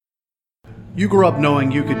You grew up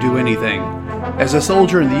knowing you could do anything. As a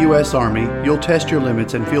soldier in the U.S. Army, you'll test your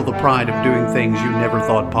limits and feel the pride of doing things you never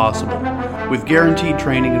thought possible. With guaranteed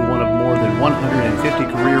training in one of more than 150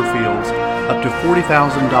 career fields, up to $40,000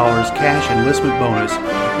 cash enlistment bonus,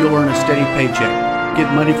 you'll earn a steady paycheck,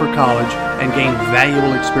 get money for college, and gain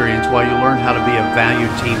valuable experience while you learn how to be a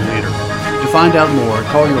valued team leader. To find out more,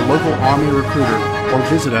 call your local Army recruiter or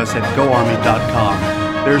visit us at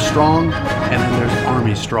GoArmy.com. There's strong, and then there's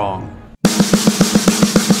Army Strong.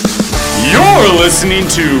 You're listening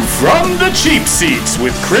to From the Cheap Seats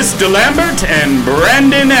with Chris DeLambert and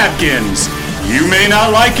Brandon Atkins. You may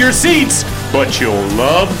not like your seats, but you'll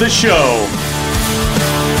love the show.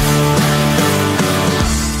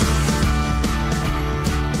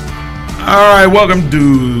 All right, welcome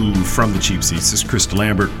to From the Cheap Seats. This is Chris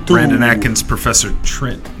DeLambert, Brandon Atkins, Professor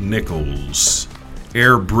Trent Nichols,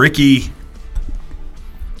 Air Bricky.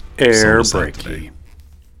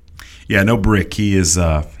 Yeah, no Brick. He's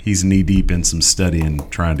knee deep in some studying,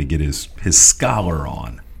 trying to get his scholar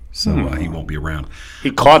on, so he won't be around.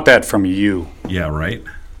 He caught that from you. Yeah, right.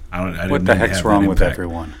 What the heck's wrong with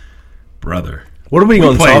everyone, brother? What are we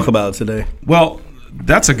going to talk about today? Well,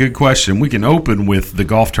 that's a good question. We can open with the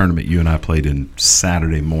golf tournament you and I played in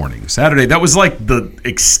Saturday morning. That was like the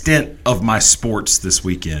extent of my sports this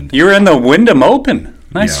weekend. You're in the Wyndham Open.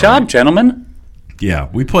 Nice job, gentlemen. Yeah,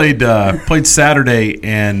 we played Saturday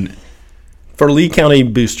and. For Lee County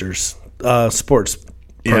Boosters sports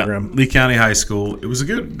program. Yeah, Lee County High School. It was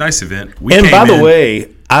a nice event. The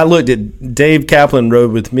way, I looked at Dave Kaplan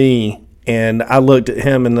rode with me, and I looked at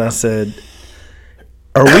him and I said,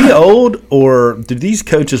 are we old, or do these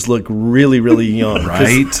coaches look really, really young?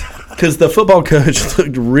 Right. Because the football coach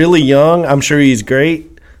looked really young. I'm sure he's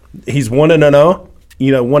great. He's 1-0,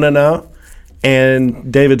 1-0.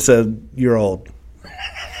 And David said, you're old.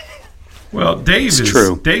 Well, Dave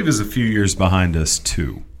is a few years behind us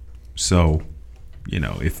too, so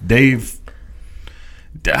if Dave's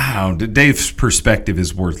perspective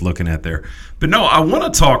is worth looking at there. But no, I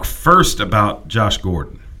want to talk first about Josh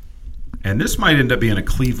Gordon, and this might end up being a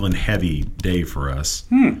Cleveland heavy day for us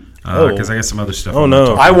because I got some other stuff.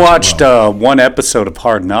 I watched one episode of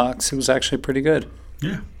Hard Knocks. It was actually pretty good.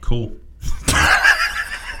 Yeah, cool.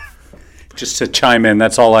 Just to chime in,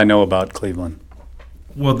 that's all I know about Cleveland.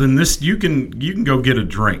 Well, then you can go get a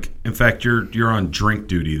drink. In fact, you're on drink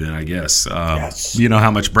duty then, I guess. Yes. You know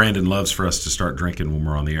how much Brandon loves for us to start drinking when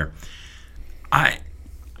we're on the air. I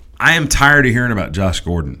am tired of hearing about Josh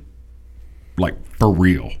Gordon, like for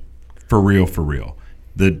real.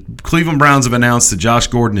 The Cleveland Browns have announced that Josh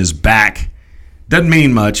Gordon is back. Doesn't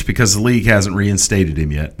mean much because the league hasn't reinstated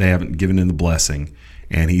him yet. They haven't given him the blessing,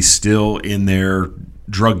 and he's still in their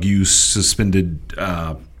drug use suspended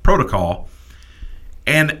protocol.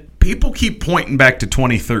 And people keep pointing back to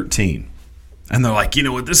 2013. And they're like,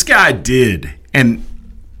 what this guy did. And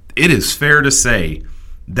it is fair to say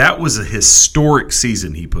that was a historic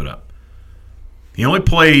season he put up. He only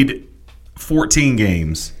played 14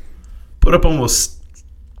 games, put up almost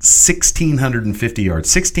 1,650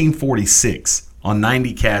 yards, 1,646 on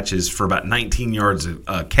 90 catches for about 19 yards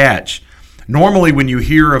a catch. Normally when you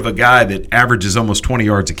hear of a guy that averages almost 20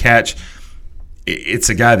 yards a catch, it's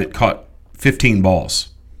a guy that caught 15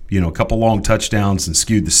 balls, a couple long touchdowns and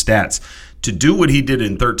skewed the stats. To do what he did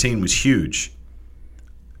in 13 was huge.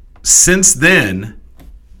 Since then,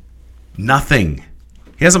 nothing.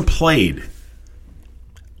 He hasn't played.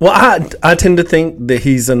 Well, I tend to think that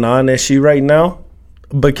he's a non-issue right now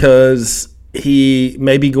because he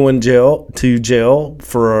may be going to jail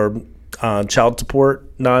for child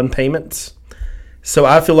support non-payments. So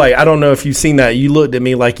I feel like, I don't know if you've seen that. You looked at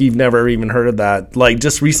me like you've never even heard of that. Like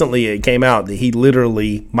just recently it came out that he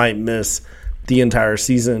literally might miss the entire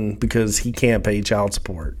season because he can't pay child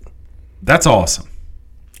support. That's awesome.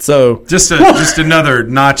 So just another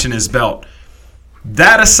notch in his belt.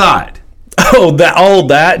 That aside. Little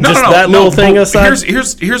thing aside.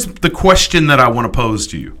 Here's the question that I want to pose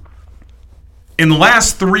to you. In the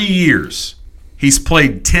last 3 years, he's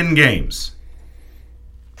played 10 games.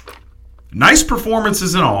 Nice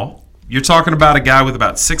performances and all. You're talking about a guy with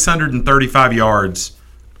about 635 yards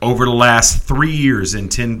over the last 3 years in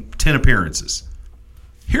 10 appearances.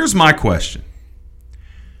 Here's my question.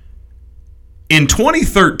 In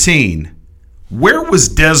 2013, where was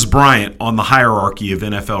Dez Bryant on the hierarchy of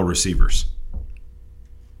NFL receivers?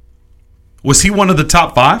 Was he one of the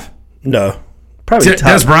top 5? No. Probably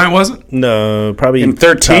Dez Bryant wasn't? No, probably in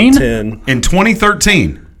 13? Top 10. In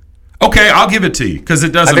 2013. Okay, I'll give it to you because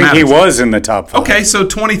it doesn't matter. I think he was in the top 5. Okay, so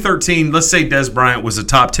 2013, let's say Dez Bryant was a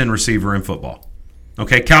top 10 receiver in football.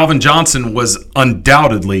 Okay, Calvin Johnson was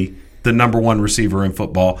undoubtedly the number one receiver in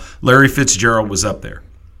football. Larry Fitzgerald was up there.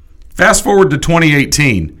 Fast forward to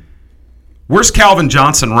 2018. Where's Calvin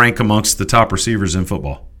Johnson rank amongst the top receivers in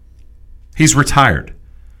football? He's retired.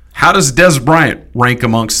 How does Des Bryant rank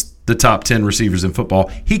amongst the top 10 receivers in football?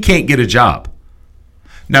 He can't get a job.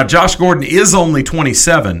 Now, Josh Gordon is only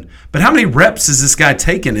 27, but how many reps has this guy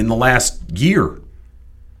taken in the last year?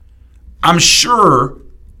 I'm sure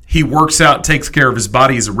he works out, takes care of his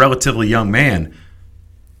body. He's a relatively young man.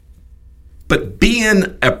 But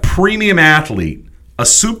being a premium athlete, a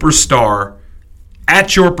superstar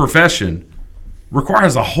at your profession,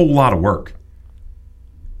 requires a whole lot of work.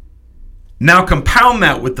 Now compound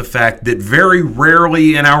that with the fact that very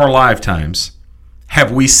rarely in our lifetimes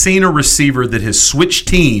have we seen a receiver that has switched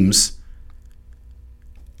teams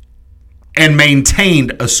and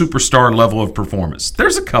maintained a superstar level of performance.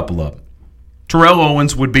 There's a couple of them. Terrell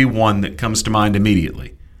Owens would be one that comes to mind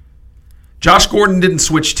immediately. Josh Gordon didn't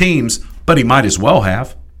switch teams, but he might as well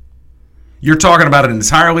have. You're talking about an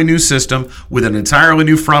entirely new system with an entirely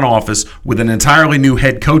new front office with an entirely new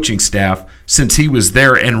head coaching staff since he was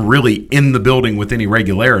there and really in the building with any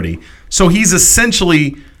regularity. So he's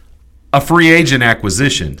essentially a free agent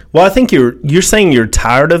acquisition. Well, I think you're saying you're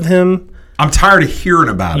tired of him. I'm tired of hearing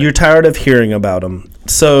about it. You're tired of hearing about him.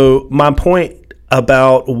 So my point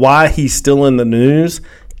about why he's still in the news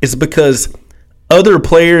is because other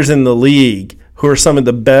players in the league who are some of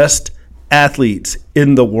the best athletes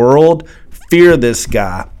in the world fear this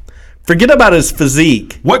guy. Forget about his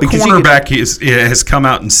physique. What cornerback has come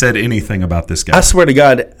out and said anything about this guy? I swear to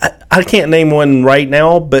God, I can't name one right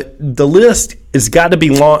now, but the list has got to be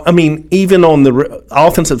long. I mean, even on the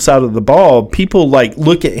offensive side of the ball, people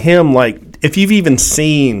look at him like, if you've even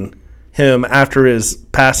seen him after his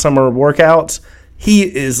past summer workouts, he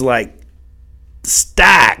is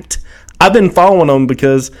stacked. I've been following him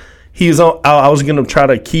because I was going to try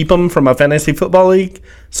to keep him from my fantasy football league.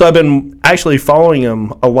 So I've been actually following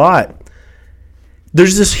him a lot.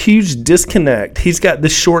 There's this huge disconnect. He's got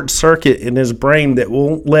this short circuit in his brain that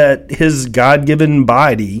won't let his God-given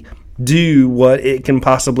body do what it can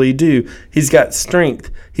possibly do. He's got strength.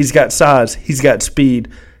 He's got size. He's got speed.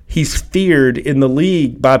 He's feared in the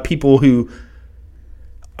league by people who,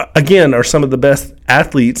 again, are some of the best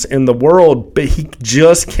athletes in the world, but he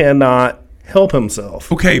just cannot help himself.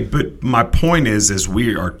 Okay, but my point is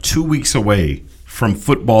we are 2 weeks away from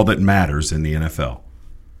football that matters in the NFL.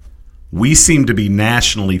 We seem to be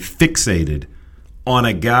nationally fixated on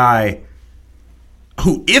a guy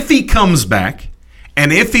who, if he comes back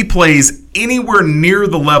and if he plays anywhere near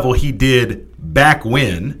the level he did back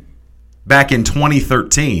in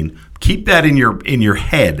 2013, keep that in your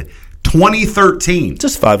head. 2013.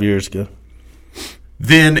 Just 5 years ago.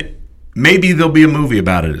 Then maybe there'll be a movie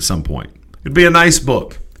about it at some point. It'd be a nice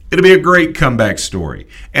book. It'll be a great comeback story.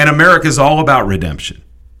 And America's all about redemption.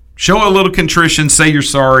 Show a little contrition, say you're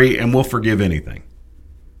sorry, and we'll forgive anything.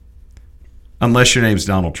 Unless your name's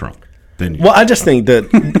Donald Trump. Then Well, I just think that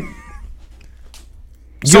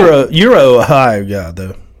you're a Ohio guy,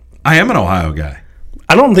 though. I am an Ohio guy.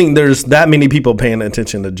 I don't think there's that many people paying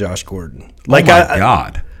attention to Josh Gordon. Oh my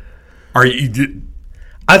God. Are you?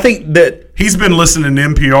 I think that He's been listening to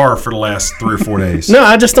NPR for the last 3 or 4 days. no,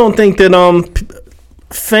 I just don't think that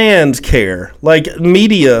fans care.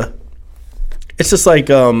 Media, it's just I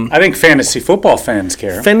think fantasy football fans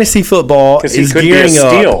care. fantasy football he is could be a gearing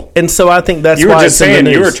steal. up, and so I think that's You were why just it's in the saying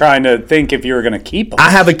you news. were trying to think if you were going to keep him. I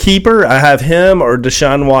have a keeper. I have him or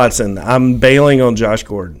Deshaun Watson. I'm bailing on Josh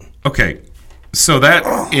Gordon. Okay, so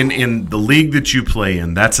that in the league that you play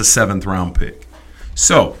in, that's a 7th round pick.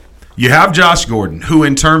 So you have Josh Gordon, who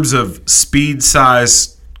in terms of speed,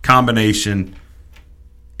 size, combination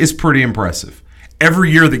is pretty impressive.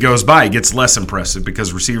 Every year that goes by, it gets less impressive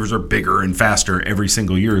because receivers are bigger and faster every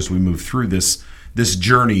single year as we move through this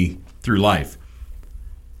journey through life.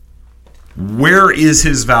 Where is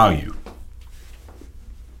his value?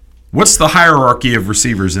 What's the hierarchy of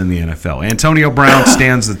receivers in the NFL? Antonio Brown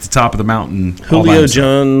stands at the top of the mountain. all by Julio himself.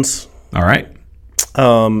 Jones, All right.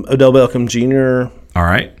 Odell Beckham Jr. All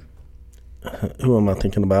right. Who am I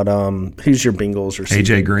thinking about? Who's your Bengals receiver?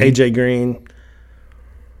 AJ Green. AJ Green.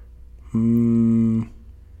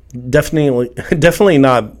 Definitely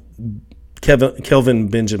not Kelvin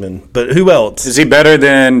Benjamin. But who else? Is he better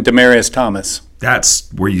than Demaryius Thomas?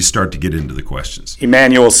 That's where you start to get into the questions.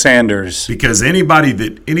 Emmanuel Sanders? Because anybody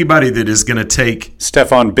that is going to take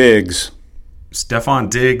Stephon Diggs? Stephon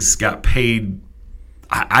Diggs got paid.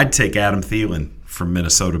 I'd take Adam Thielen from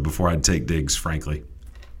Minnesota before I'd take Diggs, frankly.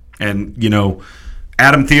 And,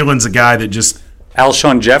 Adam Thielen's a guy that just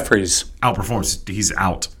Alshon Jeffries? outperforms. He's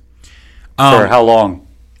out. For how long?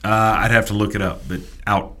 I'd have to look it up, but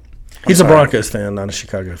out. He's a Broncos fan, not a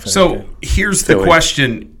Chicago fan. So here's the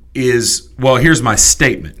question here's my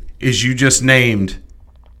statement, is you just named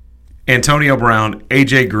Antonio Brown,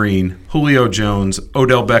 A.J. Green, Julio Jones,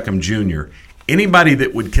 Odell Beckham Jr. Anybody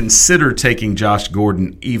that would consider taking Josh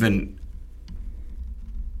Gordon even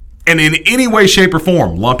and in any way, shape, or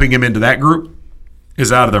form lumping him into that group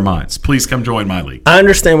is out of their minds. Please come join my league. I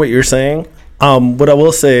understand what you're saying. What I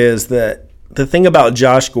will say is that the thing about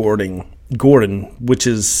Josh Gordon, which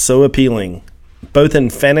is so appealing, both in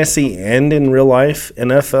fantasy and in real life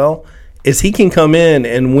NFL, is he can come in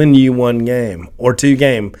and win you one game or two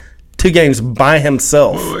games by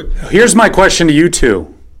himself. Here's my question to you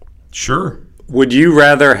two. Sure. Would you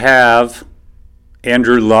rather have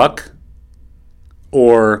Andrew Luck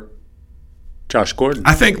or Josh Gordon?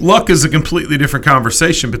 I think Luck is a completely different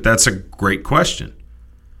conversation, but that's a great question.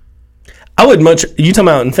 I would you talking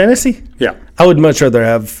about in fantasy? Yeah. I would much rather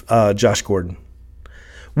have Josh Gordon.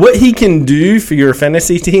 What he can do for your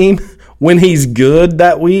fantasy team when he's good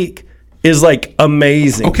that week is like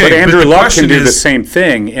amazing. Okay, but Andrew Luck can do the same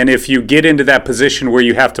thing. And if you get into that position where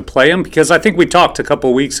you have to play him, because I think we talked a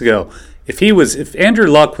couple of weeks ago, if Andrew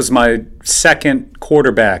Luck was my second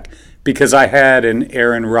quarterback because I had an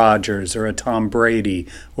Aaron Rodgers or a Tom Brady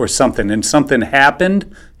or something, and something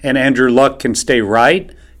happened and Andrew Luck can stay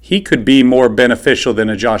right, he could be more beneficial than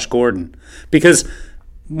a Josh Gordon. Because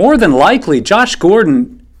more than likely, Josh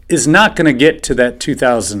Gordon is not going to get to that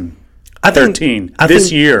 2013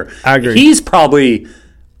 this year. I agree.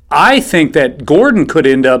 I think that Gordon could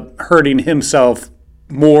end up hurting himself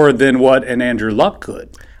more than what an Andrew Luck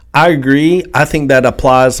could. I agree. I think that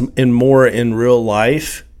applies more in real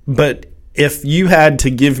life. But if you had to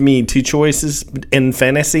give me two choices in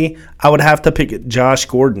fantasy, I would have to pick Josh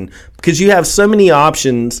Gordon because you have so many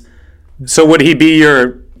options. So would he be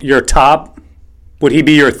your top? Would he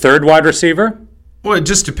be your third wide receiver? Well, it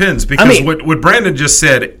just depends because what Brandon just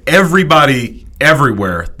said, everybody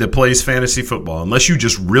everywhere that plays fantasy football, unless you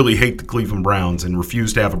just really hate the Cleveland Browns and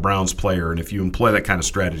refuse to have a Browns player, and if you employ that kind of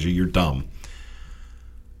strategy, you're dumb.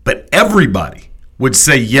 But everybody would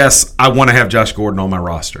say, yes, I want to have Josh Gordon on my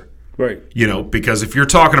roster. Right. Because if you're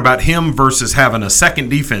talking about him versus having a second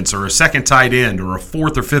defense or a second tight end or a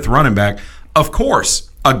fourth or fifth running back, of course,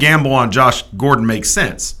 a gamble on Josh Gordon makes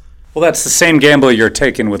sense. Well, that's the same gamble you're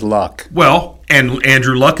taking with Luck. Well, and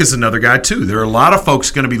Andrew Luck is another guy, too. There are a lot of folks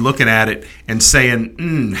going to be looking at it and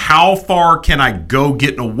saying, how far can I go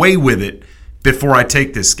getting away with it before I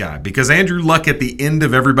take this guy? Because Andrew Luck at the end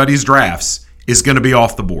of everybody's drafts is going to be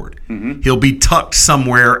off the board. Mm-hmm. He'll be tucked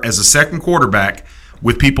somewhere as a second quarterback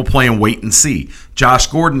with people playing wait and see. Josh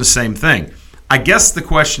Gordon, the same thing. I guess the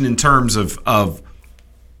question in terms of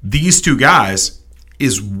these two guys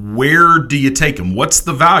is where do you take them? What's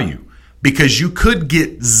the value? Because you could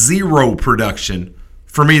get zero production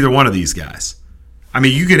from either one of these guys. I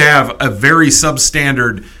mean, you could have a very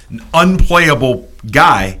substandard, unplayable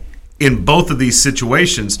guy in both of these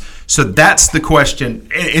situations. So that's the question.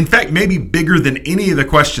 In fact, maybe bigger than any of the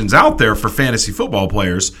questions out there for fantasy football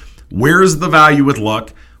players. Where's the value with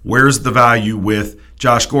Luck? Where's the value with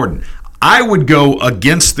Josh Gordon? I would go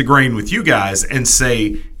against the grain with you guys and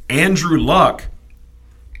say Andrew Luck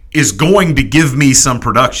is going to give me some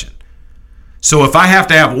production. So if I have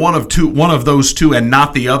to have one of those two and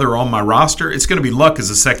not the other on my roster, it's going to be Luck as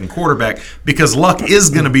a second quarterback because Luck is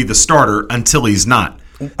going to be the starter until he's not.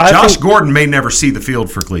 Josh Gordon may never see the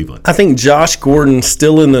field for Cleveland. I think Josh Gordon's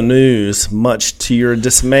still in the news, much to your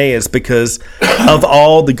dismay, is because of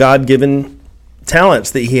all the God-given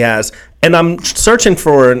talents that he has. And I'm searching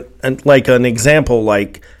for an example.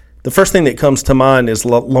 Like the first thing that comes to mind is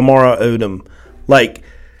Lamar Odom. Like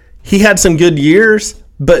he had some good years,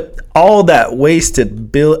 but all that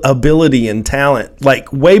wasted ability and talent,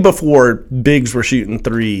 like way before bigs were shooting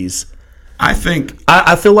threes. I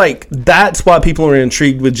feel like that's why people are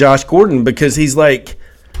intrigued with Josh Gordon because he's like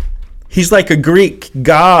a Greek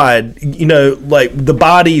god, like the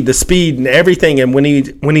body, the speed, and everything. And when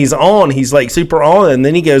he's on, he's like super on, and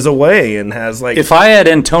then he goes away and has like. If I had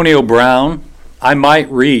Antonio Brown, I might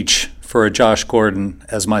reach for a Josh Gordon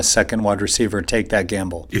as my second wide receiver. Take that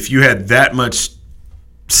gamble. If you had that much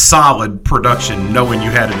solid production knowing you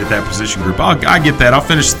had it at that position group. I get that. I'll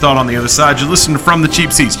finish the thought on the other side. You're listening to From the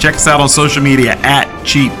Cheap Seats. Check us out on social media at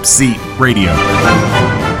Cheap Seat Radio.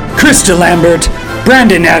 Chris DeLambert,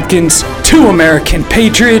 Brandon Atkins, two American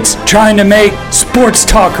patriots trying to make sports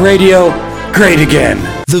talk radio great again.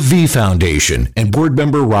 The V Foundation and board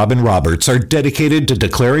member Robin Roberts are dedicated to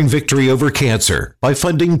declaring victory over cancer by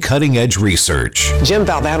funding cutting-edge research. Jim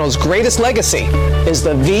Valvano's greatest legacy is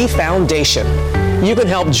the V Foundation. you can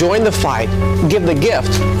help join the fight. Give the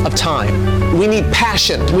gift of time. We need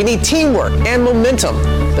passion. We need teamwork and momentum.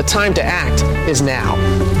 The time to act is now.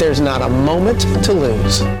 There's not a moment to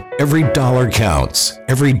lose. Every dollar counts.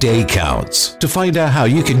 Every day counts. To find out how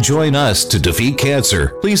you can join us to defeat cancer,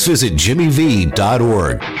 please visit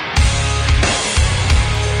jimmyv.org.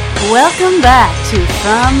 Welcome back to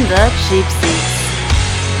From the Cheap Seats.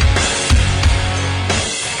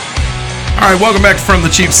 All right, welcome back From the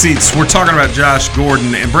Cheap Seats. We're talking about Josh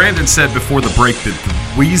Gordon, and Brandon said before the break that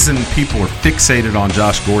the reason people are fixated on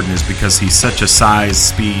Josh Gordon is because he's such a size,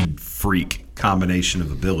 speed, freak combination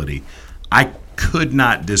of ability. I could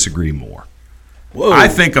not disagree more. Whoa. I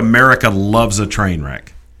think America loves a train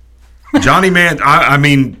wreck. I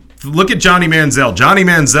mean, look at Johnny Manziel. Johnny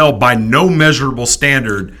Manziel, by no measurable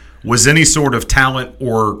standard, was any sort of talent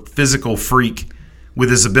or physical freak with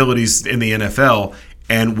his abilities in the NFL.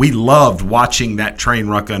 And we loved watching that train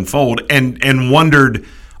wreck unfold and wondered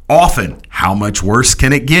often, how much worse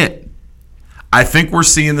can it get? I think we're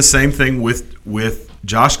seeing the same thing with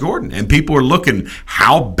Josh Gordon. And people are looking,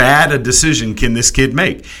 how bad a decision can this kid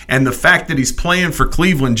make? And the fact that he's playing for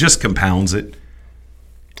Cleveland just compounds it.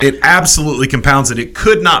 It absolutely compounds it. It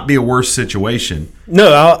could not be a worse situation.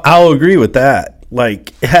 No, I'll agree with that.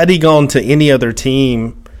 Like, had he gone to any other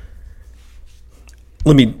team,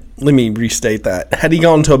 let me restate that. Had he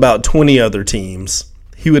gone to about 20 other teams,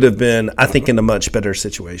 he would have been, I think, in a much better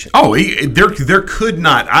situation. Oh, there could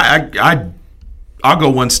not. I'll go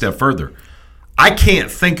one step further. I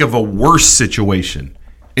can't think of a worse situation,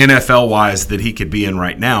 NFL-wise, that he could be in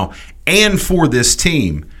right now, and for this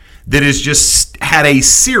team that has just had a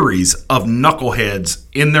series of knuckleheads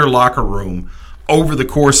in their locker room over the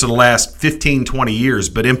course of the last 15, 20 years,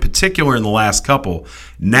 but in particular in the last couple.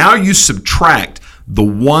 Now you subtract the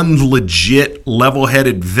one legit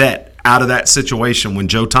level-headed vet out of that situation when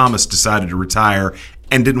Joe Thomas decided to retire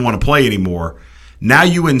and didn't want to play anymore. Now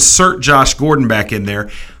you insert Josh Gordon back in there,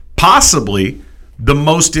 possibly the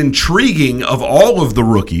most intriguing of all of the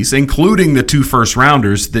rookies, including the 2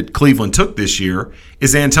 first-rounders that Cleveland took this year,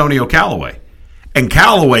 is Antonio Callaway. And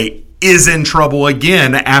Callaway is in trouble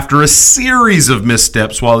again after a series of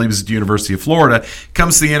missteps while he was at the University of Florida.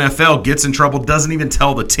 Comes to the NFL, gets in trouble, doesn't even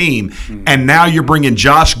tell the team. And now you're bringing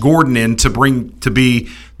Josh Gordon in to be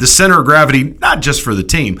the center of gravity, not just for the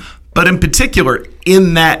team, but in particular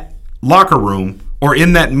in that locker room or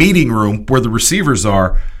in that meeting room where the receivers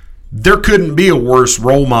are. There couldn't be a worse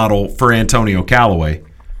role model for Antonio Callaway.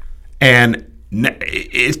 And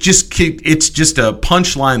it's just a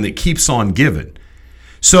punchline that keeps on giving.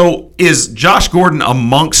 So is Josh Gordon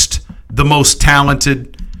amongst the most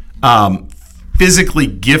talented, physically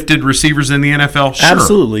gifted receivers in the NFL? Sure.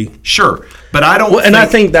 Absolutely. Sure. But I don't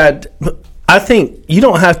I think you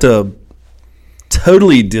don't have to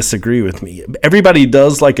totally disagree with me. Everybody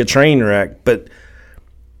does like a train wreck, but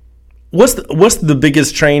what's the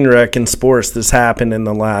biggest train wreck in sports that's happened in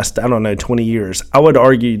the last, 20 years? I would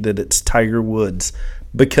argue that it's Tiger Woods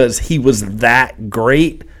because he was that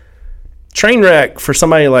great. Train wreck for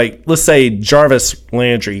somebody like, let's say, Jarvis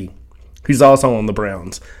Landry, who's also on the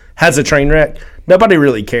Browns, has a train wreck. Nobody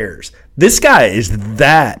really cares. This guy is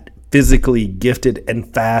that physically gifted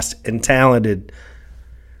and fast and talented.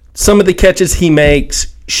 Some of the catches he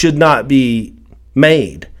makes should not be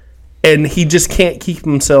made. And he just can't keep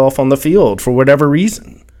himself on the field for whatever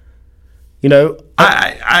reason.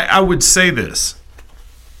 I would say this.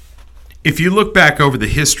 If you look back over the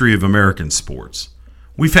history of American sports,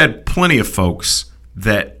 we've had plenty of folks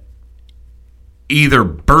that either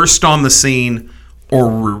burst on the scene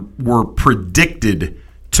or were predicted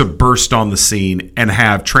to burst on the scene and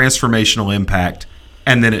have transformational impact,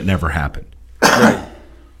 and then it never happened. Right.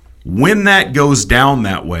 When that goes down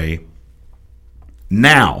that way,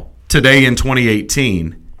 now, today in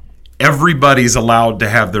 2018, everybody's allowed to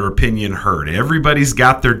have their opinion heard. Everybody's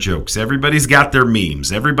got their jokes. Everybody's got their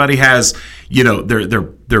memes. Everybody has,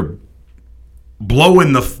 they're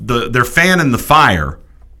blowing they're fanning the fire.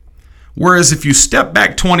 Whereas if you step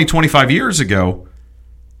back 20, 25 years ago,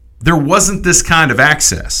 there wasn't this kind of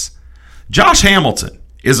access. Josh Hamilton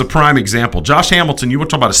is a prime example. Josh Hamilton, you want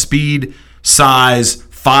to talk about a speed, size,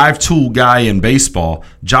 5-tool guy in baseball.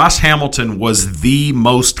 Josh Hamilton was the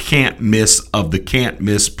most can't-miss of the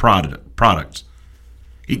can't-miss products.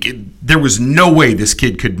 There was no way this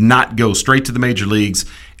kid could not go straight to the major leagues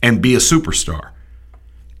and be a superstar.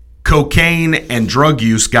 Cocaine and drug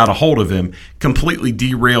use got a hold of him, completely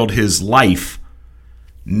derailed his life.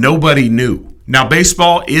 Nobody knew. Now,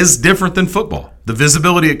 baseball is different than football, the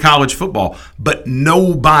visibility of college football, but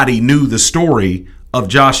nobody knew the story of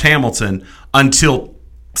Josh Hamilton until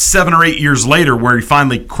 7 or 8 years later where he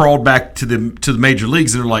finally crawled back to the major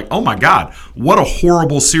leagues, and they're like, oh my God, what a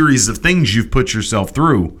horrible series of things you've put yourself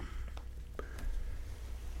through.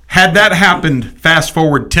 Had that happened, fast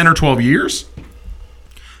forward 10 or 12 years,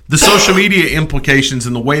 the social media implications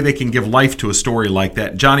and the way they can give life to a story like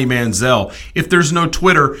that. Johnny Manziel, if there's no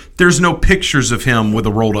Twitter, there's no pictures of him with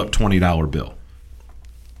a rolled up $20 bill.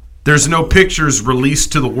 There's no pictures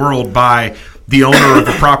released to the world by the owner of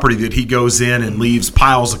the property that he goes in and leaves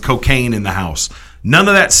piles of cocaine in the house. None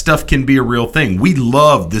of that stuff can be a real thing. We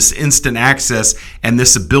love this instant access and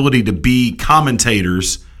this ability to be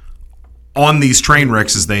commentators on these train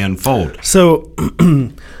wrecks as they unfold. So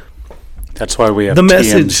that's why we have the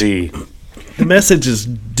TMZ. The message is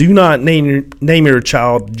do not name your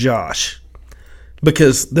child Josh,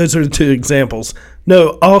 because those are the two examples.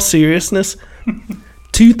 No, all seriousness,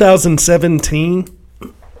 2017,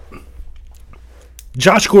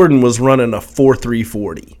 Josh Gordon was running a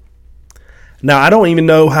 4.340. Now, I don't even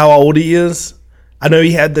know how old he is. I know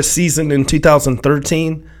he had the season in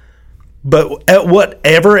 2013. But at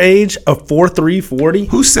whatever age, a 4.340?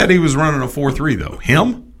 Who said he was running a 4.3, though?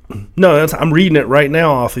 Him? No, I'm reading it right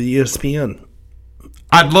now off of ESPN.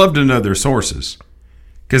 I'd love to know their sources,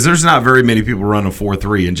 because there's not very many people running a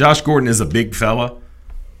 4.3. And Josh Gordon is a big fella.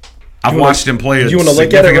 I've watched him play a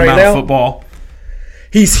significant amount of football.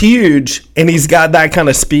 He's huge, and he's got that kind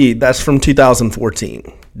of speed. That's from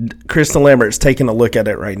 2014. Kristen Lambert's taking a look at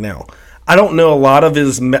it right now. I don't know a lot of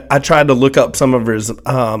his – I tried to look up some of his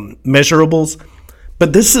measurables,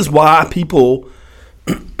 but this is why people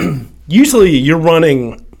 – usually you're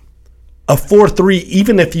running a 4.3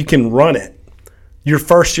 even if you can run it. Your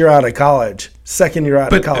first year out of college, second year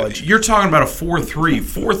out of college. You're talking about a 4.3.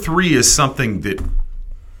 4.3 is something that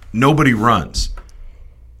nobody runs.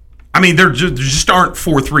 I mean, there just aren't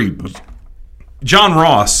 4.3. John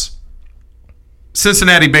Ross,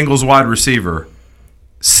 Cincinnati Bengals wide receiver,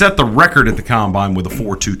 set the record at the combine with a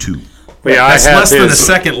 4.22. Yeah, that's less than a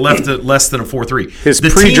second less than a 4.3. His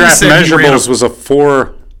pre-draft measurables was a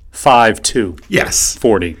 4.52. Yes.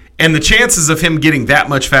 40. And the chances of him getting that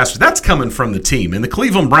much faster, that's coming from the team. And the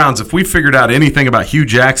Cleveland Browns, if we figured out anything about Hugh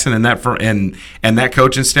Jackson and that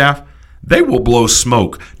coaching staff, they will blow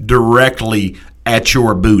smoke directly at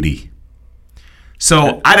your booty.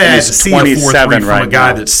 So I'd have to see a 4.3 from a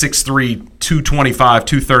guy that's 6'3", 225,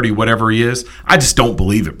 230, whatever he is. I just don't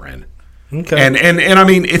believe it, Brandon. Okay. And I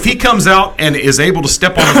mean, if he comes out and is able to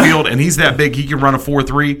step on the field and he's that big, he can run a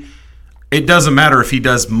 4.3. It doesn't matter if he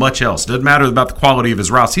does much else. It doesn't matter about the quality of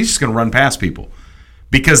his routes. He's just going to run past people,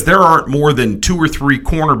 because there aren't more than 2 or 3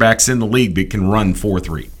 cornerbacks in the league that can run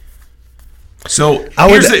 4.3. So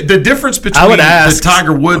here's the difference between the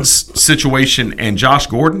Tiger Woods situation and Josh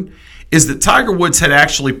Gordon is that Tiger Woods had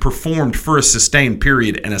actually performed for a sustained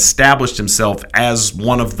period and established himself as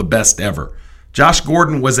one of the best ever. Josh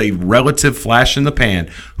Gordon was a relative flash in the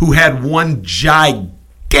pan who had one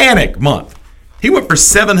gigantic month. He went for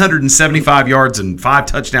 775 yards and 5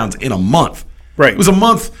 touchdowns in a month. Right. It was a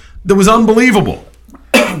month that was unbelievable.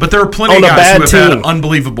 But there are plenty of guys who have had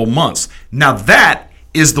unbelievable months. Now that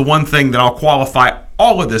is the one thing that I'll qualify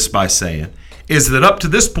all of this by saying, is that up to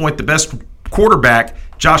this point, the best quarterback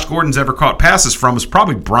Josh Gordon's ever caught passes from is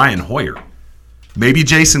probably Brian Hoyer. Maybe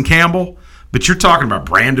Jason Campbell, but you're talking about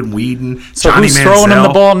Brandon Weeden, so Johnny who's Manziel, throwing him the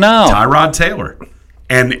ball now? Tyrod Taylor.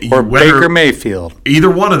 Or Baker Mayfield. Either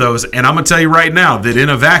one of those. And I'm going to tell you right now that in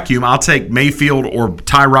a vacuum, I'll take Mayfield or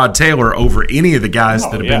Tyrod Taylor over any of the guys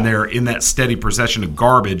that have been there in that steady procession of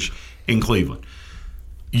garbage in Cleveland.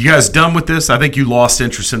 You guys done with this? I think you lost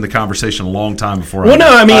interest in the conversation a long time before.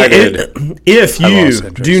 If you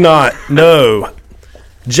do not know,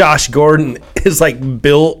 Josh Gordon is like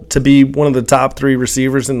built to be one of the top 3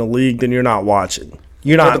 receivers in the league, then you're not watching.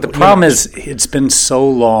 You're not. But the problem is it's been so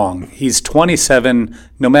long. He's 27.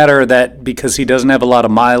 No matter that, because he doesn't have a lot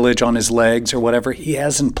of mileage on his legs or whatever, he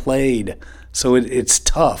hasn't played. So it's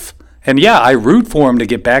tough. And yeah, I root for him to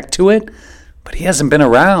get back to it, but he hasn't been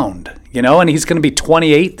around, and he's going to be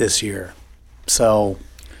 28 this year. So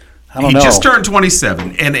I don't know. He just turned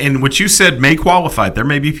 27. And what you said may qualify. There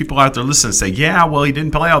may be people out there listening and say, yeah, well, he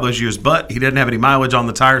didn't play all those years, but he didn't have any mileage on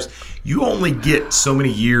the tires. You only get so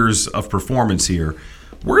many years of performance here.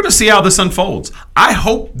 We're going to see how this unfolds. I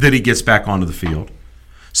hope that he gets back onto the field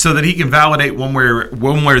so that he can validate one way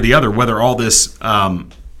or the other whether all this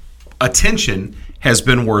attention has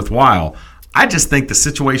been worthwhile. I just think the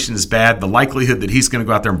situation is bad. The likelihood that he's going to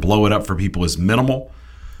go out there and blow it up for people is minimal.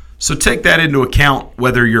 So take that into account,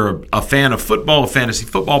 whether you're a fan of football, a fantasy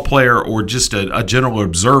football player, or just a general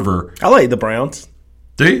observer. I like the Browns.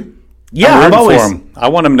 Do you? Yeah, I'm I've rooting always. for him. I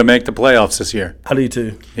want him to make the playoffs this year. I do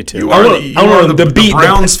too. Me too. You I are want the them to beat the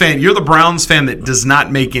Browns fan. You're the Browns fan that does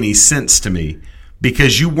not make any sense to me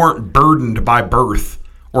because you weren't burdened by birth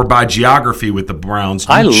or by geography with the Browns.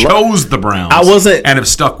 You chose the Browns. I wasn't, and have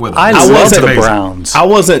stuck with them. I love the Browns. I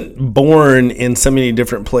wasn't born in so many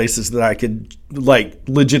different places that I could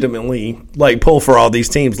legitimately pull for all these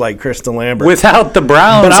teams like Chris DeLambert. Without the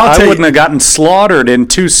Browns, I wouldn't have gotten slaughtered in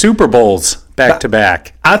 2 Super Bowls back to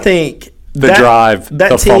back. I think the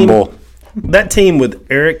fumble. That team with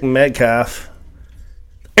Eric Metcalf.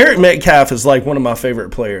 Eric Metcalf is one of my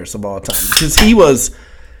favorite players of all time because he was.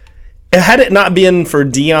 Had it not been for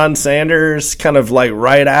Deion Sanders kind of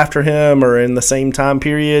right after him or in the same time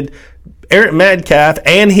period, Eric Metcalf,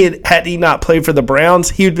 and had he not played for the Browns,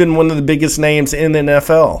 he would have been one of the biggest names in the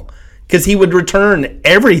NFL because he would return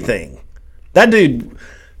everything. That dude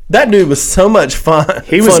was so much fun.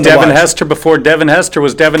 He was Devin Hester before Devin Hester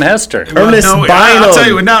was Devin Hester. Ernest Bynum. I'll tell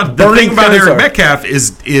you now. The thing about Eric Metcalf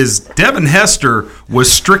is Devin Hester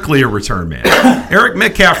was strictly a return man. Eric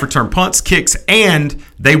Metcalf returned punts, kicks, and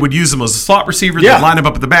they would use him as a slot receiver. They'd line him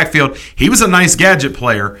up at the backfield. He was a nice gadget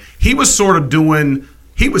player. He was sort of doing.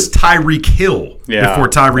 He was Tyreek Hill before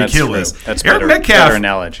Tyreek Hill is. That's Eric Metcalf. Better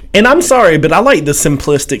analogy. And I'm sorry, but I like the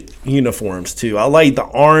simplistic uniforms too. I like the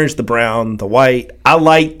orange, the brown, the white. I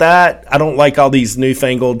like that. I don't like all these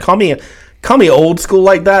newfangled. Call me old school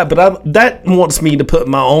like that, but that wants me to put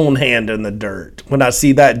my own hand in the dirt when I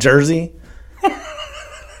see that jersey.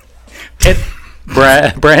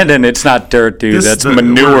 Brandon, it's not dirt, dude. That's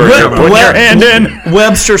manure. Put your hand in.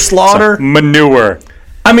 Webster Slaughter. Manure.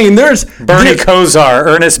 I mean, there's Bernie Kosar,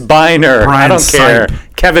 Ernest Bynum, I don't care.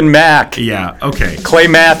 Kevin Mack. Yeah, okay. Clay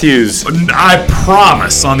Matthews. I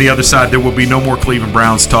promise on the other side there will be no more Cleveland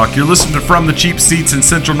Browns talk. You're listening to From the Cheap Seats in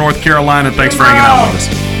Central North Carolina. Thanks for hanging out with us.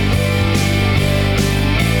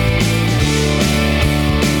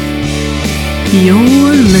 You're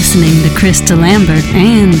listening to Chris DeLambert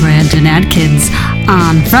and Brandon Adkins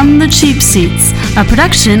on From the Cheap Seats, a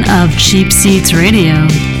production of Cheap Seats Radio.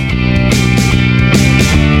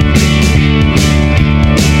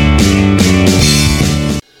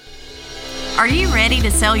 Are you ready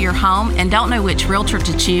to sell your home and don't know which realtor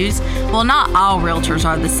to choose? Well, not all realtors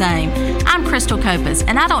are the same. I'm Crystal Copas,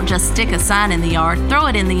 and I don't just stick a sign in the yard, throw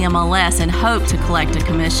it in the MLS, and hope to collect a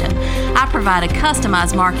commission. I provide a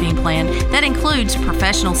customized marketing plan that includes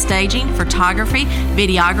professional staging, photography,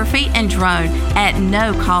 videography, and drone at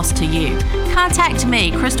no cost to you. Contact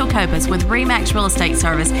me, Crystal Copas, with RE/MAX Real Estate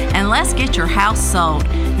Service, and let's get your house sold.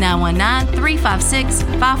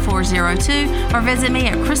 919-356-5402 or visit me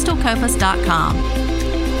at crystalcopas.com.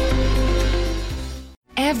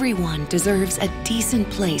 Everyone deserves a decent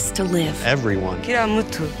place to live. Everyone.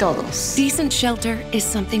 Todos. Decent shelter is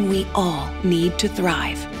something we all need to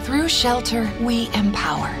thrive. Through shelter, we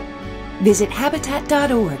empower. Visit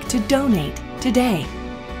Habitat.org to donate today.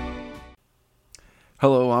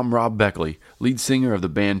 Hello, I'm Rob Beckley, lead singer of the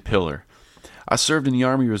band Pillar. I served in the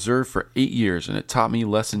Army Reserve for 8 years, and it taught me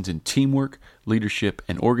lessons in teamwork, leadership,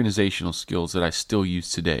 and organizational skills that I still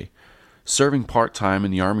use today. Serving part-time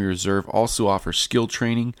in the Army Reserve also offers skill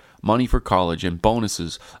training, money for college, and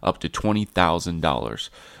bonuses up to $20,000.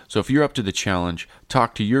 So if you're up to the challenge,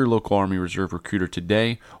 talk to your local Army Reserve recruiter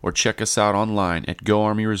today or check us out online at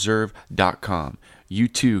goarmyreserve.com. You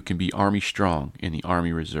too can be Army strong in the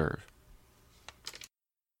Army Reserve.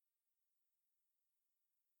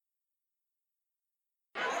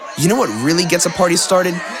 You know what really gets a party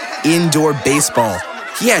started? Indoor baseball.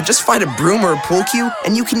 Yeah, just find a broom or a pool cue,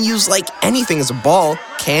 and you can use anything as a ball.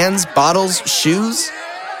 Cans, bottles, shoes.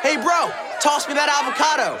 Hey, bro, toss me that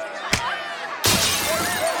avocado.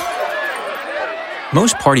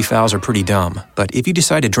 Most party fouls are pretty dumb, but if you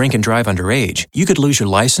decide to drink and drive underage, you could lose your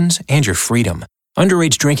license and your freedom.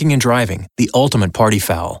 Underage drinking and driving, the ultimate party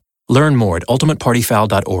foul. Learn more at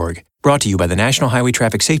ultimatepartyfoul.org. Brought to you by the National Highway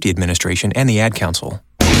Traffic Safety Administration and the Ad Council.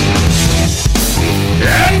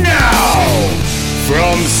 And now,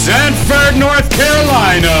 from Sanford, North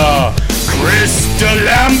Carolina, Chris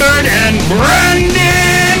DeLambert and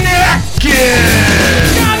Brandon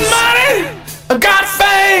Atkins. Got money, I got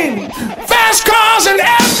fame, fast cars and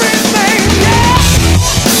everything, yeah.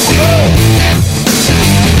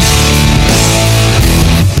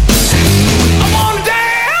 I wanna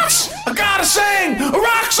dance, I gotta sing,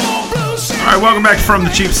 rock, soul, blues. All right, welcome back from the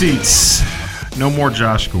Cheap Seats. No more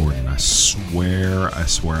Josh Gordon. I swear,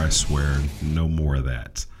 no more of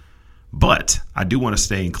that. But I do want to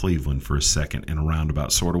stay in Cleveland for a second in a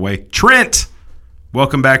roundabout sort of way. Trent,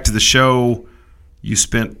 welcome back to the show. You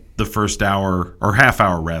spent the first hour, or half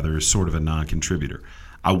hour rather, as sort of a non-contributor.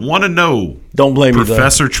 I want to know, don't blame me,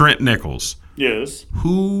 Professor Trent Nichols. Yes.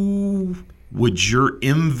 Who would your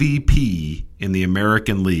MVP in the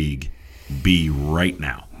American League be right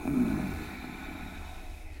now?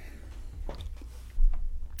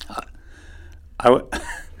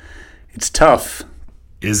 It's tough.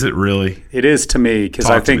 Is it really? It is to me because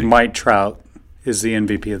I think me. Mike Trout is the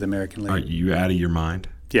MVP of the American League. Are you out of your mind?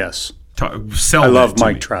 Yes. Sell I that love to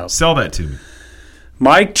Mike me. Trout. Sell that to me.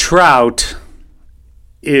 Mike Trout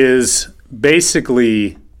is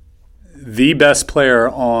basically the best player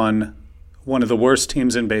on one of the worst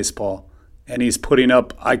teams in baseball, and he's putting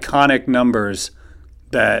up iconic numbers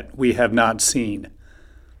that we have not seen.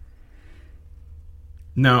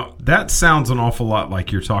 Now, that sounds an awful lot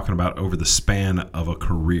like you're talking about over the span of a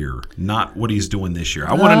career, not what he's doing this year.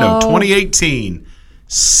 I want to know, 2018,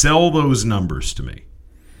 sell those numbers to me.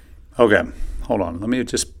 Okay, hold on. Let me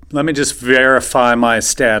just verify my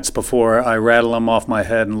stats before I rattle them off my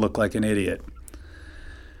head and look like an idiot.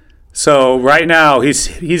 So right now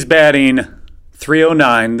he's batting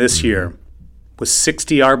 .309 this year with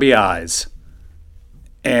 60 RBIs.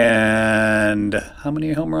 And how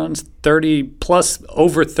many home runs? 30 plus,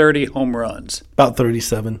 over 30 home runs. About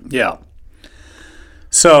 37. Yeah.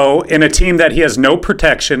 So in a team that he has no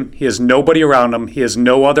protection, he has nobody around him, he has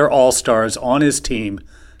no other all-stars on his team,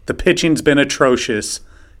 the pitching's been atrocious.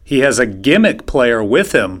 He has a gimmick player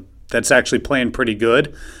with him that's actually playing pretty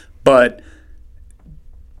good, but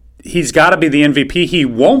he's got to be the MVP. He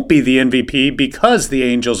won't be the MVP because the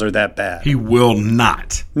Angels are that bad. He will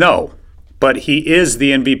not. No, but he is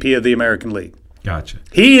the MVP of the American League. Gotcha.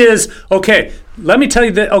 He is, okay, let me tell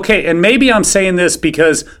you that, okay, and maybe I'm saying this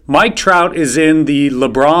because Mike Trout is in the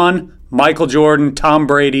LeBron, Michael Jordan, Tom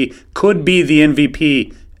Brady, could be the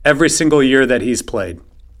MVP every single year that he's played.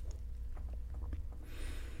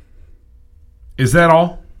 Is that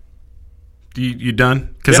all? You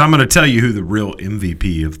done? Because I'm going to tell you who the real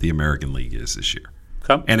MVP of the American League is this year.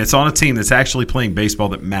 Okay. And it's on a team that's actually playing baseball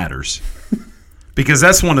that matters. Because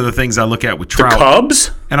that's one of the things I look at with Trout. The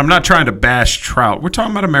Cubs? And I'm not trying to bash Trout. We're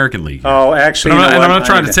talking about American League. Oh, actually, I'm not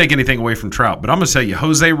trying to take anything away from Trout. But I'm going to tell you,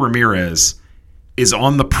 Jose Ramirez is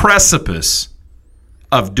on the precipice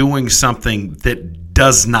of doing something that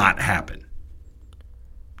does not happen.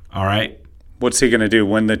 All right? What's he going to do?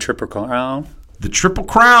 Win the Triple Crown? The Triple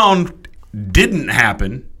Crown didn't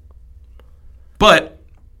happen, but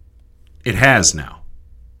it has now.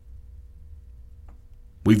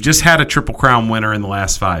 We've just had a Triple Crown winner in the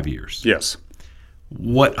last 5 years. Yes.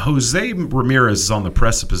 What Jose Ramirez is on the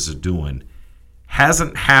precipice of doing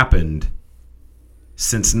hasn't happened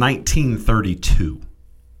since 1932.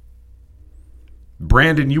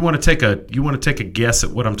 Brandon, you want to take a guess at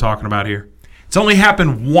what I'm talking about here? It's only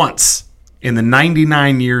happened once in the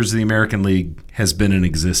 99 years the American League has been in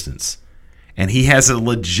existence. And he has a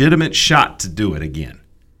legitimate shot to do it again.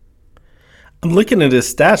 I'm looking at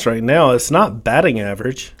his stats right now. It's not batting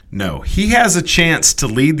average. No, he has a chance to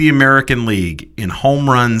lead the American League in home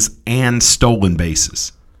runs and stolen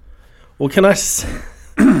bases. Well, can I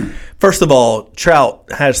first of all, Trout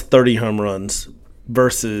has 30 home runs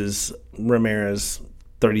versus Ramirez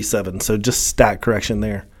 37. So just stat correction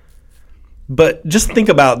there. But just think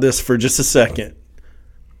about this for just a second.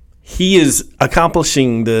 He is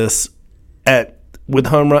accomplishing this with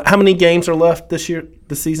home run. How many games are left this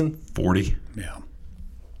season? 40. Yeah.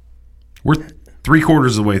 We're 3/4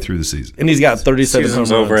 of the way through the season. And he's got 37 home runs.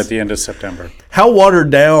 Season's over at the end of September. How watered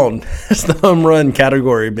down has the home run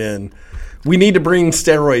category been? We need to bring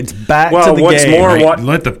steroids back to the what's game. more,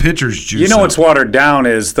 let the pitchers juice You know up. what's watered down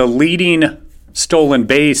is the leading stolen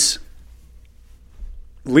base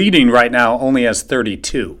leading right now only has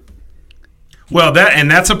 32. Well,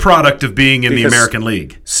 that's a product of being in the Because American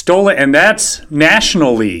League. Stolen, and that's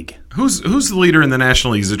National League. Who's the leader in the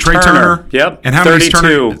National League? Is it Trey Turner? Yep. And how 32. many is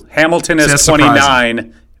Turner? Hamilton See, has that's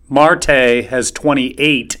 29. Marte has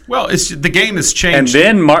 28. Well, the game has changed.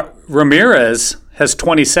 And then Ramirez has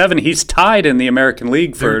 27. He's tied in the American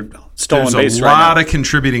League for stolen base right now. There's a lot of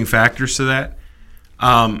contributing factors to that.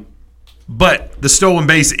 But the stolen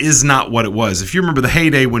base is not what it was. If you remember the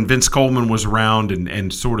heyday when Vince Coleman was around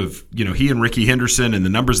and sort of, he and Ricky Henderson and the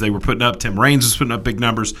numbers they were putting up, Tim Raines was putting up big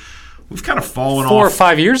numbers. We've kind of fallen off. 4 or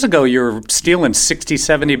 5 years ago, you were stealing 60,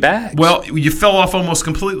 70 bags. Well, you fell off almost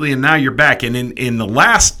completely, and now you're back. And in the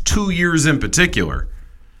last 2 years in particular,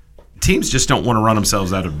 teams just don't want to run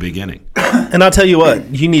themselves out of a big inning. And I'll tell you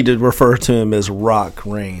what, you need to refer to him as Rock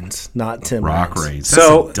Reigns, not Tim Rock Raines.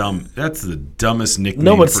 Raines. That's the dumbest nickname.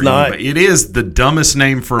 No, it's for not. Anybody. It is the dumbest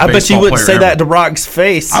name for a I baseball bet you wouldn't player say ever. that to Rock's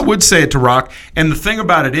face. I would say it to Rock. And the thing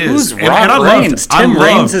about it is, Who's and Rock I Reigns? I Tim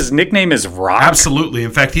loved- Raines' nickname is Rock? Absolutely.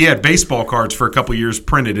 In fact, he had baseball cards for a couple years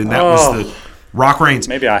printed, and that was the Rock Raines.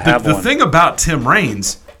 Maybe I have the one. thing about Tim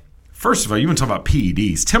Raines, first of all, you want to talk about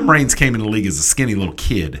PEDs. Tim Raines came in the league as a skinny little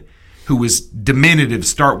kid who was diminutive to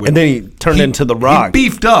start with. And then he turned into the Rock. He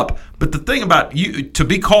beefed up. But the thing about you, to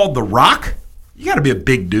be called the Rock, you got to be a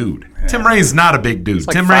big dude. Yeah. Tim Raines is not a big dude.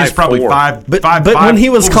 Like Tim Raines is probably 5'5". But when he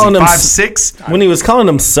was calling him 5'6", when he was calling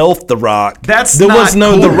himself the Rock, there not was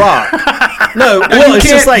no cool. the Rock. No, Now, well, you it's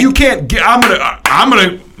can't. just like You can't.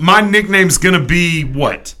 My nickname's gonna be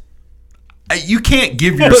what? You can't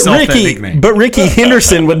give yourself that nickname. But Ricky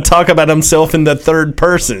Henderson would talk about himself in the third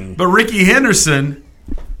person. But Ricky Henderson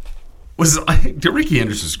was Ricky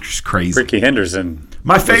Henderson's crazy. Ricky Henderson.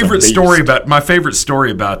 My favorite story about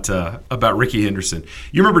Ricky Henderson.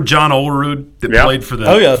 You remember John Olerud that played for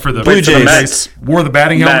the Blue Jays. Mets, wore the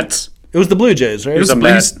batting helmet. Mets. It was the Blue Jays, right? It was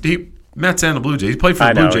the Mets and the Blue Jays. He played for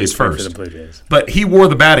the Blue Jays first. For the Blue Jays. But he wore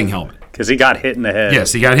the batting helmet because he got hit in the head.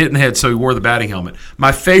 Yes, he got hit in the head, so he wore the batting helmet.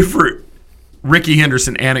 My favorite Ricky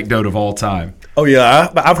Henderson anecdote of all time. Oh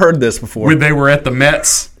yeah, I've heard this before. When they were at the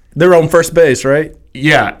Mets, they were on first base, right?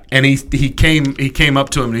 Yeah, and he came up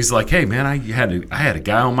to him and he's like, "Hey man, I had a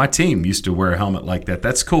guy on my team used to wear a helmet like that.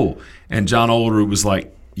 That's cool." And John Olerud was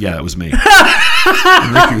like, "Yeah, that was me."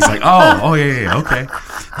 And Ricky was like, "Oh yeah, okay."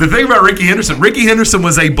 The thing about Ricky Henderson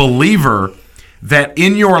was a believer that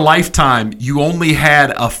in your lifetime you only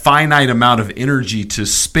had a finite amount of energy to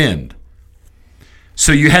spend.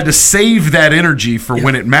 So you had to save that energy for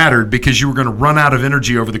when it mattered because you were going to run out of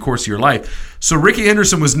energy over the course of your life. So Ricky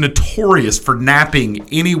Henderson was notorious for napping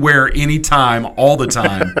anywhere, anytime, all the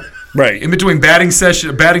time. Right. In between batting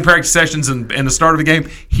practice sessions and the start of the game,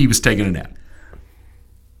 he was taking a nap.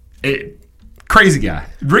 Crazy guy.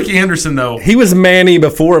 Ricky Henderson, though. He was Manny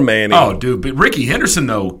before Manny. Oh, dude. But Ricky Henderson,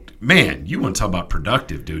 though, man, you want to talk about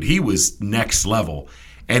productive, dude. He was next level.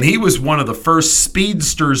 And he was one of the first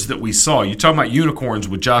speedsters that we saw. You talking about unicorns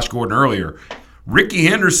with Josh Gordon earlier. Ricky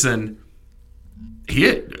Henderson,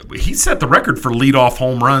 he set the record for leadoff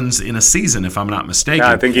home runs in a season, if I'm not mistaken.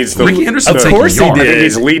 Yeah, I think he's Ricky Henderson. Of course he did. I think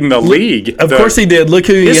he's leading the league. Of course he did. Look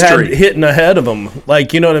who he had history. hitting ahead of him.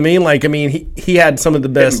 Like, you know what I mean? Like, I mean, he had some of the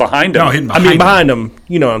best Hitting behind him. No, hitting behind him. behind him.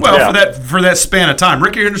 You know what I'm talking for that span of time,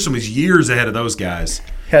 Ricky Henderson was years ahead of those guys.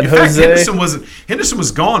 Had In fact, Jose. Henderson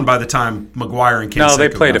was gone by the time McGuire and Canseco No, they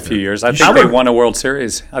played a got few there. years. I think they won a World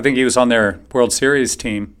Series. I think he was on their World Series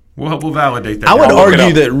team. We'll validate that. I would I'll look it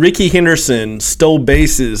argue up. that Ricky Henderson stole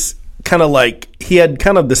bases kind of like he had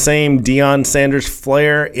kind of the same Deion Sanders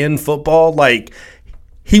flair in football. Like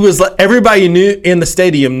he was like everybody knew in the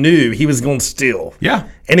stadium knew he was going to steal. Yeah.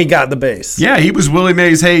 And he got the base. Yeah, he was Willie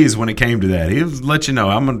Mays Hayes when it came to that. He was let you know,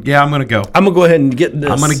 I'm gonna go. I'm gonna go ahead and get this.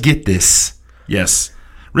 I'm gonna get this. Yes.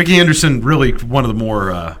 Ricky Henderson, really one of the more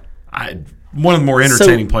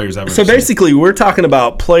entertaining players I've ever seen. So basically, we're talking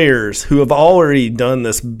about players who have already done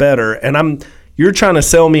this better, and you're trying to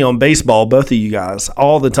sell me on baseball, both of you guys,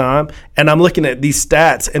 all the time, and I'm looking at these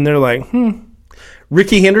stats, and they're like,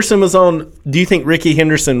 Ricky Henderson was on. Do you think Ricky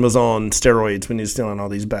Henderson was on steroids when he was stealing all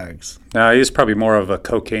these bags? No, he's probably more of a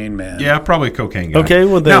cocaine man. Yeah, probably a cocaine guy. Okay,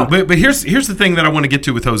 well then. Now, but here's the thing that I want to get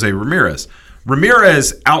to with Jose Ramirez.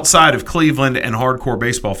 Ramirez, outside of Cleveland and hardcore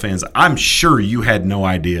baseball fans, I'm sure you had no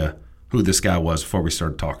idea who this guy was before we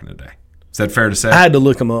started talking today. Is that fair to say? I had to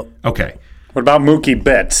look him up. Okay. What about Mookie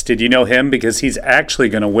Betts? Did you know him? Because he's actually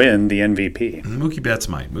going to win the MVP. Mookie Betts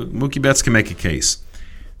might. Mookie Betts can make a case.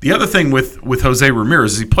 The other thing with Jose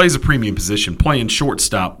Ramirez is he plays a premium position, playing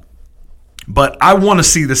shortstop. But I want to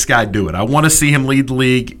see this guy do it. I want to see him lead the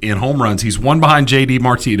league in home runs. He's one behind J.D.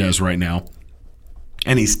 Martinez right now.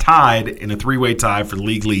 And he's tied in a three-way tie for the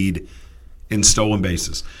league lead in stolen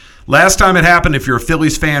bases. Last time it happened, if you're a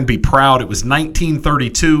Phillies fan, be proud. It was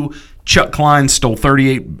 1932. Chuck Klein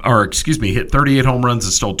hit 38 home runs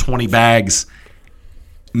and stole 20 bags.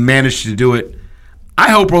 Managed to do it. I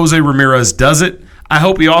hope Jose Ramirez does it. I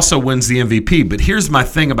hope he also wins the MVP. But here's my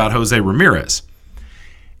thing about Jose Ramirez.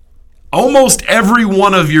 Almost every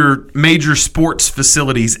one of your major sports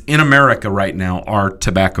facilities in America right now are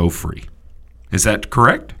tobacco-free. Is that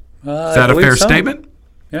correct? Is that a fair statement?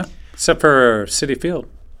 Yeah, except for Citi Field.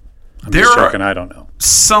 I'm There just are- joking. I don't know.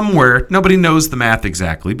 Somewhere, nobody knows the math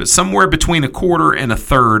exactly, but somewhere between a quarter and a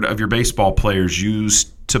third of your baseball players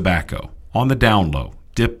use tobacco on the down low,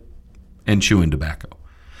 dip and chewing tobacco,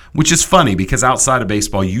 which is funny because outside of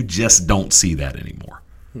baseball, you just don't see that anymore.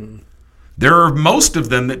 there are most of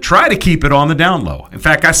them that try to keep it on the down low. In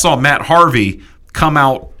fact, I saw Matt Harvey come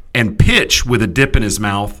out and pitch with a dip in his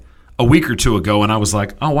mouth a week or two ago, and I was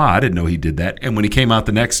like, oh, wow, I didn't know he did that. And when he came out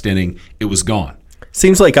the next inning, it was gone.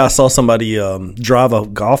 Seems like I saw somebody drive a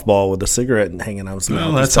golf ball with a cigarette hanging out of his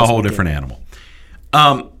mouth. Well, that's a whole different animal.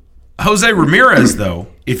 Jose Ramirez, though,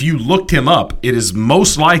 if you looked him up, it is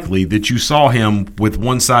most likely that you saw him with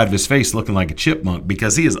one side of his face looking like a chipmunk,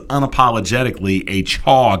 because he is unapologetically a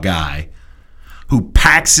chaw guy who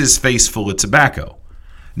packs his face full of tobacco.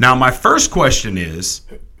 Now, my first question is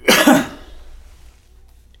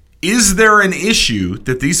there an issue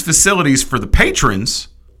that these facilities for the patrons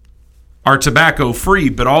are tobacco free,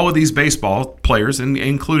 but all of these baseball players, and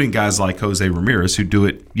including guys like Jose Ramirez who do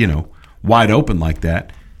it, wide open like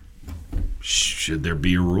that, should there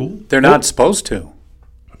be a rule? They're not supposed to.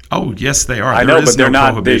 Oh, yes, they are. I know, but they're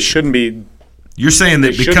not. They shouldn't be. You're saying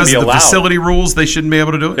that because of the facility rules, they shouldn't be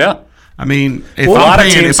able to do it? Yeah. I mean, if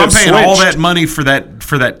I'm paying all that money for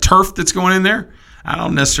that turf that's going in there, I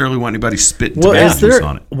don't necessarily want anybody spitting tobacco juice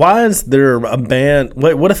on it. Why is there a ban?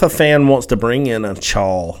 What if a fan wants to bring in a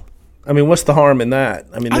chaw? I mean, what's the harm in that?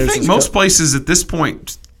 I mean, I think most places at this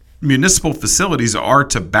point, municipal facilities are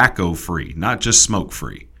tobacco free, not just smoke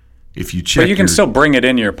free. If you check, but you can still bring it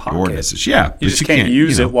in your pocket. Ordinances. Yeah, you just can't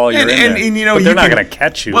use it while you're in there. And but they're not going to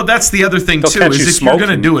catch you. Well, that's the other thing too. Is if you're going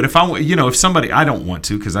to do it, if somebody, I don't want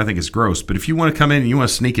to because I think it's gross. But if you want to come in and you want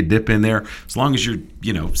to sneak a dip in there, as long as you're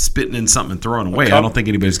spitting in something and throwing away, I don't think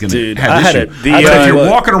anybody's going to have issue. But if you're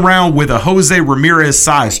walking around with a Jose Ramirez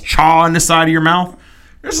sized chaw on the side of your mouth,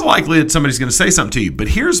 there's a likelihood somebody's going to say something to you. But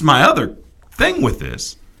here's my other thing with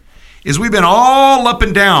this: is we've been all up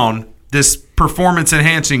and down this performance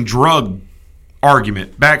enhancing drug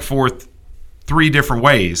argument, back forth 3 different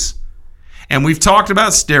ways. And we've talked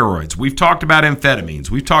about steroids. We've talked about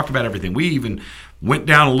amphetamines. We've talked about everything. We even went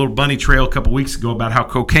down a little bunny trail a couple weeks ago about how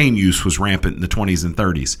cocaine use was rampant in the 20s and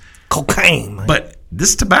 30s. Cocaine. Man. But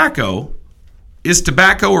this tobacco, is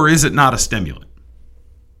tobacco or is it not a stimulant?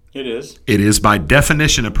 It is. It is by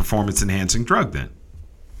definition a performance enhancing drug then.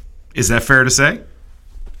 Is that fair to say?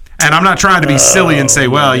 And I'm not trying to be silly and say,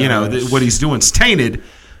 well, what he's doing is tainted.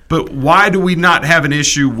 But why do we not have an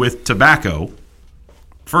issue with tobacco,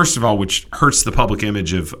 first of all, which hurts the public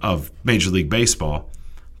image of Major League Baseball?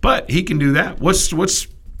 But he can do that. What's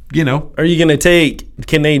Are you going to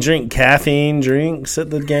can they drink caffeine drinks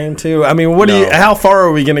at the game too? I mean, how far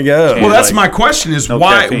are we going to go? Well, that's my question is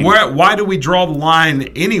why do we draw the line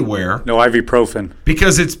anywhere? No ibuprofen.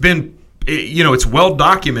 Because it's been, it's well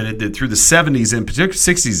documented that through the 70s, in particular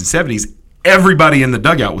 60s and 70s, everybody in the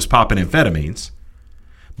dugout was popping amphetamines.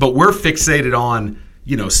 But we're fixated on,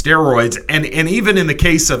 steroids. And even in the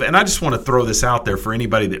case of, and I just want to throw this out there for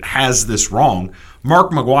anybody that has this wrong,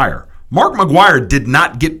 Mark McGwire. Mark McGwire did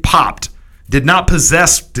not get popped, did not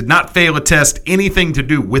possess, did not fail a test, anything to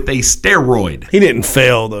do with a steroid. He didn't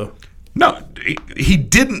fail, though. No, he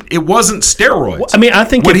didn't. It wasn't steroids. Well, I mean, I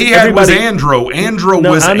think what he had was Andro. Andro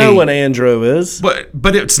was I know what Andro is.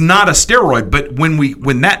 But it's not a steroid. But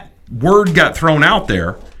when that word got thrown out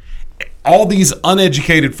there, all these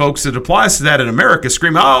uneducated folks that applies to that in America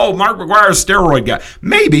scream, "Oh, Mark McGwire's a steroid guy."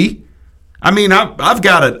 Maybe. I mean, I've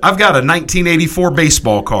got a 1984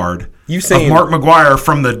 baseball card of Mark McGwire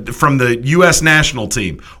from the U.S. national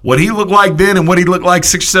team. What he looked like then and what he looked like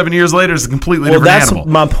 6 or 7 years later is a completely different animal. Well,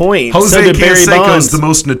 that's my point. Jose Canseco is the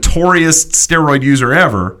most notorious steroid user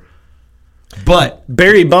ever. But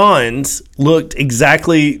Barry Bonds looked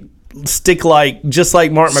exactly just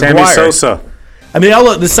like Mark Sammy McGwire. Sosa. I mean, I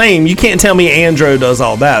look the same. You can't tell me Andro does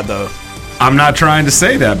all that, though. I'm not trying to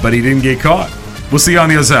say that, but he didn't get caught. We'll see you on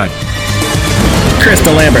the other side.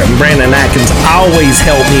 Krista Lambert and Brandon Atkins always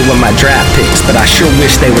help me with my draft picks, but I sure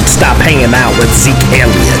wish they would stop hanging out with Zeke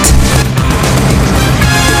Elliott.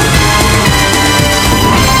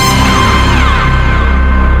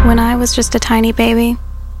 When I was just a tiny baby,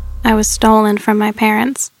 I was stolen from my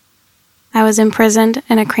parents. I was imprisoned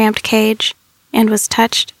in a cramped cage and was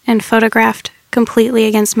touched and photographed completely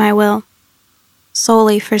against my will,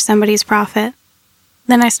 solely for somebody's profit.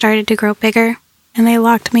 Then I started to grow bigger, and they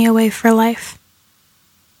locked me away for life.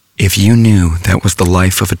 If you knew that was the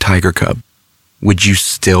life of a tiger cub, would you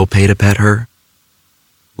still pay to pet her?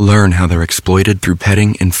 Learn how they're exploited through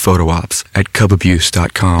petting and photo ops at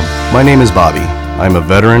cubabuse.com. My name is Bobby. I'm a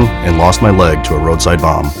veteran and lost my leg to a roadside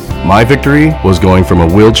bomb. My victory was going from a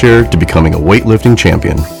wheelchair to becoming a weightlifting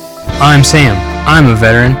champion. I'm Sam. I'm a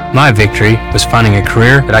veteran. My victory was finding a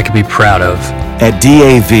career that I could be proud of. At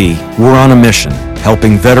DAV, we're on a mission,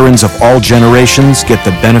 helping veterans of all generations get the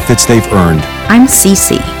benefits they've earned. I'm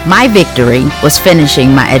Cece. My victory was finishing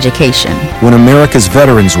my education. When America's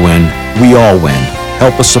veterans win, we all win.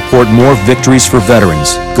 Help us support more victories for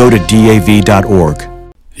veterans. Go to DAV.org.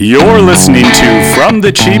 You're listening to From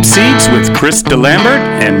the Cheap Seats with Chris DeLambert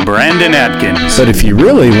and Brandon Atkins. But if you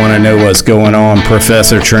really want to know what's going on,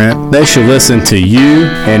 Professor Trent, they should listen to you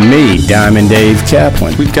and me, Diamond Dave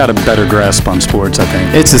Kaplan. We've got a better grasp on sports, I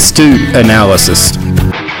think. It's astute analysis.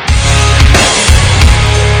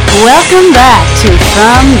 Welcome back to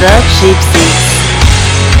From the Cheap Seats.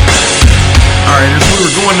 All right, as we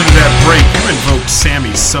were going into that break, you invoked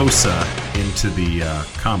Sammy Sosa into the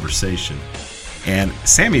conversation. And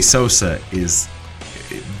Sammy Sosa is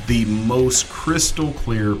the most crystal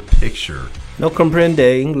clear picture no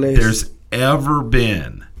comprende English there's ever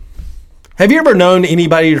been. Have you ever known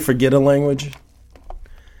anybody to forget a language?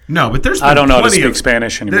 No, but there's been I don't know how to plenty speak of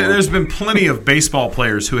Spanish anymore. There's been plenty of baseball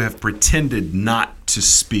players who have pretended not to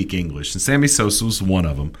speak English, and Sammy Sosa was one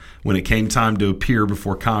of them. When it came time to appear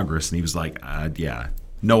before Congress, and he was like,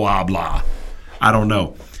 no habla. I don't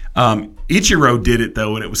know. Ichiro did it,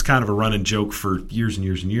 though, and it was kind of a running joke for years and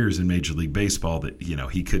years and years in Major League Baseball that,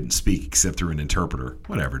 he couldn't speak except through an interpreter.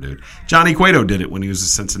 Whatever, dude. Johnny Cueto did it when he was in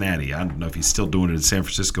Cincinnati. I don't know if he's still doing it in San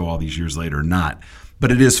Francisco all these years later or not.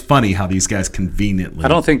 But it is funny how these guys conveniently... I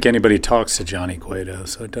don't think anybody talks to Johnny Cueto,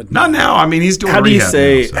 so it doesn't... Not now. I mean, he's doing How do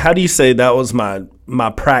rehab you say that was my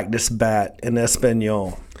practice bat in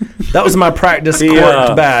Espanol? That was my practice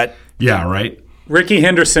corked bat. Yeah, right? Ricky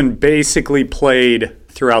Henderson basically played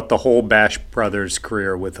throughout the whole Bash Brothers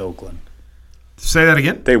career with Oakland. Say that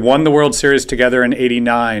again? They won the World Series together in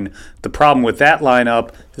 '89. The problem with that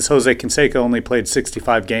lineup is Jose Canseco only played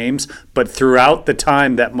 65 games, but throughout the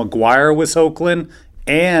time that McGuire was Oakland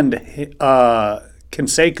and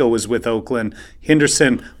Canseco was with Oakland,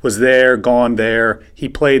 Henderson was there, gone there. He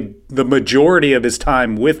played the majority of his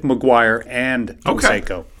time with McGuire and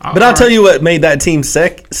Canseco. But I'll tell you what made that team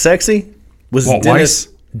sexy was Walt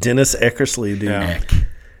Dennis Eckersley, dude. Yeah.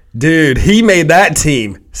 Dude, he made that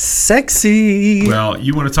team sexy. Well,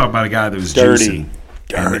 you want to talk about a guy that was dirty.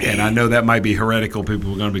 Dirty. And I know that might be heretical.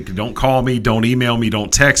 People are going to be, don't call me, don't email me,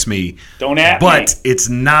 don't text me. Don't at me. But it's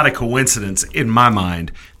not a coincidence in my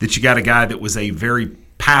mind that you got a guy that was a very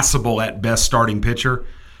passable at best starting pitcher,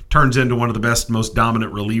 turns into one of the best, most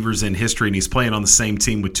dominant relievers in history, and he's playing on the same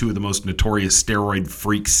team with two of the most notorious steroid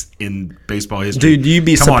freaks in baseball history. Dude, you'd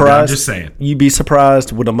be surprised. On, I'm just saying. You'd be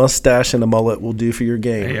surprised what a mustache and a mullet will do for your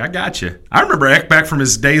game. Hey, I got you. I remember Eck back from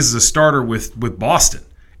his days as a starter with Boston,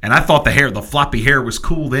 and I thought the floppy hair was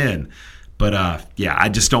cool then. But, I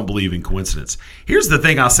just don't believe in coincidence. Here's the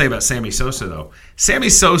thing I'll say about Sammy Sosa, though. Sammy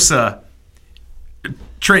Sosa,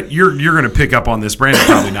 Trent, you're going to pick up on this. Brandon,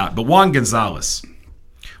 probably not. But Juan Gonzalez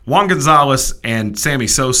and Sammy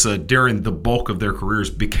Sosa, during the bulk of their careers,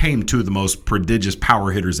 became two of the most prodigious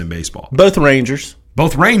power hitters in baseball. Both Rangers.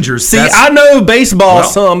 See, I know baseball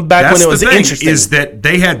some back when it was interesting. Is that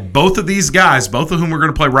they had both of these guys, both of whom were going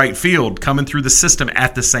to play right field, coming through the system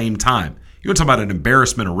at the same time. You want to talk about an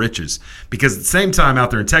embarrassment of riches. Because at the same time out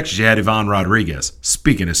there in Texas, you had Ivan Rodriguez,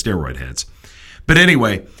 speaking of steroid heads. But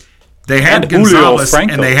anyway, they had Gonzalez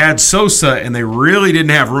and they had Sosa, and they really didn't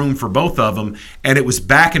have room for both of them, and it was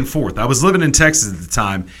back and forth. I was living in Texas at the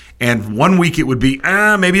time, and one week it would be,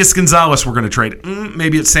 maybe it's Gonzalez we're going to trade,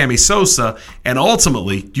 maybe it's Sammy Sosa, and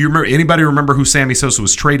ultimately, do you remember? Anybody remember who Sammy Sosa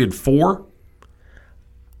was traded for?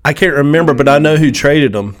 I can't remember, but I know who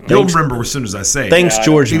traded him. You'll remember as soon as I say it. Thanks,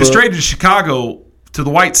 George. He was traded to Chicago to the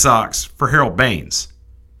White Sox for Harold Baines.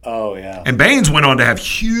 Oh, yeah. And Baines went on to have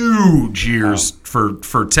huge years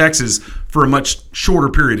for Texas for a much shorter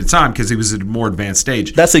period of time because he was at a more advanced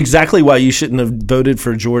stage. That's exactly why you shouldn't have voted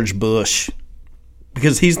for George Bush.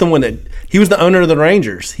 Because he was the owner of the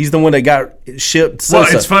Rangers. He's the one that got shipped Sosa.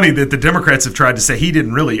 Well, it's funny that the Democrats have tried to say he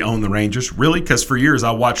didn't really own the Rangers. Really? Because for years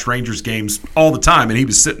I watched Rangers games all the time, and he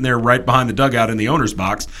was sitting there right behind the dugout in the owner's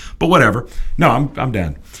box. But whatever. No, I'm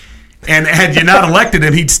done. And had you not elected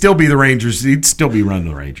him, he'd still be the Rangers. He'd still be running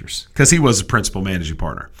the Rangers because he was a principal managing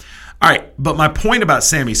partner. All right, but my point about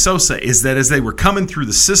Sammy Sosa is that as they were coming through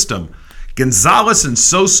the system, Gonzalez and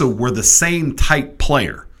Sosa were the same type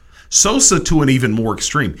player. Sosa to an even more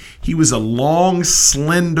extreme. He was a long,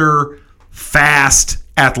 slender, fast,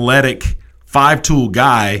 athletic, five-tool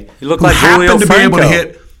guy he looked who like happened Julio to Franco. be able to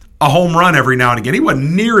hit a home run every now and again. He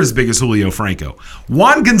wasn't near as big as Julio Franco.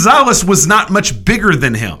 Juan Gonzalez was not much bigger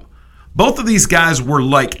than him. Both of these guys were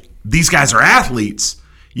these guys are athletes,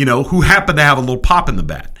 who happen to have a little pop in the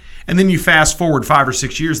bat. And then you fast forward 5 or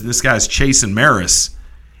 6 years, and this guy's chasing Maris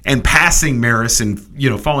and passing Maris and,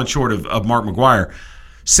 falling short of Mark McGwire.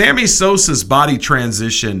 Sammy Sosa's body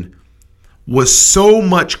transition was so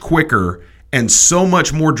much quicker and so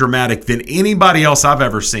much more dramatic than anybody else I've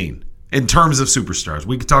ever seen in terms of superstars.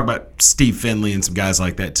 We could talk about Steve Finley and some guys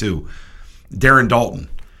like that too. Darren Dalton.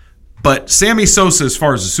 But Sammy Sosa, as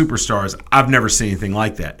far as the superstars, I've never seen anything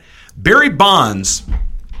like that. Barry Bonds.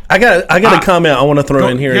 I got a comment I want to throw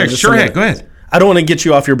in here. Yeah, sure. Go ahead. I don't want to get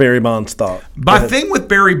you off your Barry Bonds thought. My thing with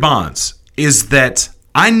Barry Bonds is that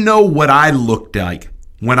I know what I looked like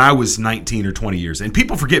when I was 19 or 20 years. And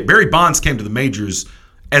people forget Barry Bonds came to the majors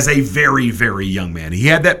as a very, very young man. He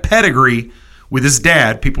had that pedigree with his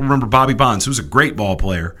dad. People remember Bobby Bonds, who was a great ball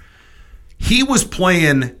player. He was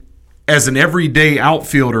playing as an everyday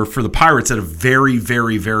outfielder for the Pirates at a very,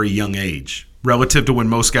 very, very young age, relative to when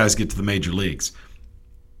most guys get to the major leagues.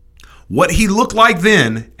 What he looked like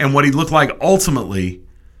then and what he looked like ultimately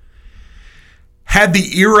had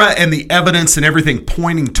the era and the evidence and everything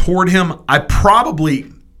pointing toward him. I don't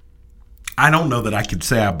know that I could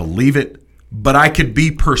say I believe it, but I could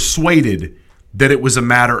be persuaded that it was a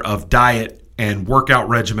matter of diet and workout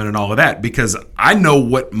regimen and all of that, because I know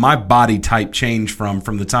what my body type changed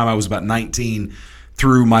from the time I was about 19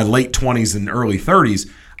 through my late 20s and early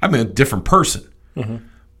 30s. I'm a different person. Mm-hmm.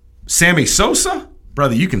 Sammy Sosa,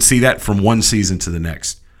 brother, you can see that from one season to the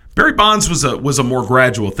next. Barry Bonds was a more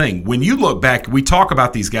gradual thing. When you look back, we talk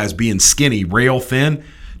about these guys being skinny, rail thin.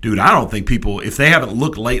 Dude, I don't think people, if they haven't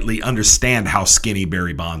looked lately, understand how skinny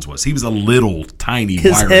Barry Bonds was. He was a little tiny,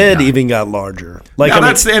 his wiry head guy. Even got larger.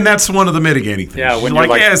 That's one of the mitigating things. Yeah, when you're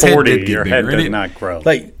like 40, your head does not grow.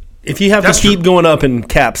 Like, if you have to keep going up in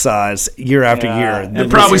capsize year after year. And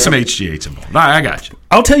probably some HGH involved. I got you.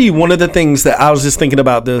 I'll tell you one of the things that I was just thinking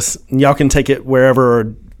about this, and y'all can take it wherever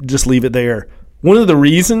or just leave it there. One of the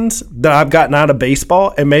reasons that I've gotten out of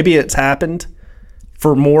baseball, and maybe it's happened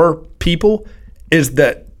for more people, is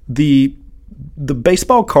that the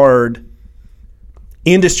baseball card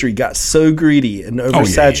industry got so greedy and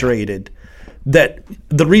oversaturated that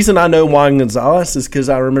the reason I know Juan Gonzalez is because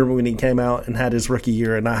I remember when he came out and had his rookie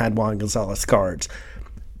year and I had Juan Gonzalez cards.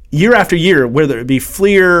 Year after year, whether it be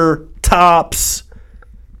Fleer, Topps,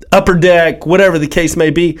 Upper Deck, whatever the case may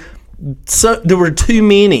be, so there were too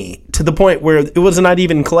many to the point where it was not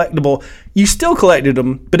even collectible. You still collected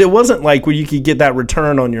them, but it wasn't like where you could get that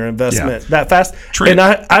return on your investment that fast. And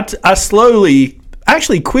I slowly,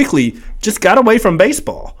 actually quickly, just got away from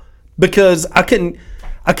baseball because I couldn't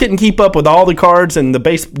keep up with all the cards and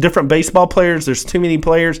the different baseball players. There's too many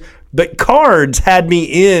players, but cards had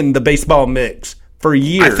me in the baseball mix for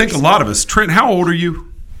years. I think a lot of us. Trent, how old are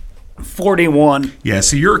you? 41. Yeah,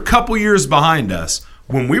 so you're a couple years behind us.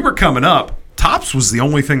 When we were coming up, Topps was the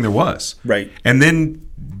only thing there was. Right. And then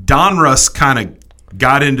Donruss kind of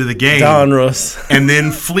got into the game. Donruss. And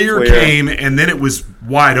then Fleer came, and then it was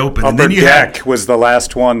wide open. Upper Deck was the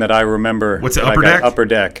last one that I remember. What's it, Upper Deck? Upper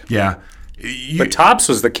Deck. Yeah. But Topps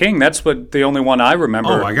was the king. That's the only one I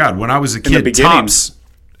remember. Oh, my God. When I was a kid, Topps,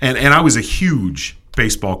 and I was a huge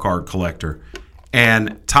baseball card collector,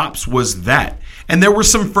 and Topps was that. And there were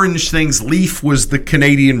some fringe things. Leaf was the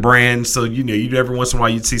Canadian brand, so you'd every once in a while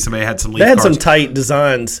you'd see somebody had some Leaf cards. They had cards. some tight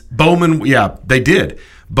designs. Bowman, yeah, they did.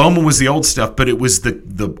 Bowman was the old stuff, but it was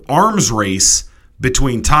the arms race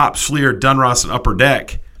between Topps, Fleer, Donruss, and Upper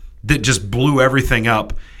Deck that just blew everything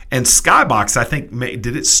up. And Skybox, I think,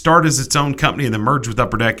 did it start as its own company and then merge with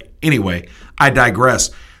Upper Deck? Anyway, I digress.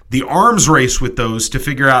 The arms race with those to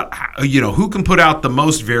figure out, who can put out the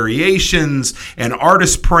most variations and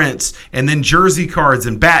artist prints, and then jersey cards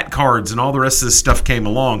and bat cards and all the rest of this stuff came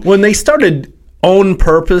along. When they started on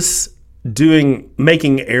purpose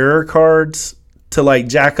making error cards to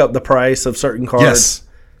jack up the price of certain cards. Yes.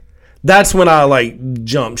 That's when I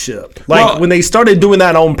jumped ship. When they started doing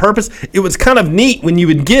that on purpose, it was kind of neat when you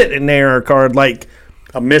would get an error card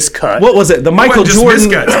a miscut. What was it? The Michael Jordan.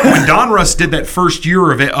 When Donruss did that first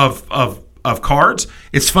year of cards,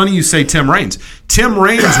 it's funny you say Tim Raines. Tim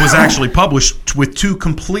Raines was actually published with two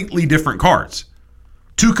completely different cards,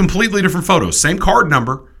 two completely different photos, same card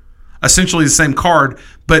number, essentially the same card,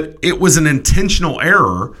 but it was an intentional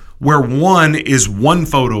error where one is one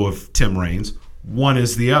photo of Tim Raines, one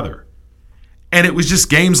is the other. And it was just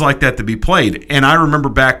games like that to be played. And I remember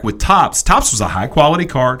back with Topps. Topps was a high-quality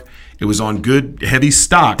card. It was on good, heavy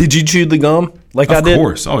stock. Did you chew the gum I did? Of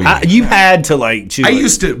course. Oh, yeah. You had to chew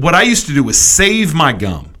it. What I used to do was save my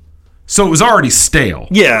gum. So it was already stale.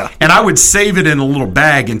 Yeah. And I would save it in a little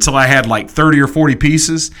bag until I had 30 or 40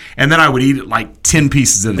 pieces. And then I would eat it 10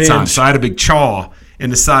 pieces at a time. So I had a big chaw. in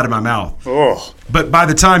the side of my mouth. Oh. But by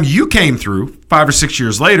the time you came through, 5 or 6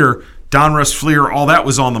 years later, Donruss Fleer, all that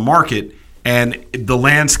was on the market, and the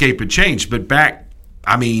landscape had changed. But back,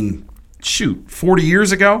 40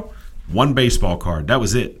 years ago, one baseball card. That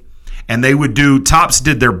was it. And they would do, Topps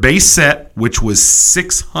did their base set, which was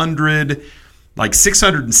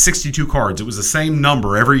 662 cards. It was the same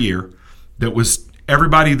number every year. That was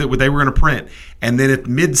everybody that they were going to print. And then at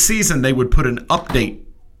mid-season, they would put an update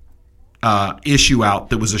issue out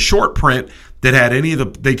that was a short print that had any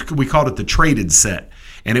of we called it the traded set.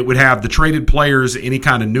 And it would have the traded players, any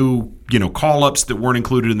kind of new, call-ups that weren't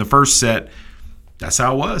included in the first set. That's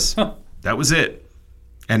how it was. Huh. That was it.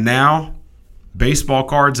 And now, baseball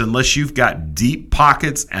cards, unless you've got deep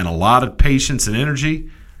pockets and a lot of patience and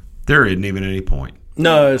energy, there isn't even any point.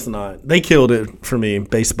 No, it's not. They killed it for me,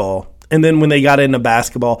 baseball. And then when they got into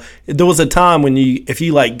basketball, there was a time when if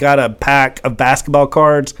you got a pack of basketball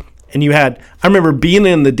cards and I remember being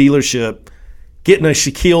in the dealership, getting a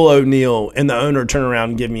Shaquille O'Neal, and the owner turned around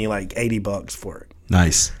and give me $80 for it.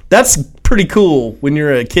 Nice. That's pretty cool when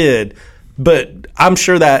you're a kid, but I'm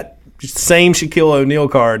sure that same Shaquille O'Neal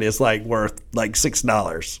card is worth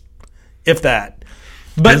 $6, if that.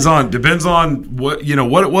 But depends on what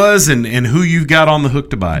it was and who you've got on the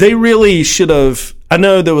hook to buy it. They really should have. I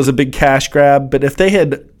know there was a big cash grab, but if they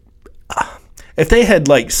had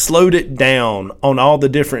slowed it down on all the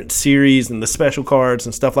different series and the special cards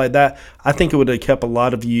and stuff like that, I think it would have kept a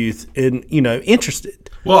lot of youth interested.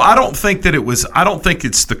 Well, I don't think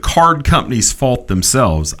it's the card company's fault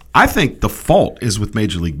themselves. I think the fault is with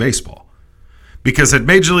Major League Baseball. Because had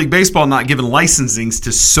Major League Baseball not given licensings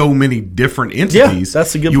to so many different entities,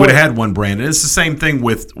 that's a good you point. would have had one brand. And it's the same thing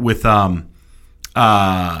with NBA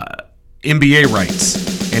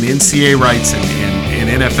rights and NCAA rights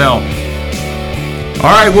and NFL. All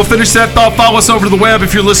right, we'll finish that thought. Follow us over to the web.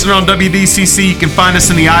 If you're listening on WDCC, you can find us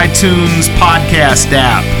in the iTunes podcast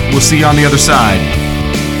app. We'll see you on the other side.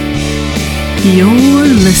 You're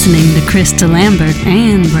listening to Krista Lambert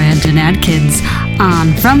and Brandon Adkins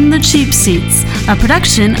on From the Cheap Seats, a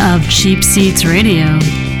production of Cheap Seats Radio.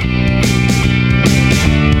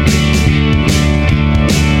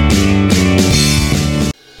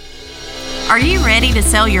 Are you ready to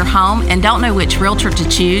sell your home and don't know which realtor to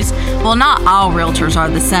choose? Well, not all realtors are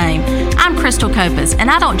the same. I'm Crystal Copas,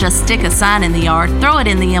 and I don't just stick a sign in the yard, throw it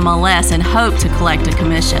in the MLS, and hope to collect a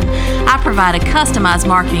commission. I provide a customized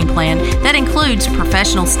marketing plan that includes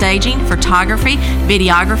professional staging, photography,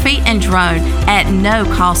 videography, and drone at no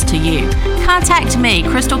cost to you. Contact me,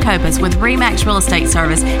 Crystal Copas, with RE/MAX Real Estate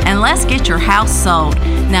Service, and let's get your house sold.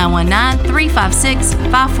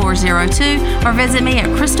 919-356-5402 or visit me at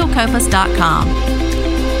crystalcopas.com.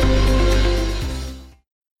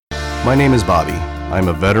 My name is Bobby. I'm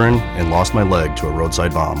a veteran and lost my leg to a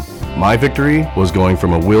roadside bomb. My victory was going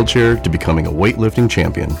from a wheelchair to becoming a weightlifting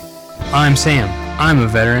champion. I'm Sam. I'm a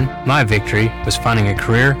veteran. My victory was finding a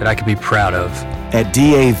career that I could be proud of. At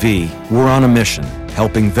DAV, we're on a mission,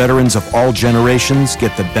 helping veterans of all generations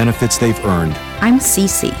get the benefits they've earned. I'm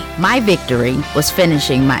Cece. My victory was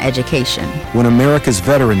finishing my education. When America's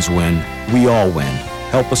veterans win, we all win.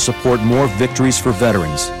 Help us support more victories for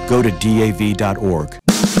veterans. Go to DAV.org.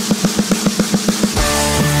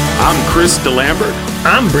 I'm Chris DeLambert.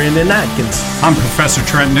 I'm Brandon Atkins. I'm Professor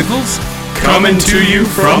Trent Nichols. Coming to you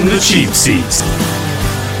from the Cheap Seats.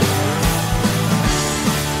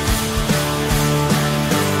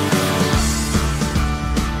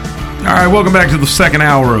 All right, welcome back to the second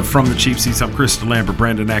hour of From the Cheap Seats. I'm Chris DeLambert,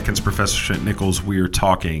 Brandon Atkins, Professor Trent Nichols. We are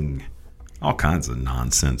talking all kinds of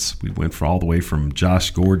nonsense. We went all the way from Josh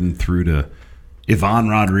Gordon through to Ivan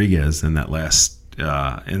Rodriguez in that last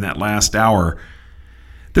hour.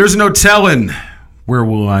 There's no telling where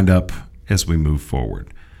we'll wind up as we move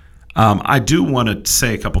forward. I do want to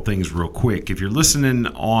say a couple things real quick. If you're listening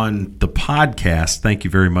on the podcast, thank you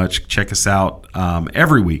very much. Check us out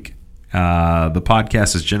every week. The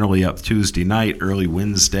podcast is generally up Tuesday night, early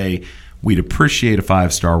Wednesday. We'd appreciate a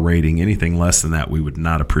 5-star rating. Anything less than that, we would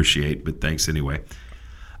not appreciate, but thanks anyway.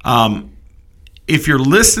 If you're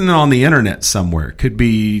listening on the internet somewhere, it could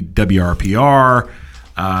be WRPR,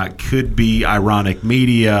 could be Ironic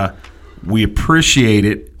Media. We appreciate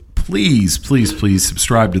it. Please, please, please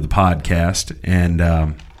subscribe to the podcast. And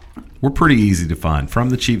we're pretty easy to find.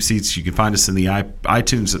 From the Cheap Seats, you can find us in the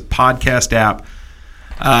iTunes podcast app.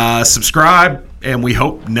 Subscribe, and we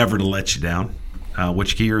hope never to let you down.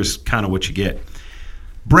 What you hear is kind of what you get.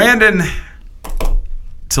 Brandon,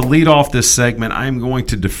 to lead off this segment, I'm going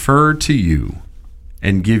to defer to you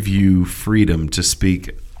and give you freedom to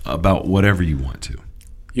speak about whatever you want to.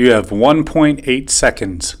 You have 1.8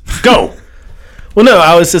 seconds. Go! Well, no,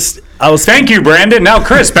 I was. Thank you, Brandon. Now,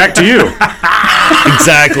 Chris, back to you.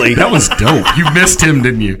 Exactly. That was dope. You missed him,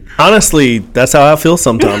 didn't you? Honestly, that's how I feel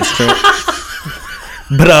sometimes, Trent.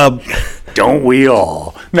 But don't we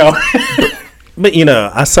all? No. But you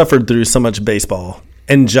know, I suffered through so much baseball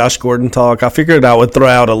and Josh Gordon talk. I figured I would throw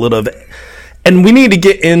out a little bit, and we need to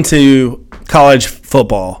get into college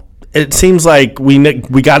football. It seems like we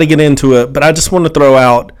got to get into it, but I just want to throw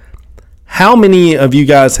out. How many of you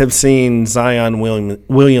guys have seen Zion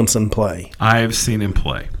Williamson play? I have seen him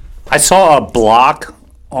play. I saw a block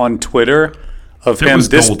on Twitter of him.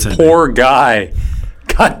 This poor guy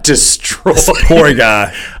got destroyed. This poor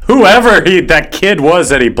guy. Whoever that kid was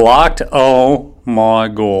that he blocked, oh my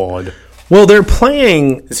God. Well, they're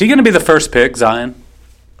playing. Is he going to be the first pick, Zion?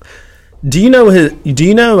 Do you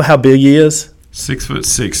know how big he is?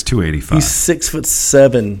 6'6", 285. He's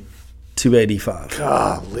 6'7", 285.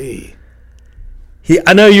 Golly.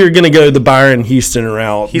 I know you're going to go the Byron Houston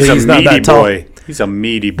route. He's not that tall. Boy. He's a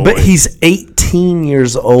meaty boy. But he's 18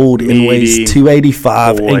 years old and weighs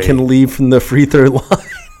 285 and can leave from the free throw line.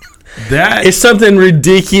 That it's something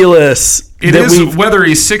ridiculous. It is whether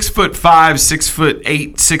he's 6'5",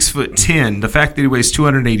 6'8", 6'10". The fact that he weighs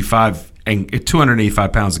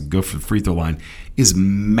 285 pounds and go for the free throw line is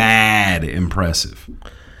mad impressive.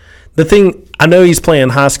 The thing, I know he's playing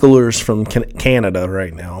high schoolers from Canada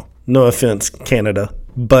right now. No offense, Canada,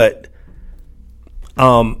 but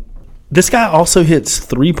this guy also hits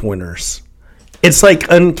 3-pointers. It's like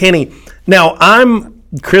uncanny. Now,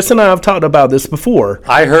 Chris and I have talked about this before.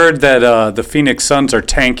 I heard that the Phoenix Suns are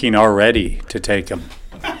tanking already to take him.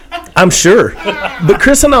 I'm sure. But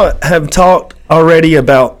Chris and I have talked already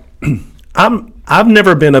about I've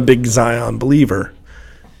never been a big Zion believer.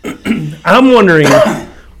 I'm wondering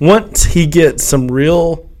once he gets some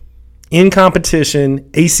real in competition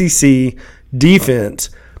ACC defense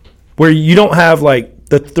where you don't have like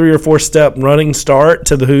the 3 or 4 step running start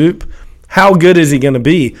to the hoop, how good is he going to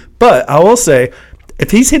be? But I will say,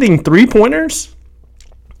 if he's hitting 3-pointers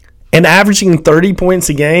and averaging 30 points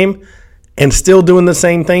a game and still doing the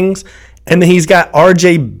same things, and then he's got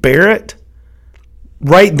RJ Barrett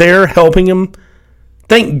right there helping him.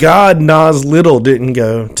 Thank God Nas Little didn't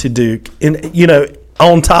go to Duke. And,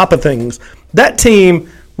 on top of things, that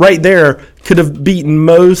team right there could have beaten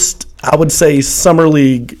most, I would say, Summer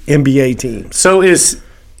League NBA teams. So is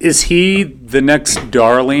he the next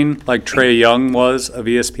darling like Trae Young was of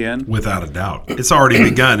ESPN? Without a doubt. It's already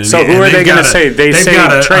begun. So who are they going to say? They've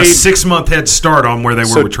got a 6-month head start on where they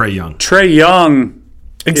were with Trae Young. Trae Young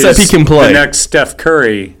Except he can play. The next Steph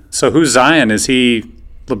Curry. So who's Zion? Is he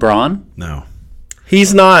LeBron? No.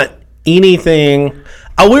 He's not anything.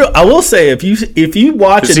 I will say if you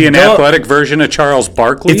watch is he an athletic version of Charles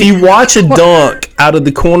Barkley? If you watch a dunk out of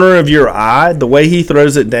the corner of your eye, the way he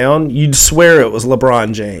throws it down, you'd swear it was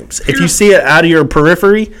LeBron James. If you see it out of your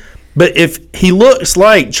periphery, but if he looks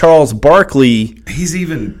like Charles Barkley, he's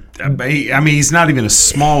not even as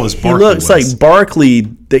small as Barkley. He looks like Barkley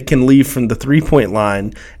that can leave from the 3-point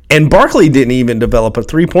line. And Barkley didn't even develop a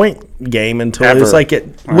 3-point game until it was like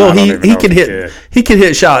it. Well, he could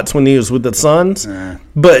hit shots when he was with the Suns,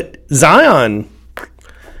 but Zion.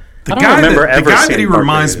 The guy that he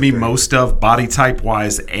reminds me most of, body type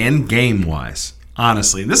wise and game wise,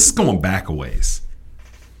 honestly, and this is going back a ways,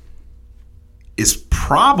 is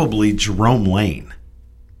probably Jerome Lane.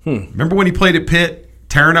 Remember when he played at Pitt,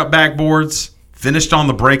 tearing up backboards, finished on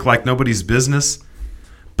the break like nobody's business?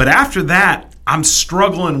 But after that, I'm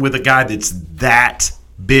struggling with a guy that's that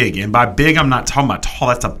big. And by big, I'm not talking about tall.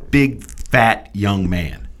 That's a big, fat, young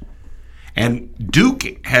man. And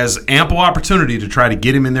Duke has ample opportunity to try to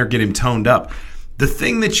get him in there, get him toned up. The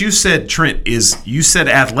thing that you said, Trent, is you said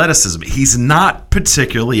athleticism. He's not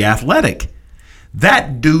particularly athletic.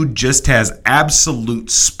 That dude just has absolute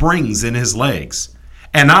springs in his legs.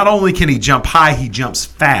 And not only can he jump high, he jumps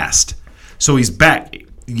fast. So he's back.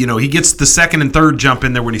 He gets the second and third jump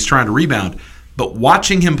in there when he's trying to rebound. But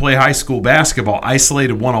watching him play high school basketball,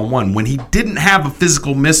 isolated one-on-one, when he didn't have a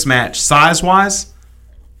physical mismatch size-wise,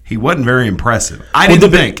 he wasn't very impressive. I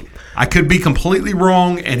didn't think. I could be completely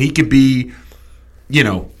wrong, and he could be,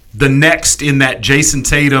 the next in that Jason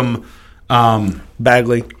Tatum, Marvin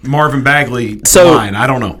Bagley line. I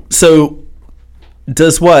don't know. So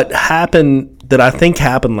does what happened that I think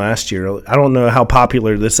happened last year, I don't know how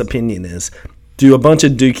popular this opinion is, do a bunch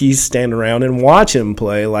of Dukies stand around and watch him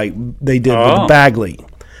play like they did with Bagley.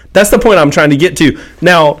 That's the point I'm trying to get to.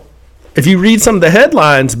 Now, if you read some of the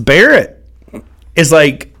headlines, Barrett is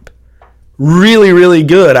like really, really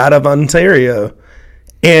good out of Ontario.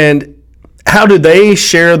 And how do they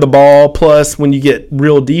share the ball? Plus, when you get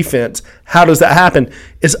real defense, how does that happen?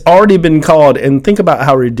 It's already been called, and think about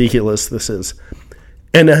how ridiculous this is.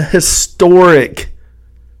 And a historic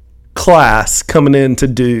class coming into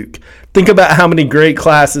Duke. Think about how many great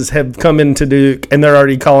classes have come into Duke, and they're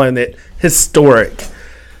already calling it historic.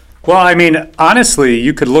 Well, I mean, honestly,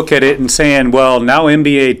 you could look at it and saying, well, now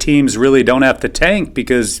NBA teams really don't have to tank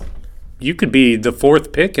because you could be the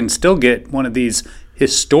 4th pick and still get one of these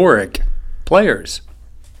historic players.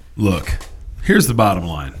 Look, here's the bottom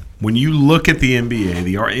line. When you look at the NBA,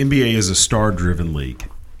 the NBA is a star-driven league.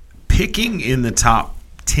 Picking in the top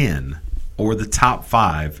 10 or the top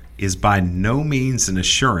 5 is by no means an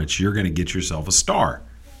assurance you're going to get yourself a star.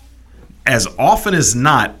 As often as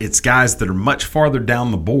not, it's guys that are much farther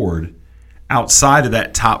down the board outside of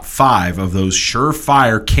that top 5 of those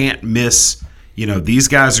surefire can't miss. You know, these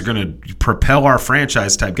guys are going to propel our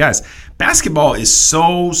franchise type guys. Basketball is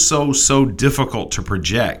so difficult to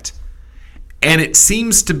project. And it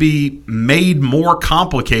seems to be made more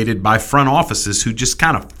complicated by front offices who just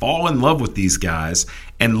kind of fall in love with these guys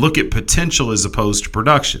and look at potential as opposed to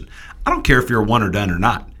production. I don't care if you're a one or done or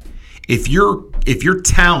not. If your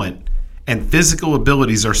talent and physical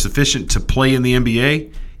abilities are sufficient to play in the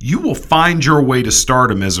NBA, you will find your way to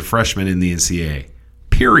stardom as a freshman in the NCAA.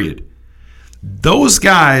 Period. Those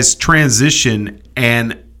guys transition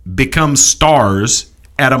and become stars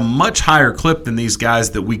at a much higher clip than these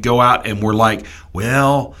guys that we go out and we're like,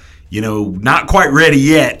 well, you know, not quite ready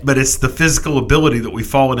yet, but it's the physical ability that we've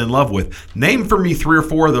fallen in love with. Name for me 3 or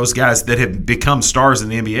 4 of those guys that have become stars in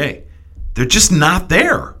the NBA. They're just not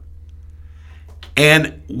there.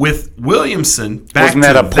 And with Williamson, wasn't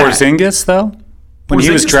that a Porzingis though? When Porzingis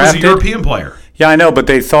he was drafted, was a European player. Yeah, I know, but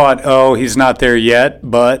they thought, oh, he's not there yet,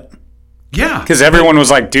 but yeah, because everyone was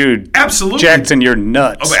like, dude, absolutely, Jackson, you're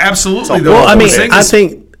nuts. Oh, absolutely. Well, I mean, I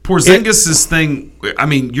think Porzingis' thing. I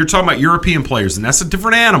mean, you're talking about European players, and that's a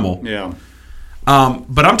different animal. Yeah.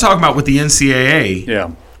 But I'm talking about with the NCAA.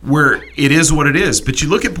 Yeah. Where it is what it is. But you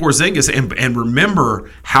look at Porzingis and remember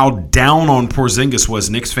how down on Porzingis was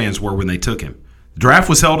Knicks fans were when they took him. The draft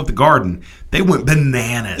was held at the Garden. They went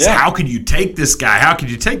bananas. Yeah. How could you take this guy? How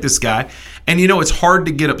could you take this guy? And, you know, it's hard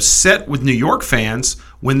to get upset with New York fans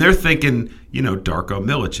when they're thinking, you know, Darko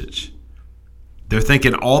Milicic. They're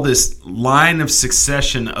thinking all this line of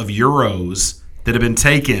succession of Euros that have been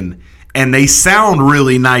taken, and they sound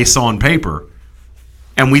really nice on paper.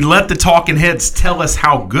 And we let the talking heads tell us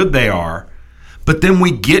how good they are. But then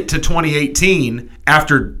we get to 2018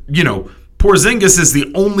 after, you know, Porzingis is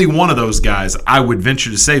the only one of those guys, I would venture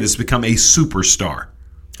to say, that's become a superstar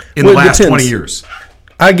in the last 20 years.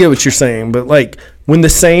 I get what you're saying, but like when the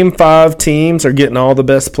same 5 teams are getting all the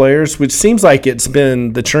best players, which seems like it's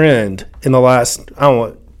been the trend in the last, I don't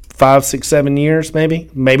know, 5, 6, 7 years,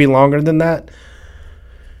 maybe longer than that.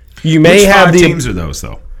 You may Which have 5 teams are those,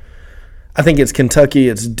 though? I think it's Kentucky,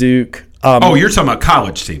 it's Duke. You're talking about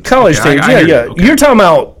college teams. College teams, yeah. Okay. You're talking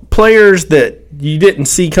about players that you didn't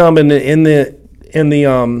see coming in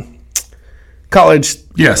the college,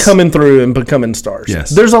 yes, coming through and becoming stars. Yes.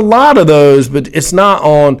 There's a lot of those, but it's not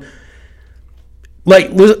on.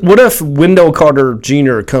 Like, what if Wendell Carter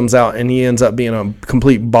Jr. comes out and he ends up being a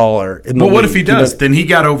complete baller? Well, what if he does? Then he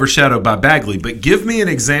got overshadowed by Bagley. But give me an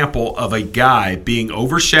example of a guy being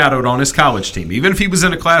overshadowed on his college team, even if he was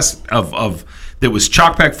in a class of that was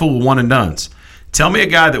chock-packed full of one-and-dones. Tell me a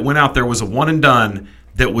guy that went out there, was a one-and-done,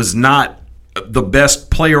 that was not the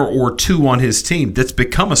best player or two on his team, that's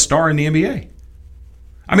become a star in the NBA.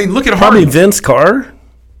 I mean, look at probably Harden. Vince Carter.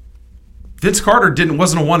 Vince Carter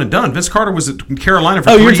wasn't a one and done. Vince Carter was at Carolina for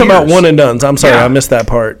 3 years. Oh, you're talking about one and dones. I'm sorry, I missed that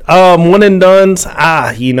part. One and dones.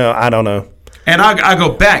 I don't know. And I go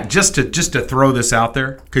back just to throw this out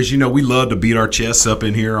there because, you know, we love to beat our chests up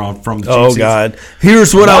in here from the Cheap Seats. God,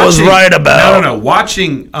 here's what I was right about. No.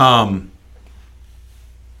 Watching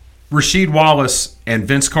Rasheed Wallace and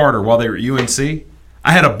Vince Carter while they were at UNC.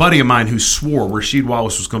 I had a buddy of mine who swore Rasheed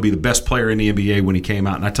Wallace was going to be the best player in the NBA when he came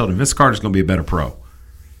out, and I told him Vince Carter's going to be a better pro.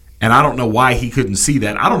 And I don't know why he couldn't see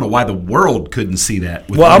that. I don't know why the world couldn't see that.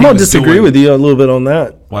 Well, I'm going to disagree with you a little bit on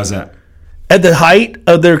that. Why is that? At the height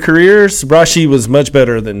of their careers, Rasheed was much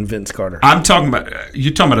better than Vince Carter. I'm talking about,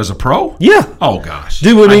 you talking about as a pro? Yeah. Oh, gosh.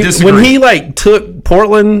 Dude, when he like took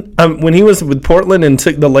Portland, when he was with Portland and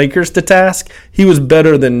took the Lakers to task, he was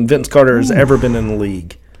better than Vince Carter has ever been in the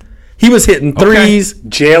league. He was hitting threes. Okay.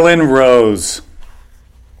 Jalen Rose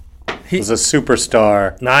was a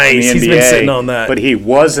superstar. Nice. In the He's NBA, been sitting on that. But he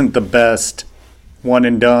wasn't the best one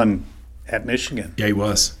and done at Michigan. Yeah, he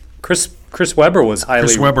was. Chris Webber was highly rated.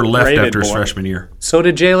 Chris Webber left after his freshman year. So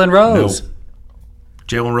did Jalen Rose. No.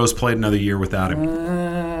 Jalen Rose played another year without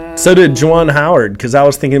him. So did Juwan Howard, because I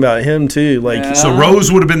was thinking about him too. So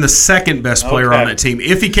Rose would have been the second best player on that team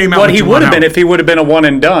if he came out. What with he Juwan would have Howard. been if he would have been a one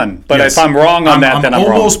and done. But Yes. if I'm wrong on that, then I'm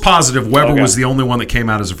wrong. I'm almost positive Weber Okay. was the only one that came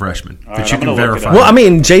out as a freshman. But you I'm can gonna look it verify. up. Well, I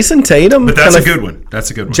mean, Jason Tatum. But that's a kinda- good one.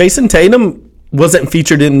 That's a good one. Jason Tatum wasn't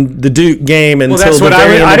featured in the Duke game until Well, that's the what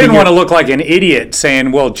very end I of the didn't year. want to look like an idiot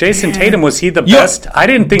saying, "Well, Jason Tatum, was he the best?" I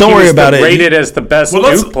didn't think don't he worry was about it. rated as the best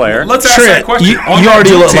Duke player. Let's ask Trent, that question. you On that already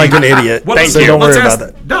Duke look team- like an idiot, Well, so don't worry let's about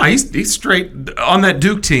ask- No, he's straight. On that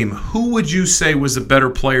Duke team, who would you say was a better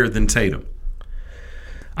player than Tatum?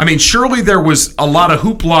 I mean, surely there was a lot of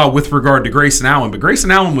hoopla with regard to Grayson Allen, but Grayson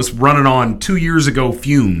Allen was running on 2 years ago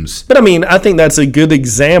fumes. But I mean, I think that's a good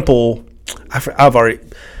example. I've already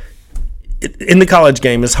in the college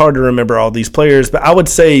game. It's hard to remember all these players, but I would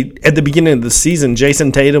say at the beginning of the season,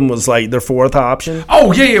 Jason Tatum was like their fourth option.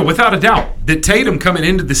 Oh, yeah, without a doubt. That Tatum coming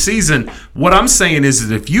into the season, what I'm saying is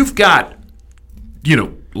that if you've got,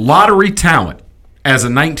 lottery talent as a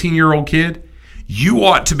 19-year-old kid, you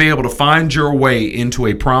ought to be able to find your way into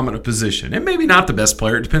a prominent position. And maybe not the best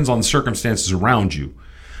player. It depends on the circumstances around you.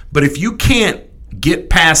 But if you can't get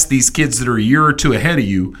past these kids that are a year or two ahead of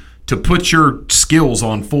you to put your skills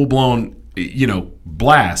on full-blown,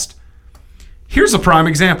 blast, here's a prime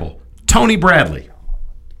example. Tony Bradley.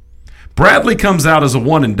 Bradley comes out as a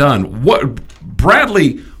one and done.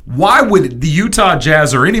 Why would the Utah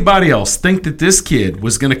Jazz or anybody else think that this kid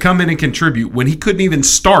was going to come in and contribute when he couldn't even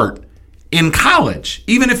start in college,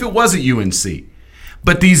 even if it was at UNC?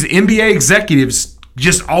 But these NBA executives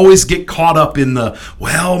just always get caught up in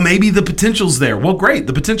maybe the potential's there. Well, great.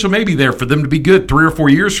 The potential may be there for them to be good 3 or 4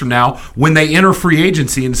 years from now when they enter free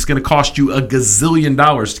agency and it's going to cost you $1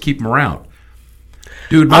 gazillion to keep them around.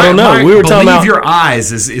 Dude, I don't know. We were talking about your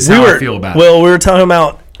eyes is how I feel about it. Well, we were talking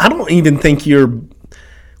about. I don't even think we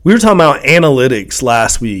were talking about analytics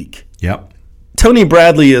last week. Yep. Tony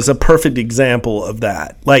Bradley is a perfect example of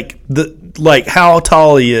that. Like how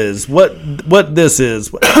tall he is, what this is,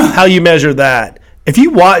 how you measure that. If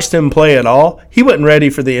you watched him play at all, he wasn't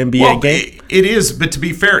ready for the NBA game. It is, but to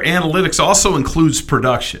be fair, analytics also includes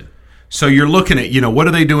production. So you're looking at, what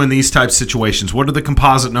do they do in these types of situations? What are the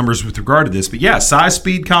composite numbers with regard to this? But yeah,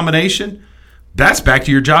 size-speed combination, that's back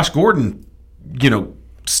to your Josh Gordon,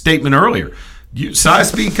 statement earlier.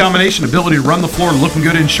 Size-speed combination, ability to run the floor looking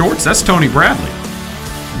good in shorts, that's Tony Bradley.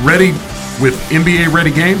 Ready with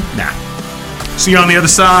NBA-ready game? Nah. See you on the other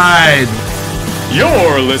side.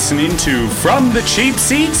 You're listening to From the Cheap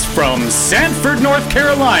Seats from Sanford, North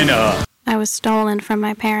Carolina. I was stolen from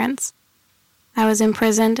my parents. I was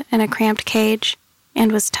imprisoned in a cramped cage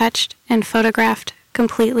and was touched and photographed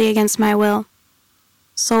completely against my will,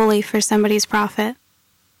 solely for somebody's profit.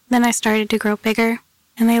 Then I started to grow bigger,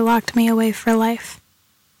 and they locked me away for life.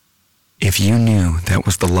 If you knew that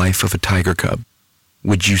was the life of a tiger cub,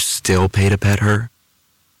 would you still pay to pet her?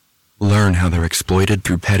 Learn how they're exploited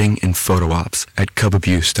through petting and photo ops at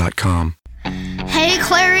cubabuse.com. Hey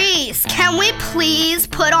Clarice, can we please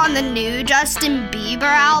put on the new Justin Bieber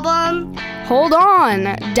album? Hold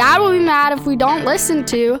on, Dad will be mad if we don't listen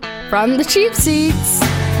to From the Cheap Seats.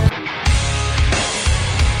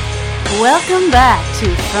 Welcome back to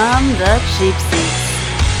From the Cheap Seats.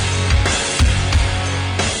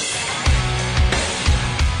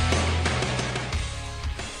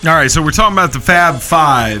 All right, so we're talking about the Fab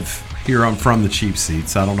Five here on From the Cheap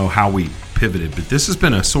Seats. I don't know how we pivoted, but this has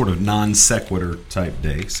been a sort of non sequitur type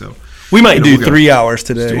day. So we might do 3 hours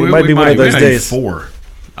today. It might be one of those days. 4.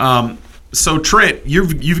 So Trent,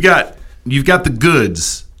 you've got the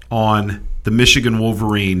goods on the Michigan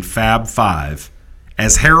Wolverine Fab Five,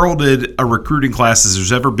 as heralded a recruiting class as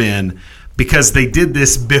there's ever been, because they did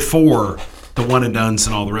this before the one and dones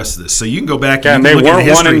and all the rest of this. So you can go back and they weren't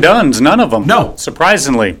one and dones, none of them. No,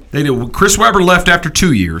 surprisingly, they did. Chris Webber left after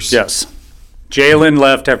 2 years. Yes. Jalen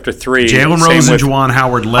left after 3. Jalen Rose and Juwan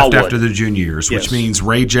Howard left after their junior years, Yes. which means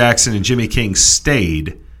Ray Jackson and Jimmy King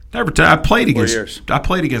stayed. I played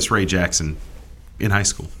against Ray Jackson in high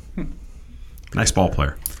school. Nice ball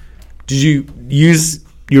player. Did you use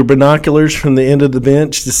your binoculars from the end of the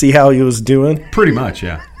bench to see how he was doing? Pretty much,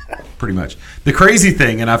 yeah. Pretty much. The crazy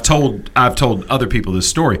thing, and I've told other people this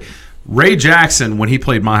story, Ray Jackson, when he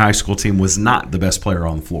played my high school team, was not the best player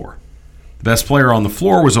on the floor. The best player on the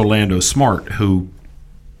floor was Orlando Smart, who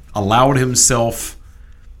allowed himself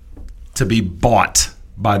to be bought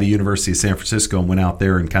by the University of San Francisco and went out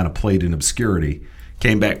there and kind of played in obscurity.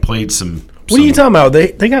 Came back, played some. What are you talking about?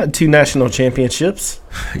 They got 2 national championships.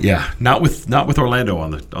 Yeah, not with Orlando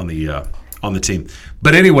on the team.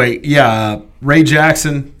 But anyway, yeah, Ray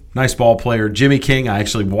Jackson Nice ball player. Jimmy King, I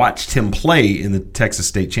actually watched him play in the Texas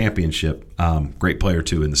State Championship. Great player,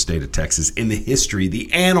 too, in the state of Texas. In the history,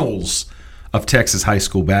 the annals of Texas high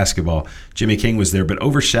school basketball, Jimmy King was there, but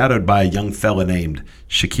overshadowed by a young fella named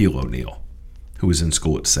Shaquille O'Neal, who was in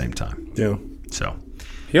school at the same time. Yeah. So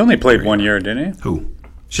he only played 1 year, didn't he? Who?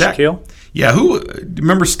 Shaquille? Yeah,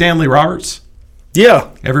 remember Stanley Roberts? Yeah.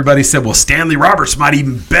 Everybody said, well, Stanley Roberts might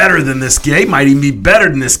even be better than this kid. Might even be better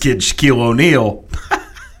than this kid, Shaquille O'Neal.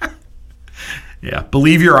 Yeah,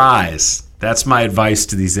 believe your eyes. That's my advice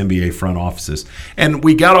to these NBA front offices. And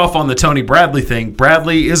we got off on the Tony Bradley thing.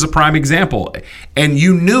 Bradley is a prime example. And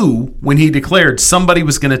you knew when he declared somebody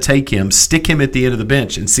was going to take him, stick him at the end of the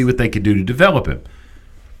bench, and see what they could do to develop him.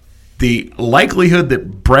 The likelihood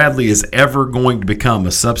that Bradley is ever going to become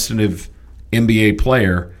a substantive NBA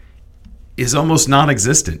player is almost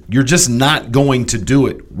non-existent. You're just not going to do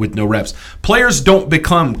it with no reps. Players don't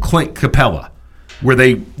become Clint Capella, where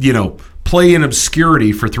they, play in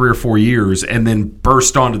obscurity for 3 or 4 years and then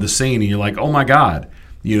burst onto the scene, and you're like, oh my God,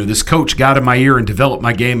 this coach got in my ear and developed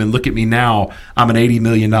my game, and look at me now, I'm an $80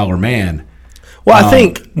 million man. Well, I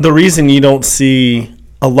think the reason you don't see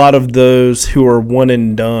a lot of those who are one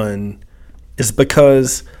and done is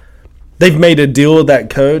because they've made a deal with that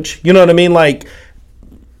coach. You know what I mean? Like,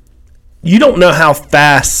 you don't know how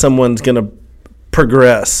fast someone's going to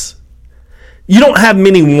progress. You don't have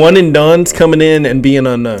many one and dones coming in and being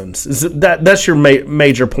unknowns. That's your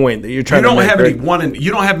major point that you're trying to make.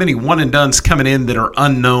 You don't have many one and dones coming in that are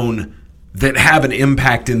unknown that have an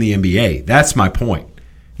impact in the NBA. That's my point.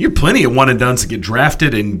 You have plenty of one and dones that get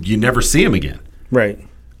drafted and you never see them again. Right.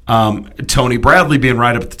 Tony Bradley being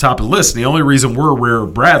right up at the top of the list. And the only reason we're aware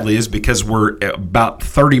of Bradley is because we're about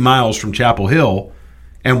 30 miles from Chapel Hill,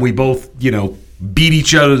 and we both, beat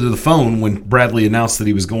each other to the phone when Bradley announced that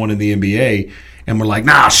he was going in the NBA, and we're like,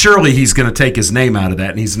 nah, surely he's going to take his name out of that,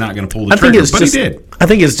 and he's not going to pull the trigger. But he did. I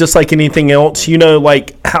think it's just like anything else,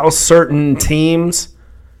 like how certain teams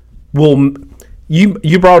will.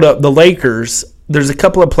 You brought up the Lakers. There's a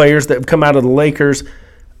couple of players that have come out of the Lakers,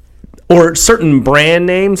 or certain brand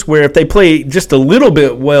names where if they play just a little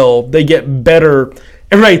bit well, they get better.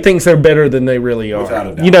 Everybody thinks they're better than they really are. Without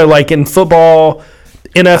a doubt. Like in football,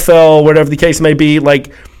 NFL, whatever the case may be,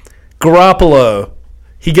 like Garoppolo,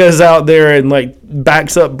 he goes out there and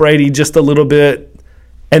backs up Brady just a little bit,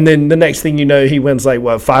 and then the next thing you know, he wins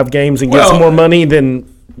 5 games and gets more money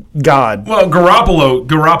than God. Well,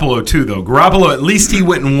 Garoppolo too, though. Garoppolo, at least he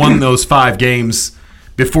went and won those 5 games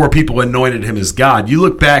before people anointed him as God. You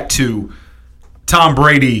look back to Tom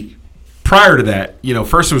Brady prior to that.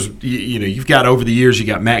 First was you've got over the years you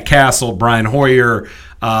got Matt Castle, Brian Hoyer.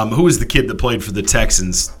 Who was the kid that played for the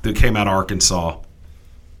Texans that came out of Arkansas?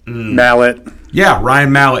 Mallett. Yeah,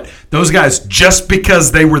 Ryan Mallett. Those guys, just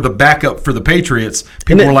because they were the backup for the Patriots,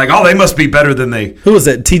 people were like, oh, they must be better than they. Who was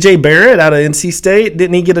it? T.J. Barrett out of NC State?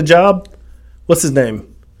 Didn't he get a job? What's his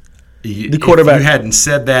name? The quarterback. If you hadn't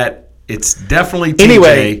said that, it's definitely T.J.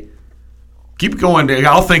 Anyway. Keep going.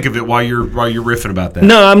 I'll think of it while you're riffing about that.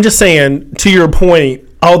 No, I'm just saying, to your point,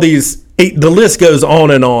 all these, the list goes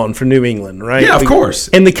on and on for New England, right? Yeah, of course.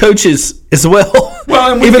 And the coaches as well.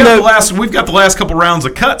 Well, and we've got the last couple rounds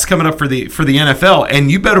of cuts coming up for the NFL,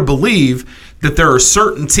 and you better believe that there are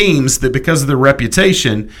certain teams that, because of their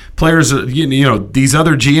reputation, players, these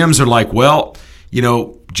other GMs are like, well,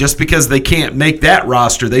 just because they can't make that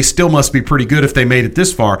roster, they still must be pretty good if they made it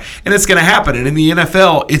this far. And it's going to happen. And in the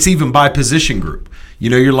NFL, it's even by position group.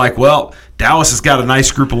 You're like, well, Dallas has got a nice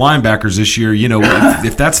group of linebackers this year.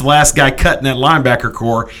 If that's the last guy cut in that linebacker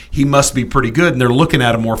core, he must be pretty good, and they're looking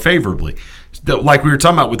at him more favorably. Like we were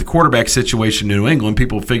talking about with the quarterback situation in New England,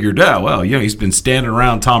 people figured, he's been standing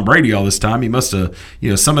around Tom Brady all this time. He must have,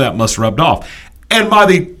 some of that must have rubbed off. And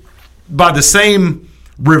by the same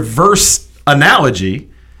reverse analogy,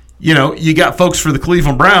 you got folks for the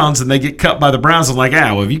Cleveland Browns, and they get cut by the Browns, and like,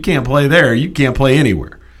 if you can't play there, you can't play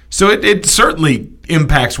anywhere. So it certainly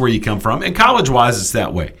impacts where you come from. And college-wise, it's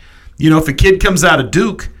that way. If a kid comes out of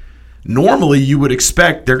Duke, normally you would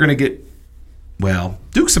expect they're going to get,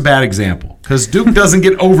 Duke's a bad example because Duke doesn't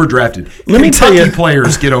get overdrafted. Kentucky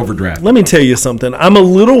players get overdrafted. Let me tell you something. I'm a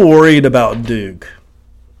little worried about Duke,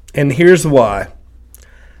 and here's why.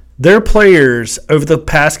 Their players over the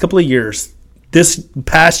past couple of years, this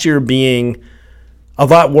past year being a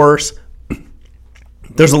lot worse,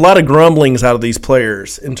 there's a lot of grumblings out of these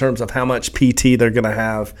players in terms of how much PT they're going to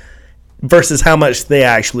have versus how much they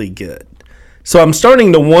actually get. So I'm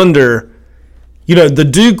starting to wonder, the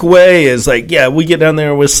Duke way is like, yeah, we get down there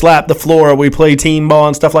and we slap the floor, we play team ball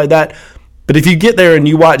and stuff like that. But if you get there and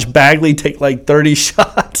you watch Bagley take 30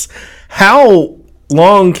 shots, how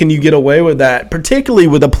long can you get away with that, particularly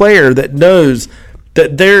with a player that knows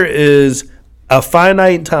that there is a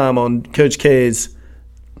finite time on Coach K's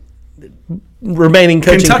remaining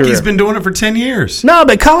coaching Kentucky's career. been doing it for 10 years. No,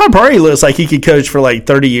 but Calipari looks like he could coach for like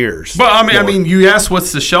 30 years. Well, I mean, you asked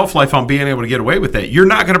what's the shelf life on being able to get away with that. You're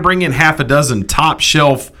not going to bring in half a dozen top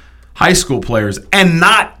shelf high school players and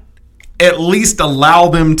not at least allow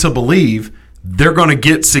them to believe they're going to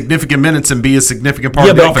get significant minutes and be a significant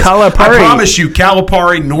part of the offense. I promise you,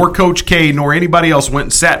 Calipari, nor Coach K, nor anybody else went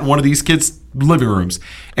and sat in one of these kids' living rooms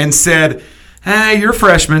and said, hey, you're a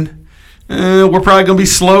freshman. We're probably going to be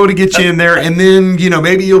slow to get you in there, and then,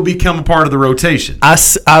 maybe you'll become a part of the rotation. I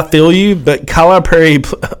feel you, but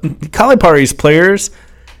Calipari's players,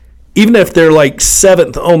 even if they're like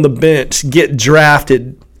 7th on the bench, get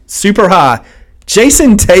drafted super high.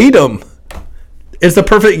 Jason Tatum is the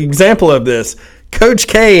perfect example of this. Coach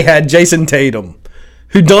K had Jason Tatum,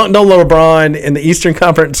 who dunked on LeBron in the Eastern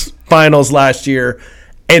Conference Finals last year,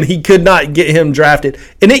 and he could not get him drafted.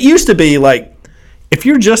 And it used to be like, if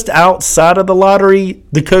you're just outside of the lottery,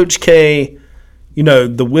 the Coach K,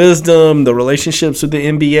 the wisdom, the relationships with the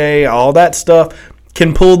NBA, all that stuff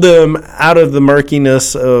can pull them out of the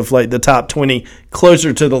murkiness of like the top 20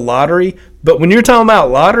 closer to the lottery. But when you're talking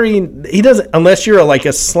about lottery, he doesn't, unless you're like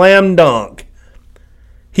a slam dunk.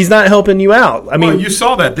 He's not helping you out. I mean, you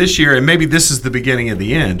saw that this year, and maybe this is the beginning of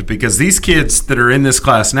the end, because these kids that are in this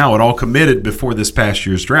class now had all committed before this past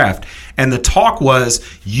year's draft, and the talk was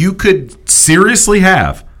you could seriously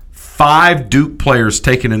have 5 Duke players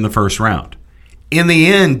taken in the first round. In the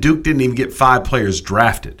end, Duke didn't even get 5 players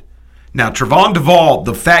drafted. Now, Trevon Duvall,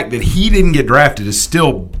 the fact that he didn't get drafted is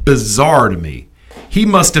still bizarre to me. He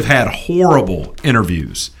must have had horrible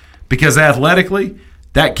interviews, because athletically,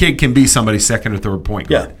 that kid can be somebody's second or third point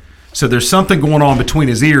guard. Yeah. So there's something going on between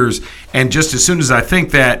his ears, and just as soon as I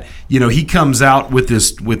think that, he comes out with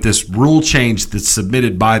this rule change that's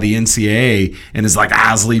submitted by the NCAA and is like,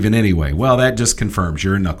 I was leaving anyway. Well, that just confirms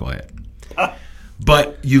you're a knucklehead.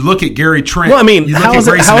 But you look at Gary Trent. Well, I mean, how is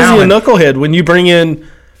he a knucklehead when you bring in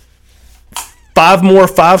 5 more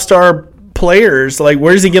 5-star players? Like,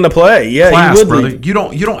 where's he going to play? Yeah, Class, he would brother. leave. You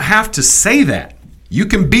don't have to say that. You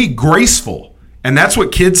can be graceful. And that's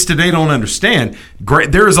what kids today don't understand.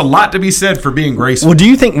 There is a lot to be said for being graceful. Well, do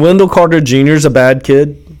you think Wendell Carter Jr. is a bad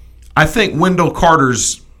kid? I think Wendell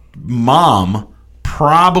Carter's mom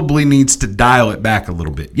probably needs to dial it back a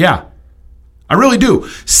little bit. Yeah, I really do.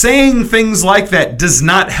 Saying things like that does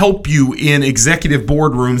not help you in executive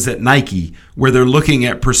boardrooms at Nike where they're looking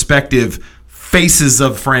at prospective faces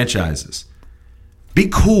of franchises. Be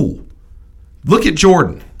cool. Look at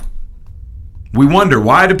Jordan. We wonder,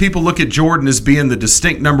 why do people look at Jordan as being the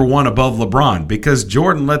distinct number 1 above LeBron? Because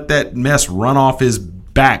Jordan let that mess run off his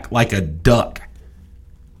back like a duck.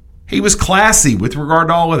 He was classy with regard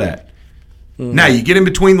to all of that. Now, you get in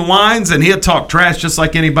between the lines, and he'll talk trash just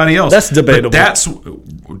like anybody else. That's debatable.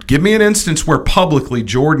 But give me an instance where publicly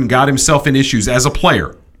Jordan got himself in issues as a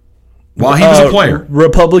player while he was a player.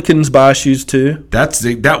 Republicans buy issues, too.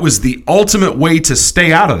 That was the ultimate way to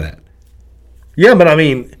stay out of that. Yeah, but I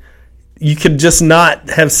mean, you could just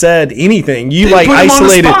not have said anything. They like put him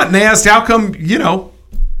isolated. On the spot and they asked, "How come?"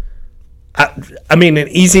 I mean, an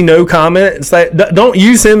easy no comment. It's like, don't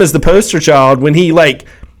use him as the poster child when he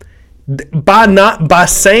by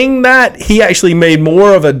saying that, he actually made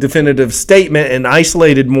more of a definitive statement and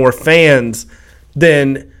isolated more fans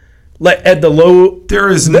than at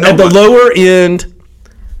the lower end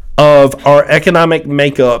of our economic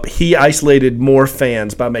makeup. He isolated more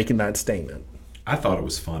fans by making that statement. I thought it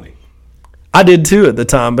was funny. I did too at the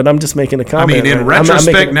time, but I'm just making a comment. I mean, in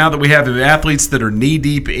retrospect, now that we have athletes that are knee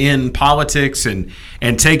deep in politics and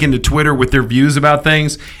taking to Twitter with their views about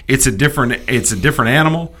things, it's a different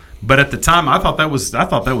animal. But at the time, I thought that was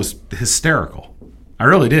hysterical. I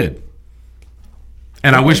really did.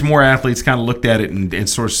 And I wish more athletes kind of looked at it and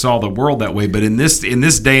sort of saw the world that way. But in this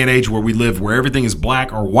day and age where we live, where everything is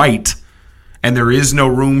black or white, and there is no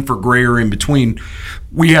room for gray or in between,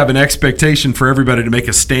 we have an expectation for everybody to make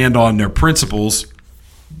a stand on their principles,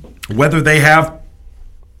 whether they have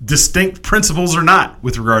distinct principles or not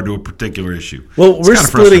with regard to a particular issue. Well, we're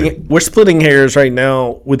splitting hairs right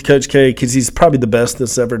now with Coach K because he's probably the best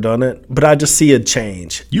that's ever done it. But I just see a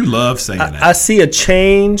change. You love saying that. I see a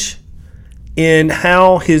change in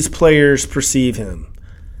how his players perceive him.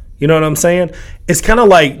 You know what I'm saying? It's kind of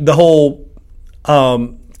like the whole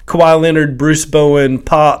Kawhi Leonard, Bruce Bowen,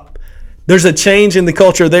 Pop. There's a change in the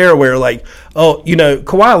culture there where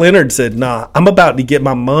Kawhi Leonard said, nah, I'm about to get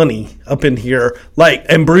my money up in here.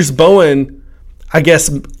 And Bruce Bowen, I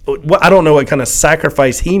guess, I don't know what kind of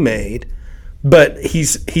sacrifice he made, but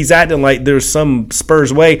he's acting like there's some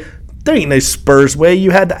Spurs way. There ain't no Spurs way.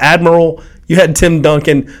 You had the Admiral, you had Tim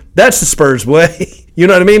Duncan. That's the Spurs way. You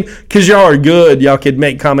know what I mean? Because y'all are good. Y'all could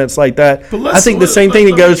make comments like that. I think the same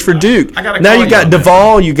thing goes for Duke. Now you got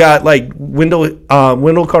Duvall. You got like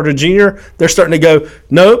Wendell Carter Jr. They're starting to go,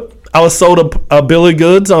 nope, I was sold a bill of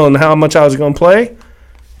goods on how much I was going to play.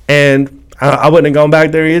 And I wouldn't have gone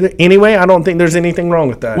back there either. Anyway, I don't think there's anything wrong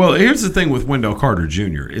with that. Well, here's the thing with Wendell Carter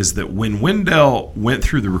Jr. is that when Wendell went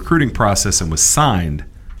through the recruiting process and was signed,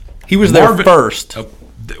 he was there first.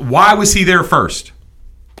 Why was he there first?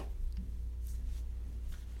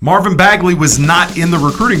 Marvin Bagley was not in the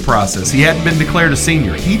recruiting process. He hadn't been declared a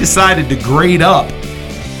senior. He decided to grade up.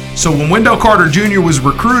 So when Wendell Carter Jr. was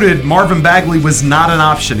recruited, Marvin Bagley was not an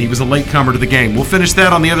option. He was a latecomer to the game. We'll finish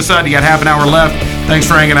that on the other side. You got half an hour left. Thanks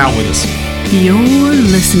for hanging out with us. You're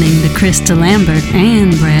listening to Krista Lambert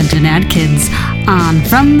and Brandon Adkins on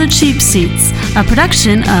From the Cheap Seats, a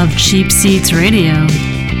production of Cheap Seats Radio.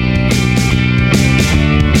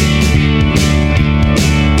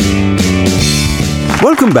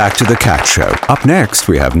 Welcome back to The Cat Show. Up next,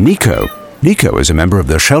 we have Nico. Nico is a member of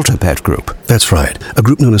the Shelter Pet Group. That's right. A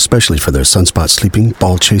group known especially for their sunspot sleeping,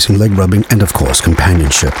 ball chasing, leg rubbing, and of course,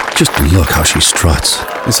 companionship. Just look how she struts.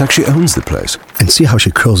 It's like she owns the place. And see how she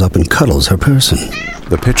curls up and cuddles her person.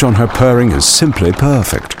 The pitch on her purring is simply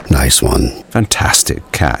perfect. Nice one.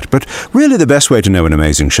 Fantastic cat. But really the best way to know an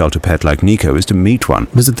amazing shelter pet like Nico is to meet one.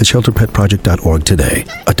 Visit theshelterpetproject.org today.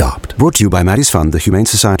 Adopt. Brought to you by Maddie's Fund, the Humane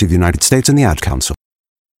Society of the United States, and the Ad Council.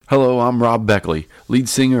 Hello, I'm Rob Beckley, lead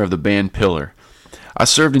singer of the band Pillar. I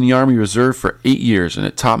served in the Army Reserve for 8 years, and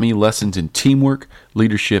it taught me lessons in teamwork,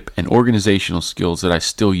 leadership, and organizational skills that I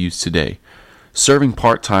still use today. Serving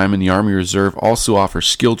part-time in the Army Reserve also offers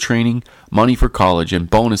skill training, money for college, and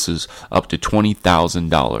bonuses up to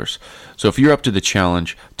 $20,000. So if you're up to the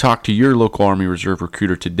challenge, talk to your local Army Reserve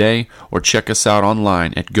recruiter today or check us out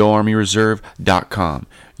online at goarmyreserve.com.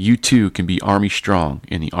 You too can be Army strong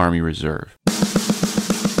in the Army Reserve.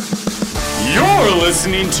 You're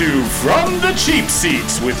listening to From the Cheap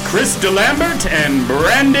Seats with Chris DeLambert and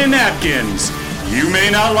Brandon Atkins. You may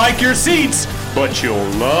not like your seats, but you'll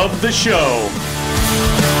love the show.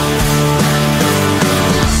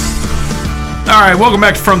 All right, welcome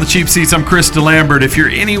back to From the Cheap Seats. I'm Chris DeLambert. If you're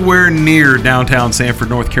anywhere near downtown Sanford,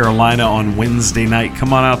 North Carolina on Wednesday night,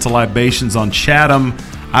 come on out to Libations on Chatham.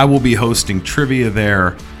 I will be hosting trivia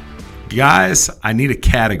there. Guys, I need a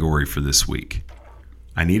category for this week.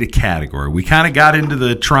 I need a category. We kind of got into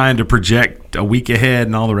the trying to project a week ahead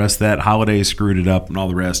and all the rest of that. Holidays screwed it up and all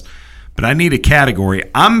the rest. But I need a category.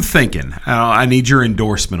 I'm thinking, I need your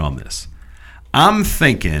endorsement on this. I'm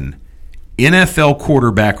thinking NFL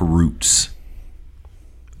quarterback roots.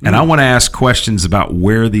 And I want to ask questions about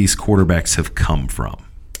where these quarterbacks have come from.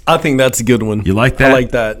 I think that's a good one. You like that? I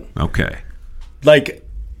like that. Okay. Like,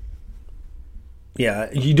 yeah,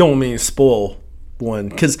 you don't want me to spoil one.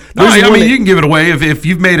 Because you can give it away. If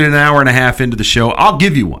you've made it an hour and a half into the show, I'll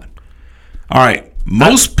give you one. All right.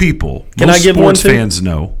 Most sports fans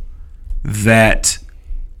know that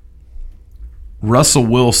Russell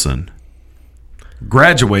Wilson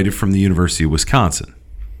graduated from the University of Wisconsin.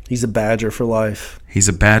 He's a Badger for life. He's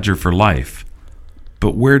a Badger for life.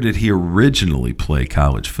 But where did he originally play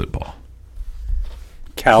college football?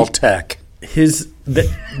 Caltech.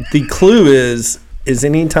 The clue is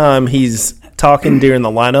anytime he's talking during the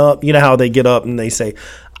lineup, you know how they get up and they say,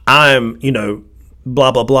 I'm,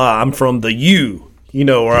 blah, blah, blah. I'm from the U,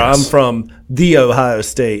 or yes. I'm from the Ohio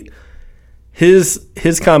State.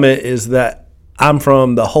 His comment is that I'm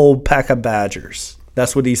from the whole pack of Badgers.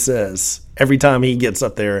 That's what he says every time he gets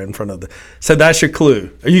up there in front of the. So that's your clue.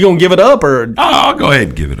 Are you going to give it up or? I'll go ahead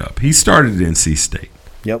and give it up. He started at NC State.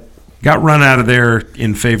 Yep. Got run out of there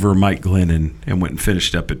in favor of Mike Glennon and went and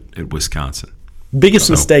finished up at Wisconsin. Biggest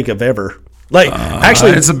mistake of ever.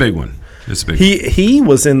 Actually, it's a big one. He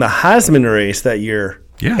was in the Heisman race that year.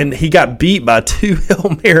 Yeah. And he got beat by 2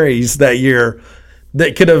 Hail Marys that year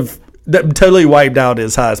that totally wiped out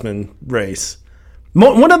his Heisman race.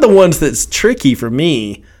 One of the ones that's tricky for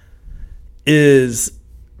me is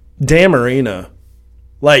Dan Marino.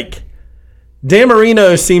 Dan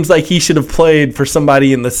Marino seems like he should have played for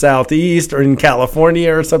somebody in the Southeast or in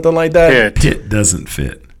California or something like that. Pitt doesn't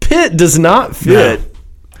fit. Pitt does not fit.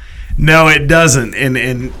 No, it doesn't.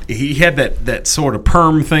 And he had that sort of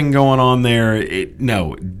perm thing going on there. It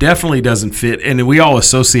definitely doesn't fit. And we all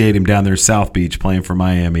associate him down there in South Beach playing for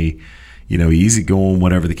Miami. Easy going,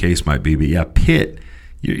 whatever the case might be. But yeah, Pitt,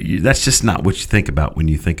 that's just not what you think about when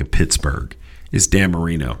you think of Pittsburgh, is Dan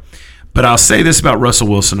Marino. But I'll say this about Russell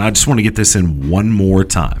Wilson. I just want to get this in one more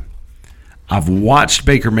time. I've watched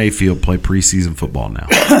Baker Mayfield play preseason football now,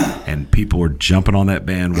 and people are jumping on that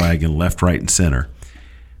bandwagon left, right, and center.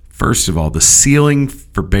 First of all, the ceiling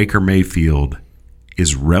for Baker Mayfield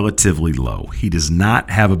is relatively low. He does not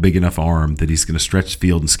have a big enough arm that he's going to stretch the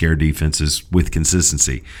field and scare defenses with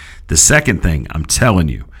consistency. The second thing, I'm telling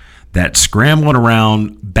you, that scrambling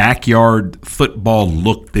around backyard football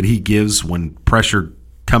look that he gives when pressure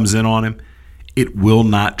comes in on him, it will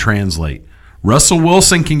not translate. Russell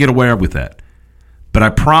Wilson can get away with that. But I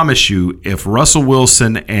promise you, if Russell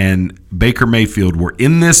Wilson and Baker Mayfield were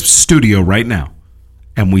in this studio right now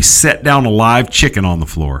and we set down a live chicken on the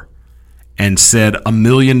floor and said $1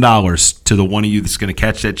 million to the one of you that's going to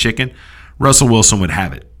catch that chicken, Russell Wilson would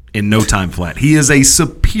have it in no time flat. He is a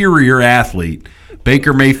superior athlete.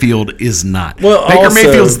 Baker Mayfield is not. Well, Baker also,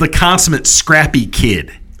 Mayfield's the consummate scrappy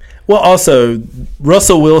kid. Well, also,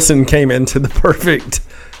 Russell Wilson came into the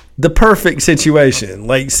perfect situation.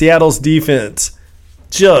 Like, Seattle's defense,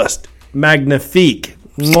 just magnifique.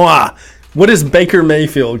 Mwah. What does Baker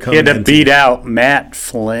Mayfield come He had to into? beat out Matt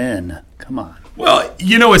Flynn. Come on. Well,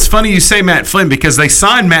 you know, it's funny you say Matt Flynn because they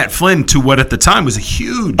signed Matt Flynn to what at the time was a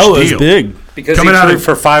huge deal. It was big. Because he threw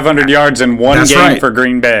for 500 yards in one game for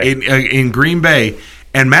Green Bay. In Green Bay.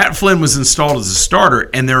 And Matt Flynn was installed as a starter,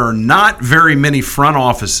 and there are not very many front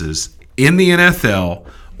offices in the NFL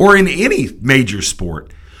or in any major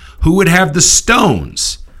sport who would have the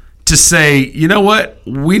stones to say, you know what,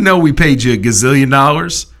 we know we paid you $1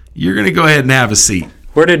 gazillion. You're going to go ahead and have a seat.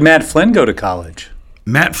 Where did Matt Flynn go to college?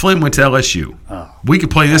 Matt Flynn went to LSU. Oh. We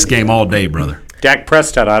could play this game all day, brother. Dak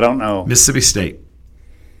Prescott, I don't know. Mississippi State.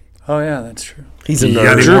 Oh, yeah, that's true. He's a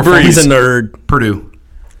nerd. He's a nerd. Purdue.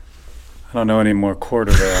 I don't know any more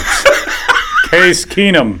quarterbacks. Case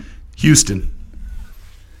Keenum. Houston.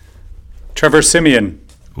 Trevor Siemian.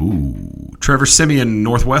 Ooh. Trevor Siemian,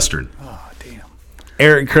 Northwestern. Oh, damn.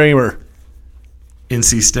 Eric Kramer.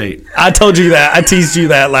 NC State. I told you that. I teased you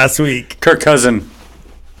that last week. Kirk Cousin.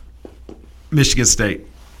 Michigan State.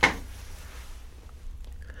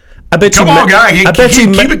 I bet Come on, guy.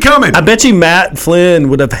 Keep it coming. I bet you Matt Flynn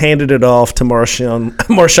would have handed it off to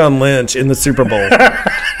Marshawn Lynch in the Super Bowl.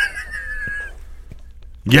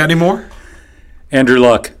 You got any more? Andrew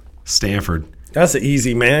Luck. Stanford. That's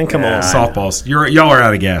easy, man. Come on. Softballs. Y'all are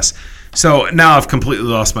out of gas. So now I've completely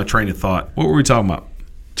lost my train of thought. What were we talking about?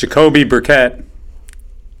 Jacoby Brissett.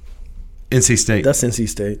 NC State. That's NC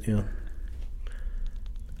State, yeah.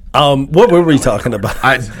 What were we talking about?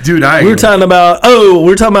 We were talking about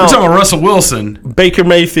Russell Wilson. Baker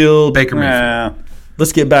Mayfield.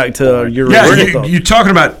 Let's get back to your you're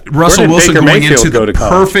talking about Russell Wilson going into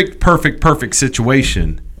the perfect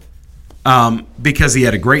situation because he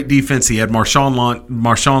had a great defense. He had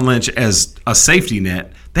Marshawn Lynch as a safety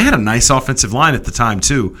net. They had a nice offensive line at the time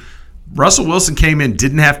too. Russell Wilson came in,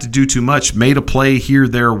 didn't have to do too much, made a play here,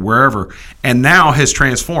 there, wherever, and now has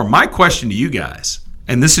transformed. My question to you guys,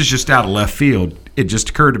 and this is just out of left field, it just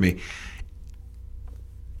occurred to me.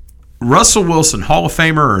 Russell Wilson, Hall of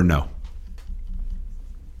Famer or no?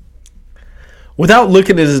 Without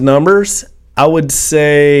looking at his numbers, I would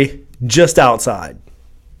say just outside.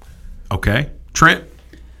 Okay. Trent?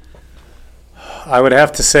 I would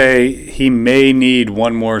have to say he may need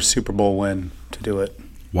one more Super Bowl win to do it.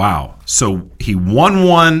 Wow. So he won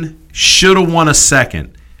one, should have won a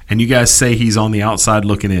second, and you guys say he's on the outside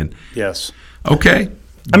looking in. Yes. Okay.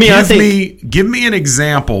 I mean, give me an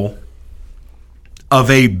example of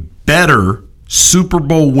a better Super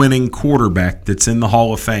Bowl winning quarterback that's in the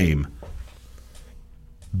Hall of Fame,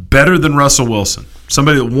 better than Russell Wilson.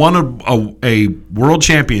 Somebody that won a world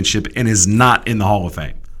championship and is not in the Hall of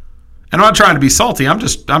Fame. And I'm not trying to be salty. I'm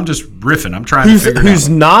just riffing. I'm trying to figure it out. Who's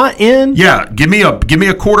not in? Yeah, give me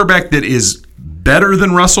a quarterback that is better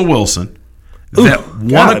than Russell Wilson, that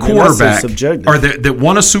won a quarterback or that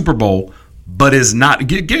won a Super Bowl, but is not.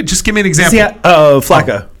 Just give me an example.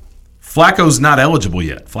 Flacco. Flacco's not eligible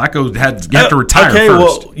yet. Flacco you have to retire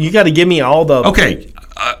first. Well, you got to give me all the. Okay,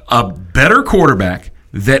 a better quarterback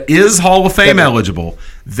that is Hall of Fame eligible,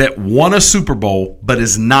 that won a Super Bowl, but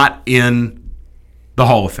is not in the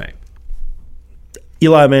Hall of Fame.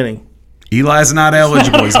 Eli Manning. Eli's not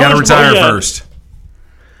eligible. He's got to retire first.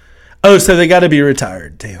 Oh, so they got to be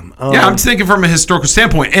retired. Damn. Yeah, I'm thinking from a historical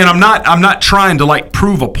standpoint, and I'm not trying to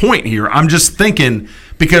prove a point here. I'm just thinking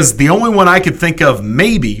because the only one I could think of,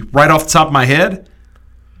 maybe right off the top of my head,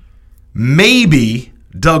 maybe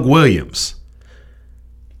Doug Williams.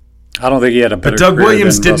 I don't think he had a better. But Doug career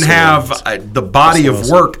Williams than didn't Russell have the body of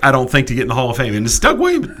work, I don't think, to get in the Hall of Fame. And is Doug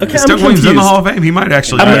Williams in confused. the Hall of Fame? He might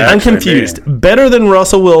actually. I'm confused. Better than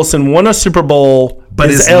Russell Wilson, won a Super Bowl, but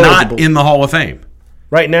is eligible. Not in the Hall of Fame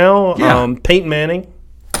right now. Peyton Manning.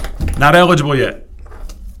 Not eligible yet.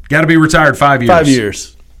 Got to be retired 5 years. 5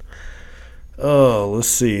 years. Oh, let's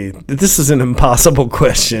see. This is an impossible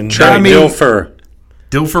question. Dilfer.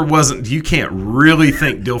 Dilfer wasn't. You can't really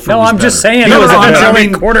think Dilfer. No, was I'm better. just saying. He was the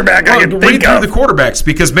only quarterback I could think through of. the quarterbacks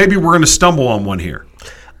because maybe we're going to stumble on one here.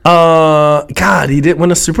 God, he didn't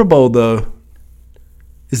win a Super Bowl though.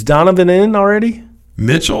 Is Donovan in already?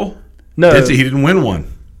 Mitchell? No, he didn't win one.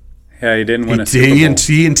 Yeah, he didn't win a Super Bowl.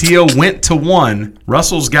 He and T.O. went to one.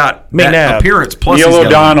 Russell's got McNabb. that appearance. Plus Neil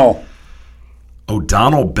O'Donnell.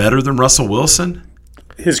 O'Donnell better than Russell Wilson?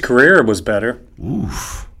 His career was better.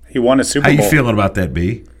 Oof. He won a Super Bowl. How you feeling about that,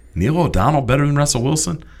 B? Neil O'Donnell better than Russell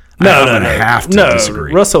Wilson? No, I have to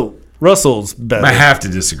disagree. Russell's better. I have to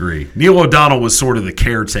disagree. Neil O'Donnell was sort of the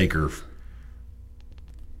caretaker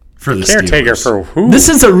for the Caretaker Steelers. for who? This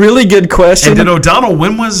is a really good question. And did O'Donnell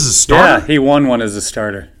win one as a starter? Yeah, he won one as a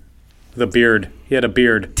starter. The beard. He had a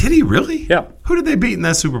beard. Did he really? Yeah. Who did they beat in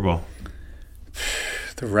that Super Bowl?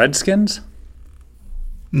 The Redskins?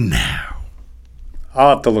 No. I'll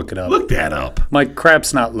have to look it up. Look that up. My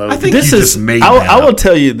crap's not loaded. I think you just made that I will up.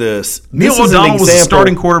 tell you this. Neil This is an O'Donnell was a example.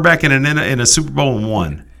 starting quarterback in a Super Bowl and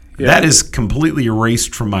won. Yeah. That is completely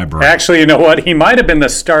erased from my brain. Actually, you know what? He might have been the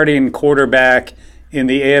starting quarterback in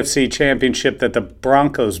the AFC Championship that the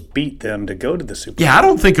Broncos beat them to go to the Super Bowl. Yeah, I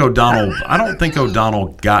don't think O'Donnell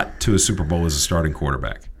got to a Super Bowl as a starting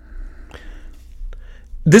quarterback.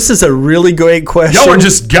 This is a really great question. Y'all are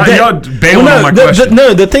just y'all bailing on my question.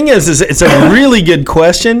 The thing is it's a really good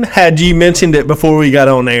question had you mentioned it before we got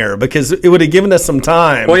on air because it would have given us some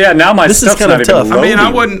time. Well, yeah, now my this is stuff's kind of not tough. even I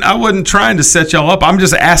mean, I wasn't trying to set y'all up. I'm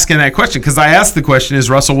just asking that question because I asked the question, is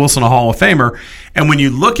Russell Wilson a Hall of Famer? And when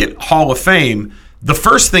you look at Hall of Fame, the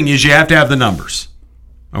first thing is you have to have the numbers.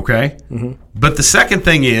 Okay? Mm-hmm. But the second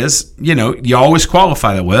thing is, you always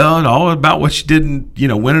qualify that. Well, it's all about what you did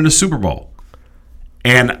in, winning a Super Bowl.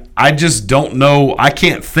 And I just don't know. I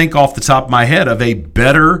can't think off the top of my head of a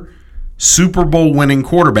better Super Bowl winning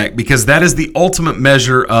quarterback because that is the ultimate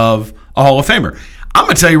measure of a Hall of Famer. I'm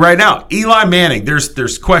going to tell you right now, Eli Manning,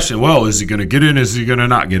 there's question, well, is he going to get in? Is he going to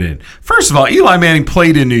not get in? First of all, Eli Manning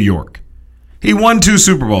played in New York. He won 2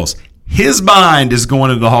 Super Bowls. His mind is going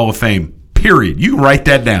to the Hall of Fame, period. You can write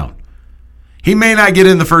that down. He may not get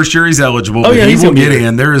in the first year he's eligible, but he will get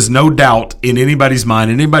in. There is no doubt in anybody's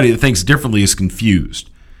mind. Anybody that thinks differently is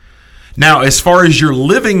confused. Now, as far as your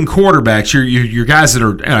living quarterbacks, your guys that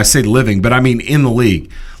are, and I say living, but I mean in the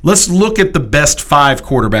league, let's look at the best 5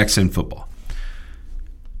 quarterbacks in football.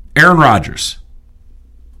 Aaron Rodgers.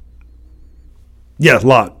 Yeah,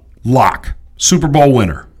 Lock. Super Bowl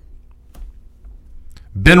winner.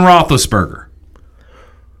 Ben Roethlisberger.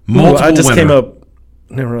 Multiple I just winner. came up.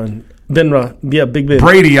 Never mind. Big Ben.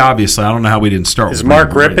 Brady, obviously. I don't know how we didn't start Is with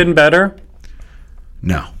Mark Brady. Rippon better?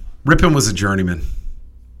 No. Rippon was a journeyman.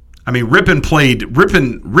 I mean, Rippon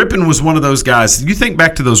was one of those guys. You think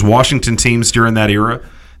back to those Washington teams during that era?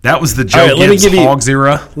 That was the Joe Gibbs Hogs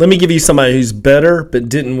era. Let me give you somebody who's better but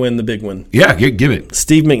didn't win the big one. Yeah, give it.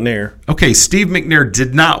 Steve McNair. Okay, Steve McNair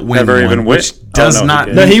did not win Never one, even which win? does Oh, no, not.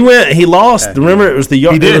 he No, he went. He lost. Remember, it was the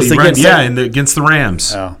He did. He ran, against against the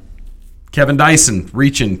Rams. Oh. Kevin Dyson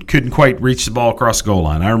couldn't quite reach the ball across the goal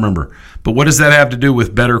line. I remember. But what does that have to do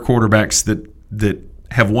with better quarterbacks that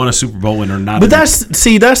have won a Super Bowl and are not? But that's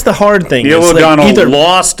the hard thing. Neil It's O'Donnell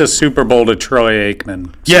lost a Super Bowl to Troy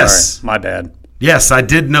Aikman. Yes. Sorry, my bad. Yes, I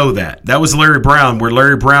did know that. That was Larry Brown, where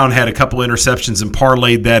Larry Brown had a couple interceptions and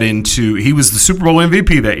parlayed that into. He was the Super Bowl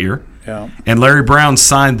MVP that year. Yeah. And Larry Brown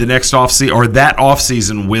signed the next offseason or that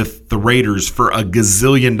offseason with the Raiders for $1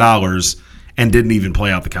 gazillion and didn't even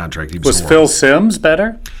play out the contract. He Was Phil Simms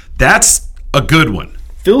better? That's a good one.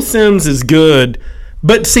 Phil Simms is good.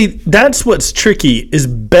 But see, that's what's tricky is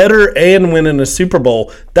better and winning a Super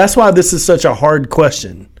Bowl. That's why this is such a hard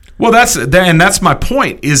question. Well, that's my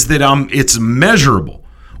point is that it's measurable.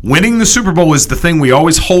 Winning the Super Bowl is the thing we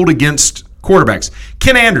always hold against quarterbacks.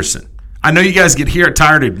 Ken Anderson. I know you guys get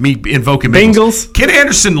tired of me invoking Bengals. Ken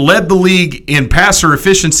Anderson led the league in passer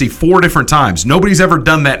efficiency 4 different times. Nobody's ever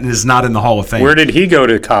done that and is not in the Hall of Fame. Where did he go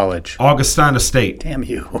to college? Augustana State. Damn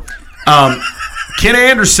you. Ken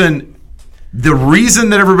Anderson, the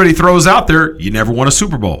reason that everybody throws out there, you never won a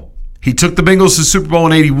Super Bowl. He took the Bengals to the Super Bowl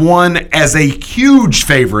in 81 as a huge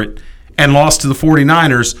favorite and lost to the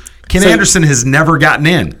 49ers. Ken Anderson has never gotten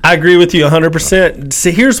in. I agree with you 100%. See,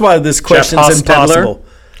 here's why this question is impossible.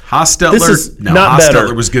 Hostetler, this is not better.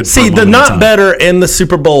 Hostetler was good. See, the not better in the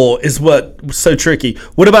Super Bowl is what's so tricky.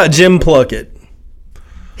 What about Jim Plunkett?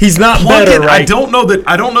 He's not better, right? I don't know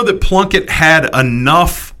that Plunkett had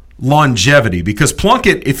enough longevity because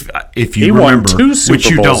Plunkett, if you remember, won 2 Super which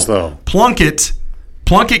you Bowls, don't, though. Plunkett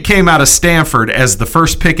Plunkett came out of Stanford as the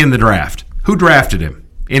first pick in the draft. Who drafted him?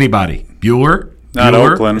 Anybody? Bueller? Not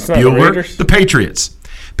Bueller, Oakland. It's not the Bueller, Raiders? the Patriots.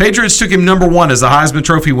 Patriots took him number 1 as a Heisman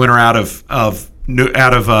Trophy winner out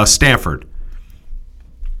of Stanford.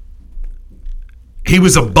 He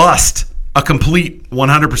was a bust, a complete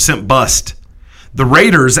 100% bust. The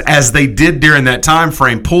Raiders, as they did during that time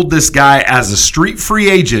frame, pulled this guy as a street free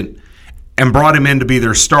agent and brought him in to be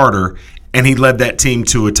their starter, and he led that team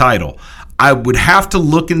to a title. I would have to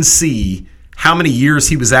look and see how many years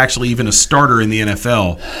he was actually even a starter in the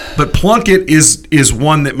NFL. But Plunkett is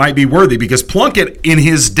one that might be worthy because Plunkett, in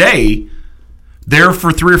his day, there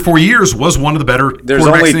for 3 or 4 years, was one of the better There's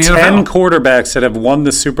quarterbacks only in the 10 NFL. quarterbacks that have won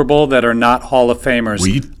the Super Bowl that are not Hall of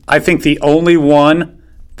Famers. I think the only one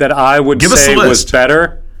that I would Give us say a was list.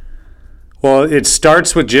 better, well, it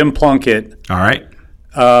starts with Jim Plunkett. All right.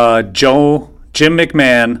 Jim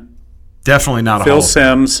McMahon. Definitely not a Phil Hall of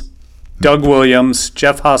Fame. Simms. Doug Williams.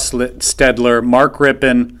 Jeff Hostetler. Mark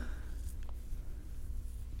Rippon.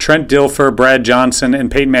 Trent Dilfer. Brad Johnson.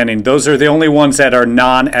 And Peyton Manning. Those are the only ones that are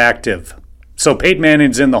non-active. So Peyton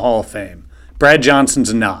Manning's in the Hall of Fame. Brad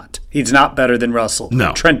Johnson's not. He's not better than Russell.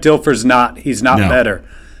 No. Trent Dilfer's not. He's not No. better.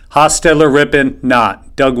 Hostetler, Rippon,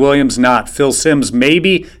 not. Doug Williams, not. Phil Simms,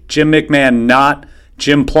 maybe. Jim McMahon, not.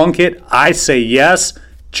 Jim Plunkett, I say yes.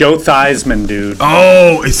 Joe Theismann, dude.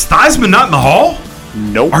 Oh, is Theismann not in the Hall?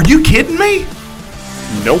 Nope. Are you kidding me?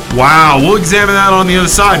 Nope. Wow, we'll examine that on the other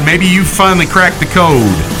side. Maybe you finally cracked the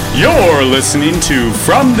code. You're listening to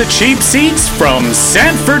From the Cheap Seats from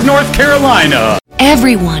Sanford, North Carolina.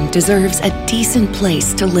 Everyone deserves a decent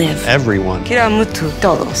place to live. Everyone.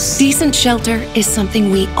 Todos. Decent shelter is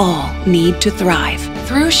something we all need to thrive.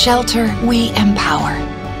 Through shelter, we empower.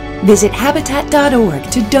 Visit Habitat.org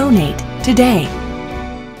to donate today.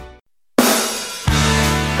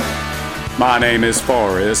 My name is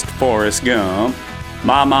Forrest Gump.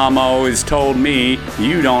 My mom always told me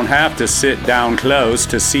you don't have to sit down close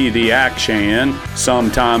to see the action.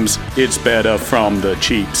 Sometimes it's better from the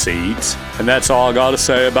cheap seats. And that's all I got to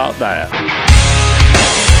say about that.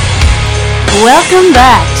 Welcome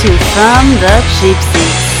back to From the Cheap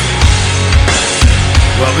Seats.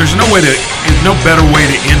 Well, there's no better way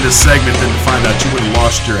to end a segment than to find out you would have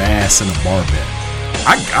lost your ass in a bar bet.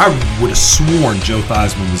 I would have sworn Joe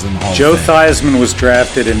Theismann was in the Hall Joe of Fame. Theismann was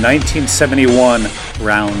drafted in 1971,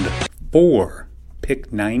 round 4,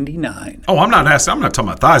 pick 99. Oh, I'm not talking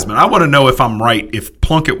about Theismann. I want to know if I'm right, if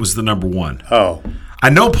Plunkett was the number 1. Oh. I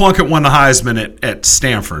know Plunkett won the Heisman at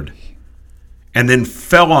Stanford and then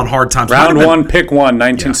fell on hard times. Round 1, pick 1,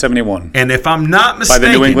 1971. Yeah. And if I'm not mistaken, by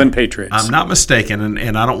the New England Patriots. I'm not mistaken,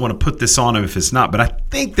 and I don't want to put this on him if it's not, but I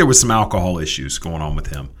think there was some alcohol issues going on with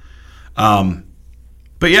him.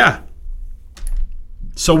 But yeah,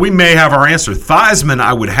 so we may have our answer. Theismann,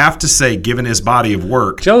 I would have to say, given his body of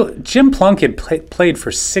work. Jim Plunkett played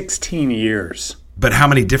for 16 years. But how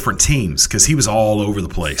many different teams? Because he was all over the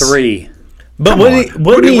place. 3. But wait a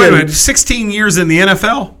minute, 16 years in the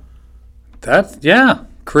NFL?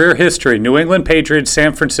 Career history. New England Patriots,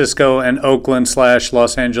 San Francisco, and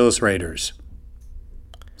Oakland/Los Angeles Raiders.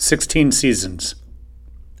 16 seasons.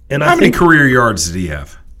 And how many career yards did he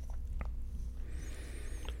have?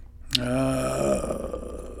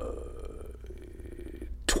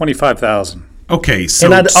 25,000. Okay,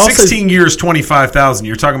 so 16 years, 25,000.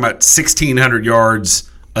 You're talking about 1,600 yards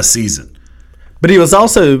a season. But he was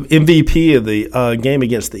also MVP of the game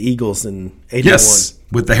against the Eagles in 81. Yes,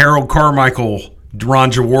 with the Harold Carmichael, Ron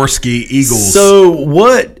Jaworski Eagles. So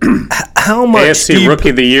what? How much? AFC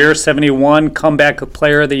Rookie of the Year, 71. Comeback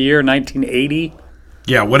Player of the Year, 1980.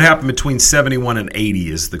 Yeah, what happened between 71 and 80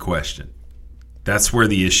 is the question. That's where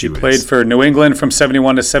the issue is. Played for New England from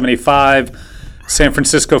 71 to 75, San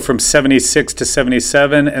Francisco from 76 to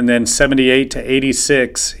 77, and then 78 to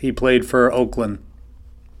 86, he played for Oakland.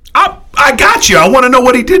 I got you. I want to know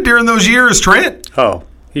what he did during those years, Trent. Oh,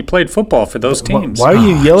 he played football for those teams. Why are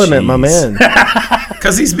you yelling at my man?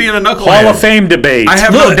 Because he's being a knucklehead. Hall of Fame debate. I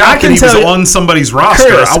have no doubt that he was on somebody's roster.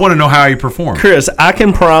 Chris, I want to know how he performed. Chris, I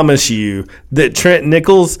can promise you that Trent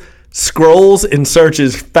Nichols scrolls and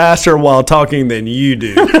searches faster while talking than you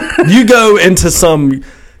do. You go into some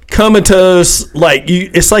comatose,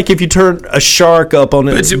 it's like if you turn a shark up on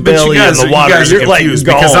its belly in the water. You're confused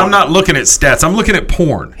because I'm not looking at stats. I'm looking at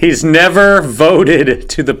porn. He's never voted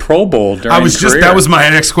to the Pro Bowl during his career. That was my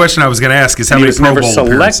next question I was going to ask is how many Pro Bowl appearances. He was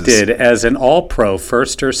never selected as an All-Pro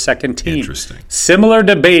first or second team. Interesting. Similar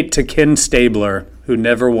debate to Ken Stabler, who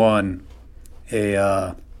never won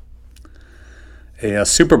a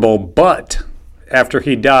Super Bowl, but after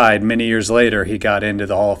he died, many years later, he got into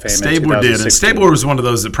the Hall of Fame. Stabler did, and Stabler was one of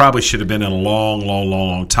those that probably should have been in a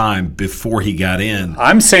long time before he got in.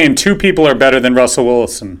 I'm saying 2 people are better than Russell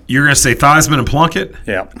Wilson. You're going to say Theismann and Plunkett?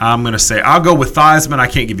 Yeah. I'm going to say I'll go with Theismann. I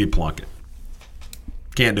can't give you Plunkett.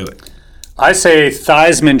 Can't do it. I say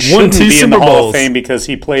Theismann shouldn't be in the Hall of Fame because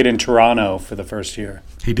he played in Toronto for the first year.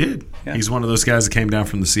 He did. Yeah. He's one of those guys that came down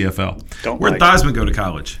from the CFL. Where'd like Theismann go to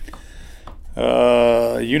college?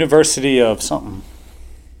 University of something.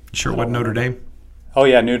 Sure, what Notre Dame? Oh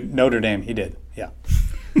yeah, Notre Dame. He did. Yeah.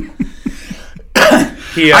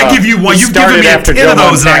 I give you one. You've given me 10 of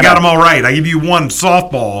those, and I got them all right. I give you one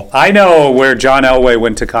softball. I know where John Elway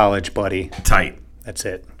went to college, buddy. Tight. That's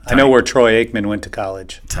it. Tight. I know where Troy Aikman went to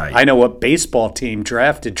college. Tight. I know what baseball team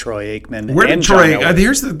drafted Troy Aikman. Where did and Troy? John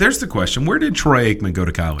Elway. There's the question. Where did Troy Aikman go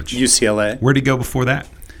to college? UCLA. Where did he go before that?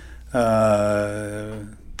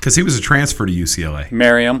 Because he was a transfer to UCLA.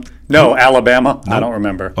 Merriam. No, Alabama. Nope. I don't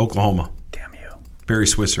remember. Oklahoma. Damn you. Barry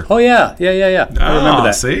Switzer. Oh, yeah. I remember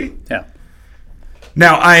that. See? Yeah.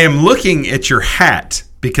 Now, I am looking at your hat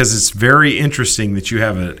because it's very interesting that you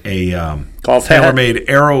have a golf tailor-made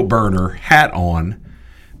Arrow Burner hat on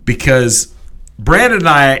because Brandon and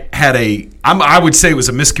I had I would say it was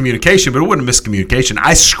a miscommunication, but it wasn't a miscommunication.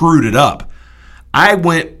 I screwed it up. I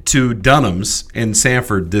went to Dunham's in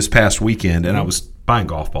Sanford this past weekend, and I was buying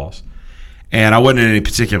golf balls. And I wasn't in any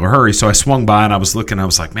particular hurry, so I swung by and I was looking. I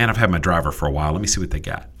was like, man, I've had my driver for a while. Let me see what they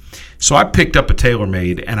got. So I picked up a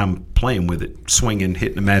TaylorMade, and I'm playing with it, swinging,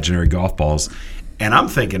 hitting imaginary golf balls. And I'm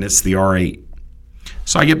thinking it's the R8.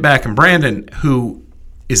 So I get back, and Brandon, who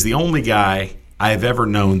is the only guy I have ever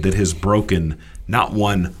known that has broken not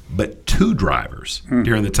one but 2 drivers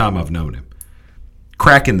during the time I've known him,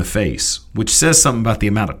 crack in the face, which says something about the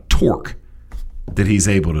amount of torque that he's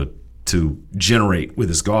able to generate with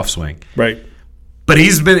his golf swing. Right. But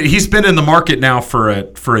he's been in the market now for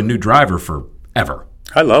a new driver forever.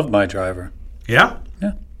 I love my driver. Yeah?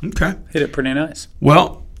 Yeah. Okay. Hit it pretty nice.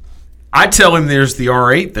 Well, I tell him there's the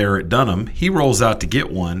R8 there at Dunham. He rolls out to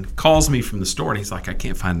get one, calls me from the store, and he's like, I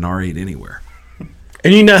can't find an R8 anywhere.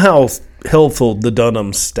 And you know how helpful the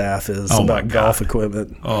Dunham staff is about golf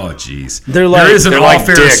equipment. Oh, geez. There is an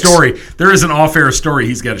off-air story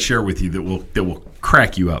he's got to share with you that will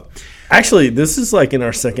crack you up. Actually, this is like in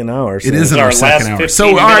our second hour. So. It is in our second hour. So,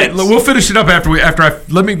 all right, we'll finish it up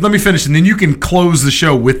let me finish, and then you can close the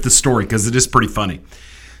show with the story because it is pretty funny.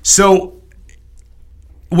 So,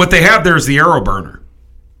 what they have there is the Arrow Burner,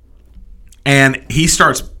 and he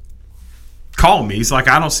starts calling me. He's like,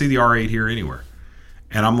 I don't see the R8 here anywhere,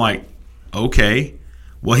 and I'm like, okay.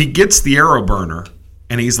 Well, he gets the Arrow Burner,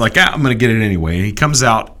 and he's like, I'm going to get it anyway, and he comes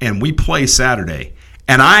out, and we play Saturday.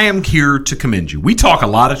 And I am here to commend you. We talk a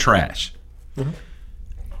lot of trash.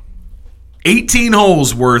 18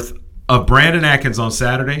 holes worth of Brandon Atkins on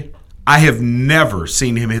Saturday. I have never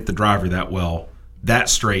seen him hit the driver that well, that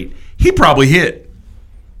straight. He probably hit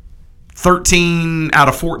 13 out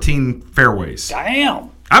of 14 fairways.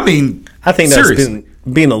 Damn. I mean, I think that's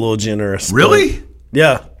being a little generous. Really?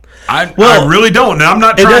 Yeah. I really don't. Now, I'm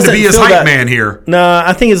not trying to be his hype man here. No,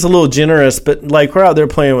 I think it's a little generous, but like we're out there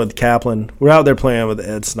playing with Kaplan. We're out there playing with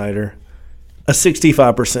Ed Snyder. A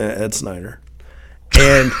 65% Ed Snyder.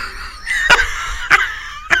 And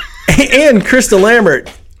and Krista Lambert,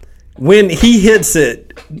 when he hits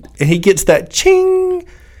it, and he gets that ching,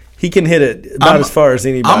 he can hit it about as far as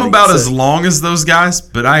anybody. I'm about as long as those guys,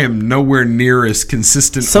 but I am nowhere near as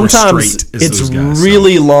consistent or straight as those guys. Sometimes it's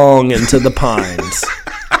really long into the pines.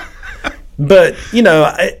 But, you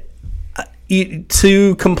know,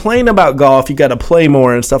 to complain about golf, you got to play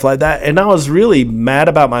more and stuff like that. And I was really mad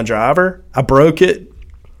about my driver. I broke it.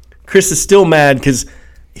 Chris is still mad because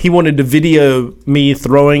he wanted to video me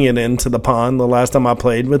throwing it into the pond the last time I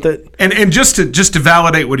played with it. And just to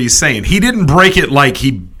validate what he's saying, he didn't break it like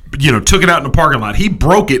he took it out in the parking lot. He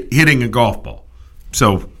broke it hitting a golf ball.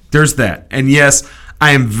 So there's that. And yes,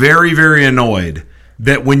 I am very, very annoyed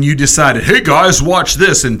that when you decided, hey guys, watch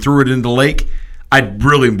this, and threw it into the lake, I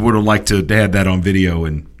really would have liked to have that on video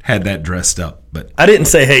and had that dressed up. But I didn't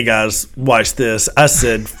say, hey guys, watch this. I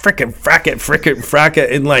said, frickin' frack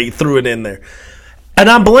it, and like threw it in there. And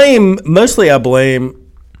I blame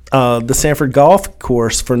the Sanford Golf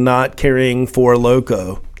Course for not carrying Four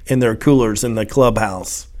Loko in their coolers in the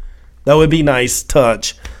clubhouse. That would be nice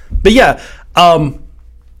touch. But yeah,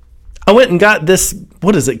 I went and got this,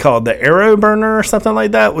 what is it called? The Arrow Burner or something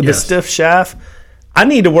like that with the stiff shaft. I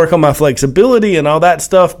need to work on my flexibility and all that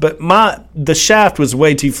stuff, but the shaft was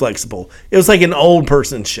way too flexible. It was like an old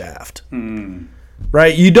person's shaft.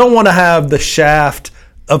 Right? You don't want to have the shaft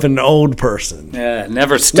of an old person. Yeah, it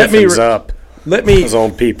never stiffens up. Those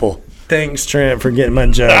old people. Thanks, Trent, for getting my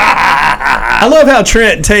joke. I love how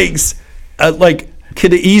Trent takes,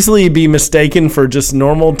 could it easily be mistaken for just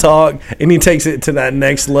normal talk, and he takes it to that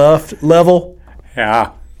next level.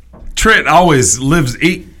 Yeah. Trent always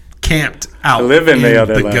camped out in the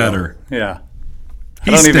other gutter. Yeah.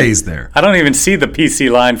 He stays there. I don't even see the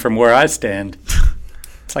PC line from where I stand.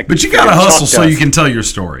 It's like, but you got to hustle so you can tell your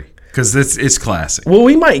story. Because it's classic. Well,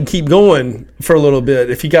 we might keep going for a little bit.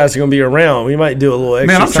 If you guys are going to be around, we might do a little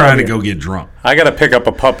extra. Man, I'm trying to go get drunk. I got to pick up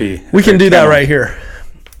a puppy. We can do that right here.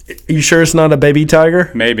 You sure it's not a baby tiger?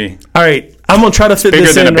 Maybe. All right. I'm going to try to fit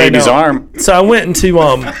this in right now. Bigger than a baby's arm. So I went into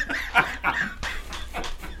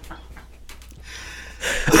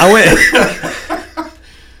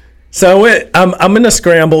I'm in a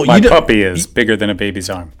scramble. My puppy is bigger than a baby's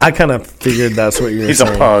arm. I kind of figured that's what you were saying.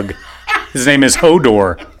 He's a pug. His name is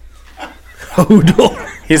Hodor. Hodor?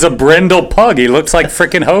 He's a brindle pug. He looks like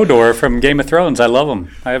frickin' Hodor from Game of Thrones. I love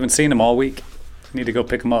him. I haven't seen him all week. Need to go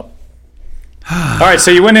pick him up. All right,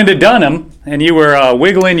 so you went into Dunham, and you were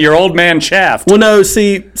wiggling your old man shaft. Well, no,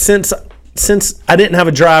 see, since I didn't have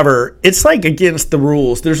a driver, it's like against the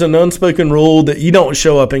rules. There's an unspoken rule that you don't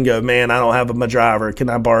show up and go, man, I don't have my driver. Can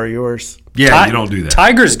I borrow yours? Yeah, you don't do that.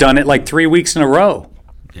 Tiger's done it like 3 weeks in a row.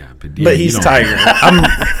 Yeah, but he's Tiger.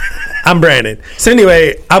 I'm Brandon. So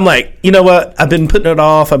anyway, I'm like, you know what? I've been putting it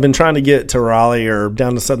off. I've been trying to get to Raleigh or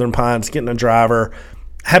down to Southern Pines, getting a driver.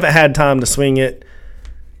 Haven't had time to swing it.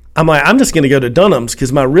 I'm like, I'm just going to go to Dunham's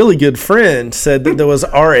because my really good friend said that there was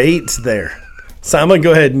R8s there. So I'm going to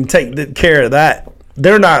go ahead and take care of that.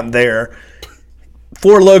 They're not there.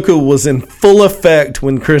 Four Loko was in full effect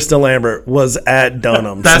when Krista Lambert was at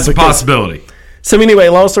Dunham's. That's a possibility. So anyway,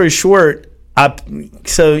 long story short,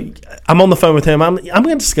 I'm on the phone with him. I'm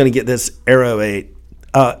just going to get this Aero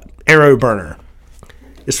burner.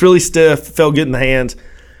 It's really stiff. Felt good in the hands.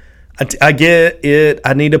 I get it.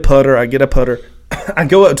 I need a putter. I get a putter. I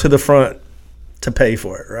go up to the front to pay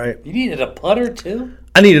for it, right? You needed a putter too?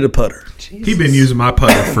 I needed a putter. He's been using my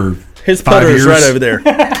putter for his 5 putter years. is right over there.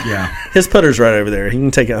 Yeah. His putter's right over there. He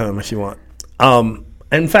can take it home if you want.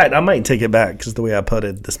 In fact, I might take it back because the way I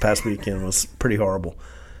putted this past weekend was pretty horrible.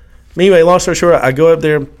 Anyway, long story short, I go up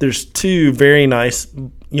there. There's two very nice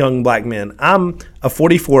young black men. I'm a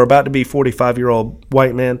 44, about to be 45-year-old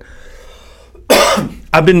white man.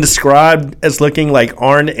 I've been described as looking like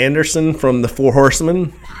Arn Anderson from the Four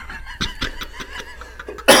Horsemen.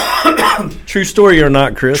 True story or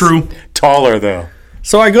not, Chris? True. Taller, though.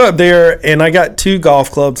 So I go up there, and I got 2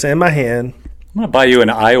 golf clubs in my hand. I'm going to buy you an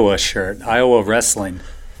Iowa shirt. Iowa Wrestling.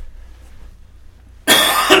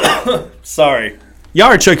 Sorry. Y'all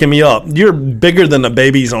are choking me up. You're bigger than a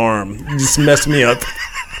baby's arm. You just messed me up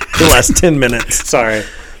the last 10 minutes. Sorry.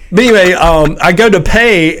 But anyway, I go to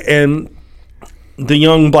pay, and the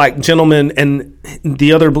young black gentleman and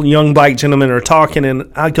the other young black gentleman are talking,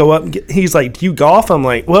 and I go up. He's like, "Do you golf?" I'm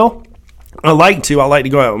like, "Well, I like to. I like to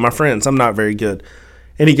go out with my friends. I'm not very good."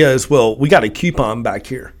 And he goes, "Well, we got a coupon back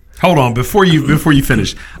here." Hold on, before you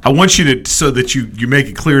finish, I want you to, so that you make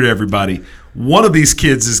it clear to everybody, one of these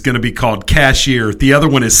kids is going to be called cashier. The other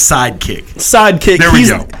one is sidekick. Sidekick. There we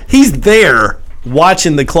go. He's there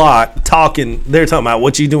watching the clock, talking. They're talking about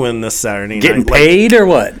what you doing this Saturday night. Getting paid or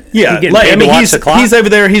what? Yeah. He's over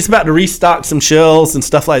there. He's about to restock some shelves and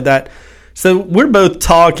stuff like that. So we're both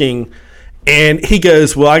talking, and he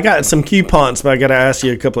goes, "Well, I got some coupons, but I got to ask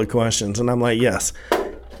you a couple of questions." And I'm like, "Yes."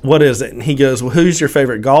 "What is it?" And he goes, "Well, who's your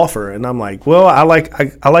favorite golfer?" And I'm like, "Well, I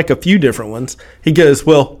like a few different ones." He goes,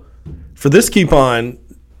 "Well, for this coupon,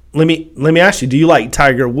 let me ask you, do you like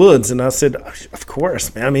Tiger Woods?" And I said, "Of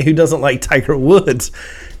course, man. I mean, who doesn't like Tiger Woods?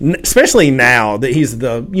 Especially now that he's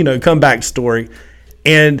the, comeback story."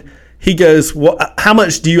 And he goes, "Well, how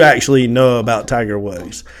much do you actually know about Tiger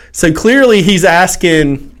Woods?" So clearly he's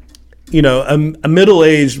asking, a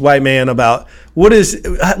middle-aged white man about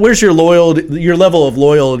where's your level of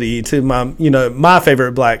loyalty to my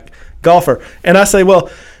favorite black golfer. And I say, "Well,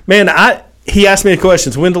 man, he asked me a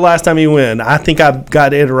question. When's the last time you win?" I think I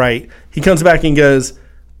got it right. He comes back and goes,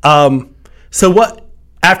 "So what?"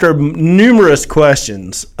 After numerous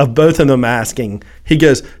questions of both of them asking, he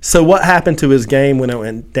goes, "So what happened to his game when it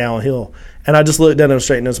went downhill?" And I just looked at him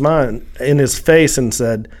straight in his face and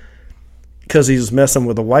said, "Because he was messing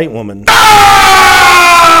with a white woman." Oh!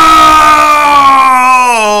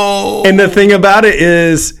 And the thing about it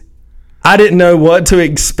is, I didn't know what to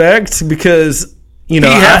expect because, he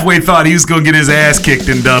halfway thought he was going to get his ass kicked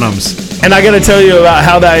in Dunham's. And I got to tell you about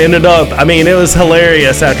how that ended up. I mean, it was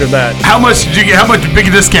hilarious after that. How much did you get? How much big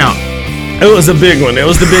a discount? It was a big one. It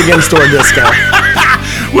was the big in-store discount.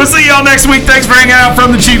 We'll see y'all next week. Thanks for hanging out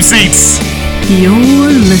from the cheap seats. You're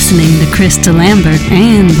listening to Krista Lambert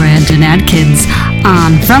and Brandon Adkins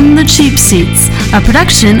on From the Cheap Seats, a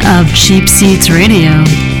production of Cheap Seats Radio.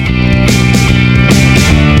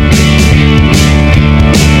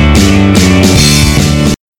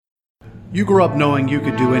 You grew up knowing you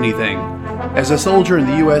could do anything. As a soldier in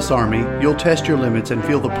the U.S. Army, you'll test your limits and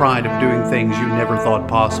feel the pride of doing things you never thought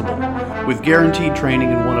possible. With guaranteed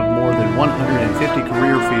training in one of more than 150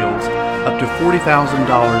 career fields, up to $40,000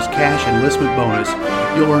 cash enlistment bonus,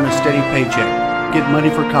 you'll earn a steady paycheck, get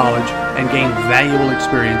money for college, and gain valuable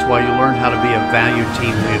experience while you learn how to be a valued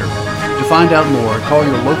team leader. To find out more, call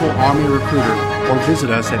your local Army recruiter or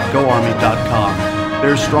visit us at GoArmy.com.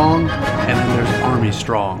 There's strong, and then there's Army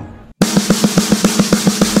Strong.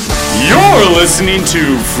 You're listening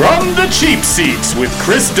to From the Cheap Seats with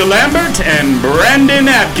Krista Lambert and Brandon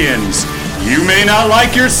Atkins. You may not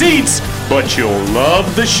like your seats, but you'll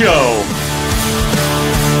love the show.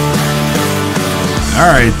 All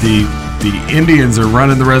right, the Indians are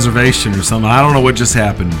running the reservation or something. I don't know what just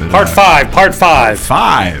happened. But, Part 5. Part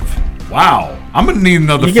 5. Wow. I'm going to need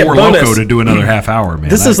another Four Loko to do another half hour, man.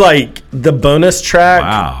 This is like the bonus track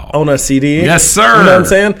on a CD. Yes, sir. You know what I'm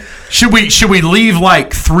saying? Should we leave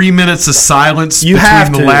like 3 minutes of silence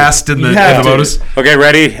between the last and the bonus? Okay,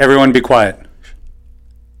 ready? Everyone be quiet.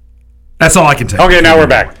 That's all I can take. Okay, now we're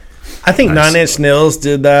back. I think Nine Inch Nails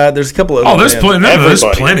did that. There's a couple of there's plenty. There's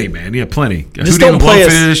plenty, man. Yeah, plenty. Just Hootie don't and the play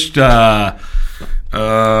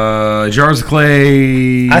Blowfish, Jars of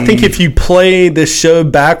Clay. I think if you play the show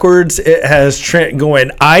backwards, it has Trent going,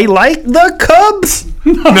 I like the Cubs.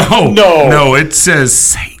 No. It says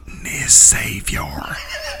Satan is Savior.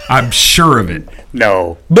 I'm sure of it.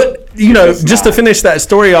 No. But, just to finish that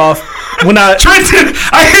story off, when Trenton,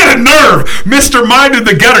 I had a nerve. Mr. Minded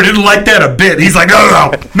the Gutter didn't like that a bit. He's like,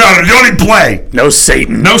 no, don't even play. No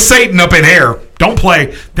Satan. No Satan up in here. Don't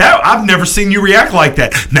play. That I've never seen you react like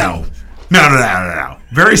that. No.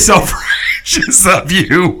 Very self-righteous of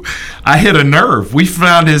you. I hit a nerve. We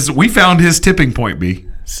found his tipping point, B.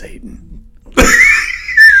 Satan.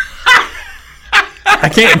 I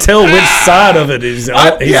can't tell which side of it he's on.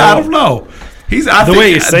 I don't know. There's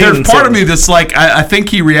part of me that's like, I think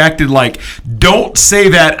he reacted like, don't say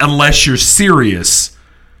that unless you're serious.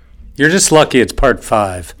 You're just lucky it's part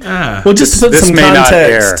 5. Well, just to put some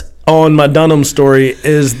context on my Dunham story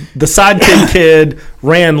is the sidekick kid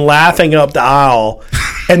ran laughing up the aisle,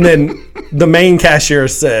 and then the main cashier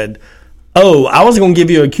said, "Oh, I was going to give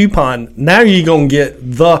you a coupon. Now you're going to get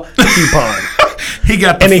the coupon." He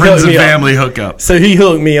got the friends and family hookup. So he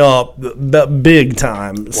hooked me up the big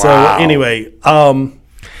time. Wow. So anyway,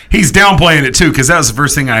 he's downplaying it too, because that was the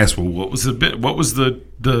first thing I asked. Well, what was the discount?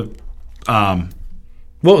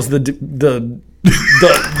 The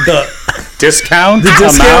discount?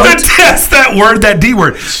 Yes, that word, that D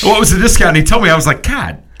word. What was the discount? And he told me. I was like,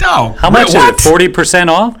 God, no. How much is it? 40%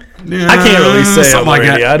 off? Yeah, I can't really say something like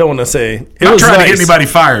that. I don't want to say. I'm not trying to get anybody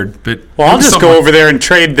fired, but I'll just go over there and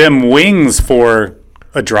trade them wings for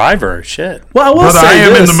a driver. Shit. Well, I will say I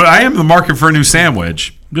am in the market for a new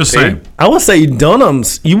sandwich. Just saying. I will say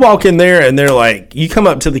Dunham's. You walk in there and they're like, you come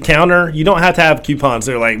up to the counter. You don't have to have coupons.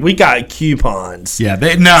 They're like, we got coupons. Yeah,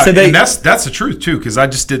 and that's the truth too, because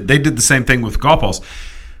they did the same thing with golf balls.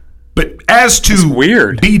 But as to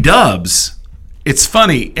weird B-dubs. It's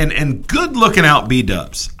funny, and good looking out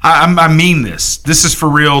B-dubs. I mean this. This is for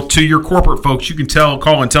real. To your corporate folks, you can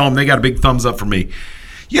call and tell them they got a big thumbs up for me.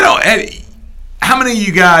 How many of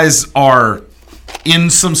you guys are in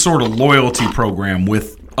some sort of loyalty program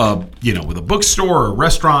with a bookstore or a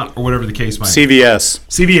restaurant or whatever the case might be?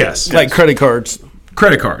 CVS. Like credit cards.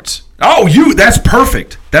 Credit cards. Oh, that's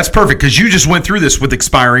perfect. That's perfect, because you just went through this with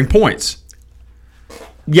expiring points.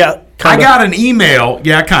 Yeah, I got an email.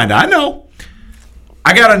 Yeah, kind of. I know.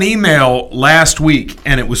 I got an email last week,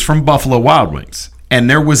 and it was from Buffalo Wild Wings. And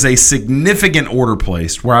there was a significant order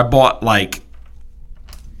placed where I bought, $500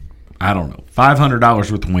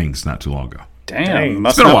 worth of wings not too long ago. Dang.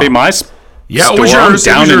 Must not be my store. Yeah, it was yours.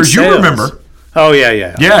 You remember. Oh,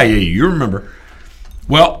 yeah. Yeah, you remember.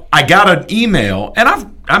 Well, I got an email, and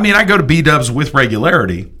I go to B-dubs with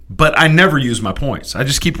regularity, but I never use my points. I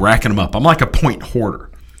just keep racking them up. I'm like a point hoarder.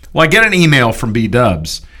 Well, I get an email from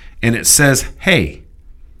B-dubs, and it says, hey,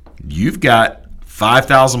 you've got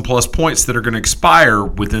 5,000 plus points that are going to expire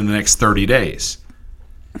within the next 30 days.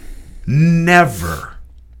 Never,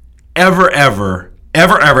 ever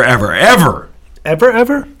have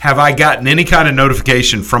I gotten any kind of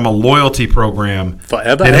notification from a loyalty program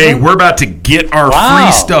hey, we're about to get our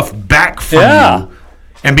free stuff back from you.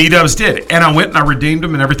 And B-dubs did. And I went and I redeemed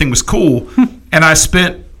them and everything was cool. And I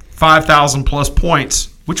spent 5,000 plus points,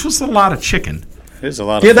 which was a lot of chicken. It is a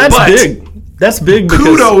lot of food. That's big. That's big.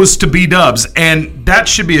 Kudos to B-Dubs, and that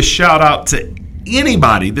should be a shout out to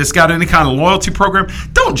anybody that's got any kind of loyalty program.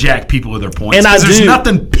 Don't jack people with their points. And there's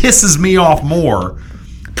nothing pisses me off more.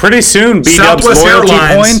 Pretty soon, B-Dubs loyalty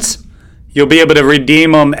points, you'll be able to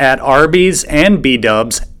redeem them at Arby's and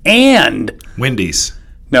B-Dubs and Wendy's.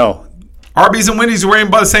 No. Arby's and Wendy's are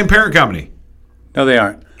ran by the same parent company. No, they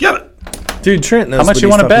aren't. Yeah. Dude, Trent knows how much what you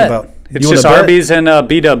want to bet? About. It's just Arby's and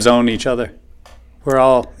B-Dubs own each other. We're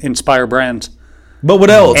all Inspire brands. But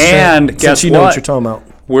what else? And Since guess you know what you're talking about.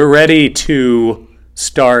 We're ready to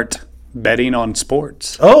start betting on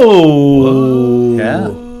sports. Oh.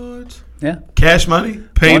 Yeah. Cash money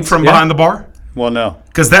paid from behind the bar? Well, no.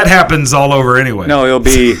 Because that happens all over anyway. No, it'll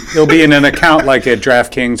be in an account like at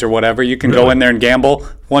DraftKings or whatever. You can go in there and gamble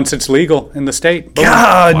once it's legal in the state. Boom.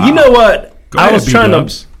 God, you know what? I was trying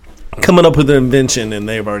to coming up with an invention, and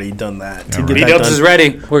they've already done that. To get that B-Dubs done. is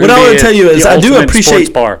ready. What I want to tell you is I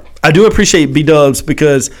do appreciate B-Dubs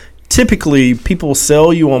because typically people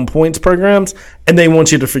sell you on points programs and they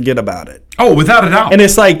want you to forget about it. Oh, without a doubt. And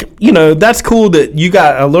it's like, that's cool that you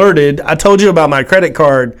got alerted. I told you about my credit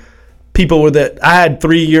card. People were that I had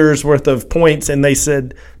 3 years worth of points, and they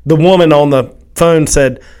said, the woman on the phone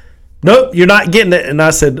said, nope, you're not getting it. And I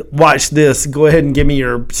said, watch this. Go ahead and give me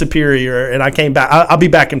your superior. And I came back. I'll be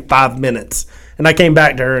back in 5 minutes. And I came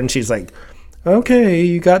back to her, and she's like, okay,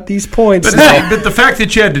 you got these points. But the fact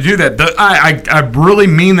that you had to do that, I really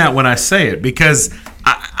mean that when I say it, because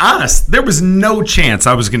there was no chance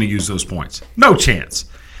I was going to use those points. No chance.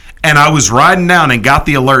 And I was riding down and got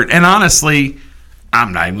the alert. And honestly,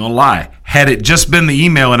 I'm not even going to lie. Had it just been the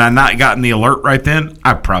email and I not gotten the alert right then,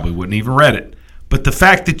 I probably wouldn't even read it. But the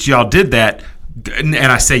fact that y'all did that, and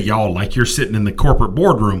I say y'all like you're sitting in the corporate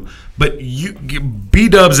boardroom, but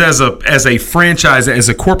B-Dubs as a franchise, as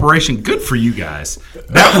a corporation, good for you guys.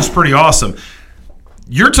 That was pretty awesome.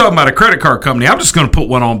 You're talking about a credit card company. I'm just going to put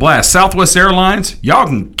one on blast. Southwest Airlines, y'all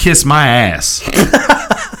can kiss my ass.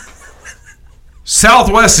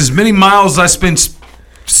 Southwest, as many miles as I spend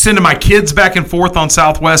sending my kids back and forth on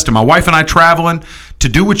Southwest and my wife and I traveling to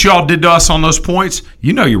do what y'all did to us on those points,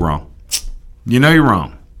 you know you're wrong. You know you're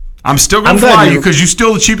wrong. I'm still going to fly you because you're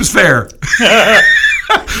still the cheapest fare.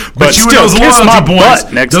 But you still, and those loyalty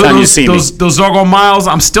points, next time you see me. Those doggone miles,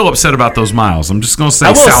 I'm still upset about those miles. I'm just going to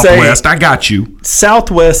say Southwest. I got you.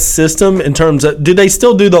 Southwest system in terms of, do they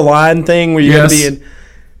still do the line thing where you're going to be in?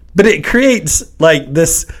 But it creates like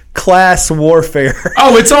this class warfare.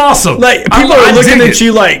 Oh, it's awesome. Like people are looking at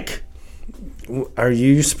you like, are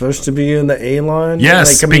you supposed to be in the A line?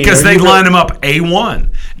 Yes, because they line them up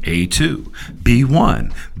A1, A2,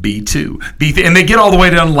 B1, B2, B3, and they get all the way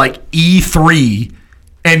down to like E3.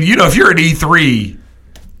 And if you're at E3,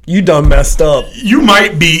 you done messed up. You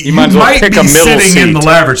might be sitting seat. in the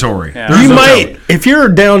lavatory. Yeah. You might, if you're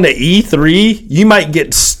down to E3, you might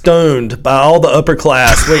get stoned by all the upper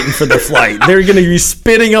class waiting for their flight. They're going to be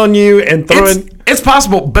spitting on you and throwing. It's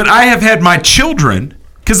possible, but I have had my children,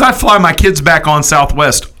 because I fly my kids back on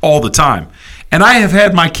Southwest all the time, and I have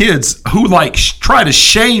had my kids who try to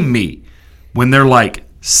shame me when they're like,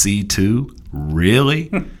 C2, really?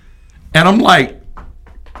 And I'm like,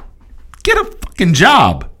 get a fucking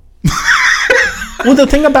job. Well, the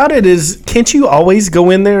thing about it is, can't you always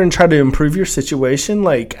go in there and try to improve your situation,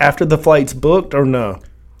 like after the flight's booked, or no?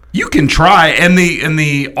 You can try, and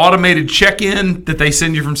the automated check-in that they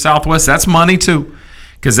send you from Southwest, that's money too,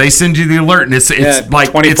 because they send you the alert, and it's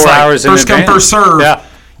like 24 hours first come first serve.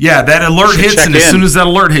 Yeah, that alert hits, and as soon as that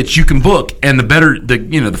alert hits, you can book, and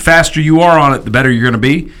the faster you are on it, the better you're going to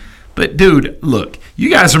be. But dude, look, you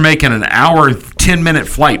guys are making an hour, 10-minute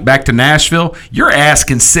flight back to Nashville. Your ass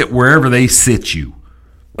can sit wherever they sit you.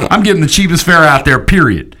 I'm getting the cheapest fare out there,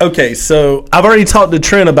 period. Okay, so I've already talked to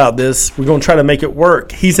Trent about this. We're going to try to make it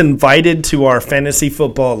work. He's invited to our fantasy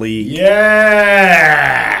football league.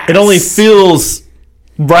 Yeah. It only feels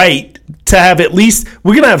right to have at least,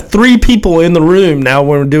 we're going to have 3 people in the room now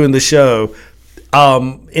when we're doing the show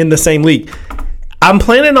in the same league. I'm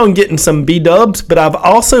planning on getting some B-Dubs, but I've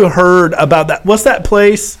also heard about that. What's that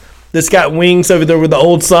place that's got wings over there with the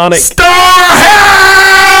old Sonic? Star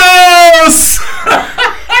House!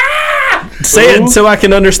 Say it so I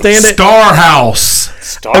can understand it. Star House.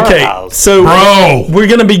 So bro, we're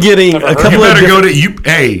going to be getting a couple you better of go to you.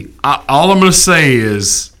 Hey, all I'm going to say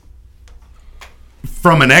is,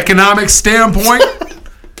 from an economic standpoint,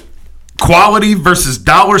 quality versus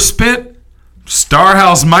dollar spent, Star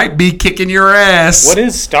House might be kicking your ass. What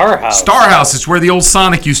is Star House? Star House is where the old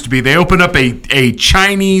Sonic used to be. They opened up a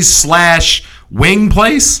Chinese / wing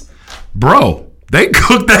place. Bro, they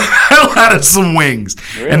cook the hell out of some wings.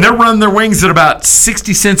 Really? And they're running their wings at about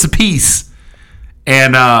 60 cents a piece.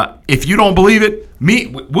 And if you don't believe it,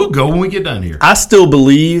 we'll go when we get done here. I still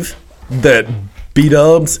believe that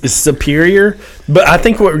B-Dubs is superior, but I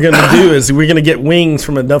think what we're going to do is we're going to get wings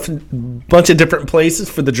from bunch of different places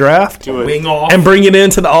for the draft. Wing off. And bring it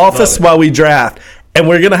into the office while we draft. And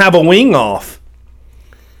we're going to have a wing off.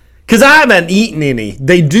 Because I haven't eaten any.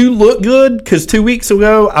 They do look good, because 2 weeks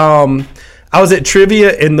ago, I was at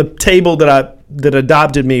trivia, and the table that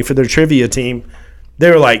adopted me for their trivia team,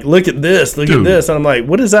 they were like, look at this, look at this. And I'm like,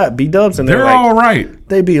 what is that, B-Dubs? And they're like, all right.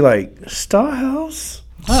 They'd be like, Star House?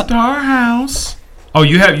 Star House. Oh,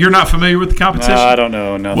 you're not familiar with the competition? I don't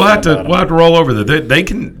know. We'll have to roll over there. They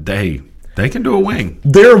can do a wing.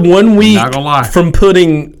 They're 1 week not gonna lie. from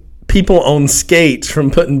putting people on skates from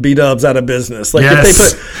putting B-Dubs out of business. Like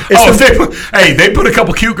yes. If they put a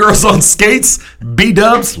couple cute girls on skates,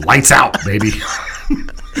 B-Dubs, lights out, baby.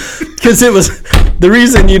 Because it was the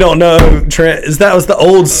reason you don't know, Trent, is that was the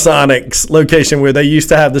old Sonic's location where they used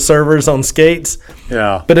to have the servers on skates.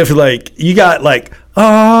 Yeah. But if you got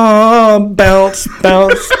bounce,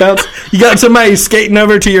 bounce, bounce, you got somebody skating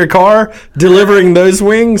over to your car delivering those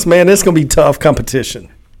wings, man, it's gonna be tough competition.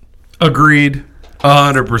 Agreed,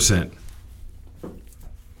 100%.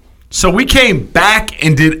 So we came back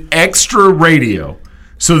and did extra radio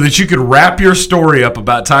so that you could wrap your story up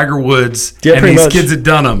about Tiger Woods and these kids at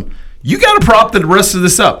Dunham. You got to prop the rest of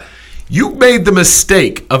this up. You made the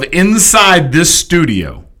mistake of inside this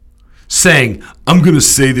studio saying, I'm going to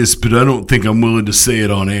say this, but I don't think I'm willing to say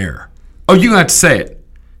it on air. Oh, you have to say it.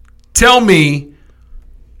 Tell me,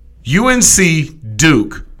 UNC,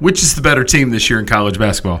 Duke, which is the better team this year in college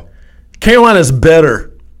basketball? Carolina's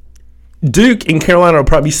better. Duke and Carolina will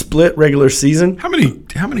probably split regular season. How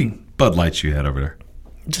many Bud Lights you had over there?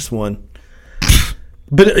 Just one.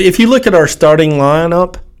 But if you look at our starting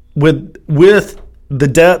lineup with the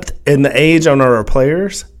depth and the age on our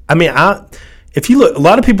players, I mean, if you look, a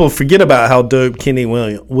lot of people forget about how dope Kenny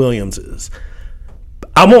Williams is.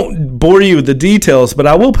 I won't bore you with the details, but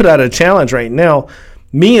I will put out a challenge right now.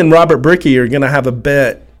 Me and Robert Brickey are going to have a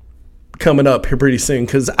bet coming up here pretty soon,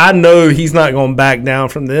 because I know he's not going to back down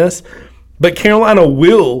from this. But Carolina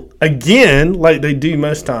will, again, like they do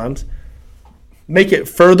most times, make it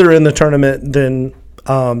further in the tournament than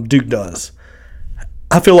Duke does.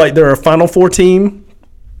 I feel like they're a Final Four team.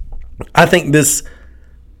 I think this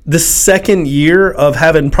second year of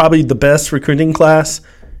having probably the best recruiting class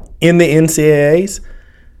in the NCAAs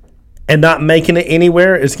and not making it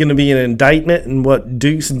anywhere is going to be an indictment in what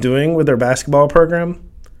Duke's doing with their basketball program.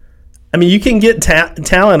 I mean, you can get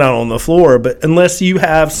talent out on the floor, but unless you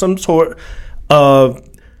have some sort of,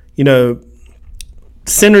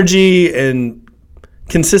 synergy and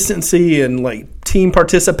consistency and like team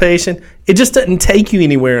participation, it just doesn't take you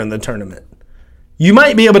anywhere in the tournament. You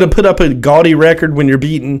might be able to put up a gaudy record when you're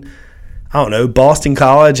beating, I don't know, Boston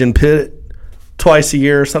College and Pitt twice a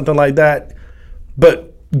year or something like that.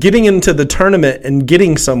 But getting into the tournament and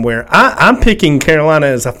getting somewhere, I'm picking Carolina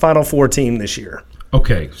as a Final Four team this year.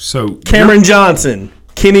 Okay, so Cameron Johnson,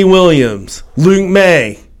 Kenny Williams, Luke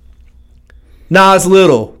May, Nas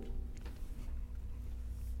Little.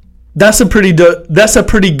 That's a pretty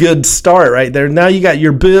good start right there. Now you got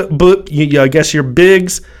your I guess your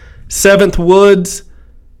bigs, Seventh Woods.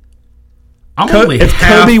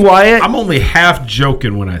 Kobe Wyatt. I'm only half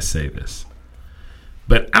joking when I say this,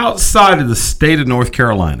 but outside of the state of North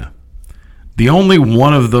Carolina, the only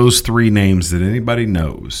one of those three names that anybody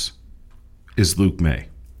knows is Luke May.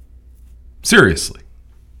 Seriously.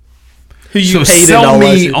 Who you so hated sell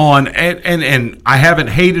me always. on, and I haven't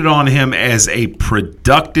hated on him as a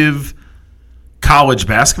productive college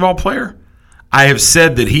basketball player. I have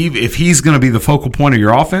said that if he's going to be the focal point of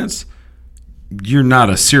your offense, you're not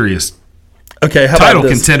a serious title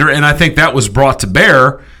contender. And I think that was brought to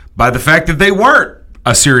bear by the fact that they weren't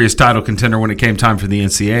a serious title contender when it came time for the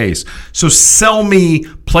NCAAs. So sell me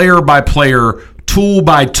player by player, tool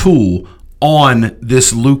by tool on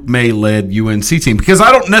this Luke May-led UNC team, because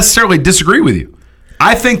I don't necessarily disagree with you.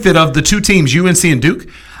 I think that of the two teams, UNC and Duke,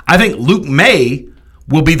 I think Luke May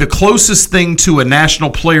will be the closest thing to a National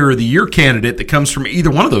Player of the Year candidate that comes from either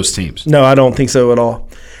one of those teams. No, I don't think so at all.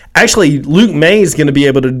 Actually, Luke May is going to be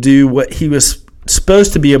able to do what he was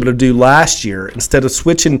supposed to be able to do last year. Instead of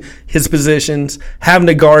switching his positions, having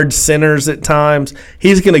to guard centers at times,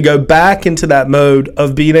 he's going to go back into that mode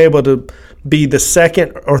of being able to be the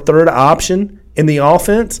second or third option in the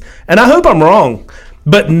offense. And I hope I'm wrong,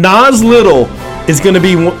 but Nas Little is going to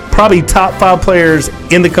be probably top 5 players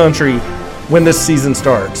in the country when this season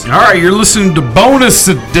starts. All right, you're listening to Bonus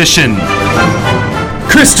Edition.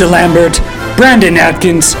 Krista Lambert, Brandon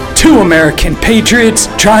Atkins, two American patriots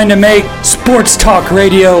trying to make sports talk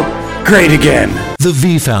radio great again. The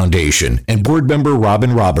V Foundation and board member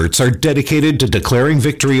Robin Roberts are dedicated to declaring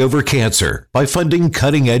victory over cancer by funding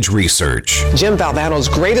cutting-edge research. Jim Valvano's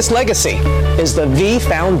greatest legacy is the V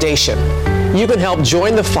Foundation. You can help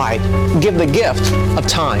join the fight, give the gift of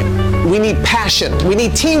time. We need passion, we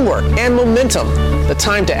need teamwork and momentum. The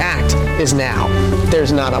time to act is now.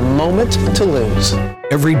 There's not a moment to lose.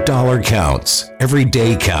 Every dollar counts. Every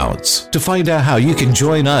day counts. To find out how you can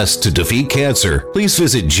join us to defeat cancer, please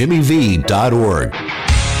visit jimmyv.org.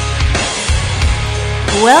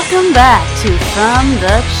 Welcome back to From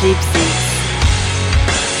the Cheap Seats.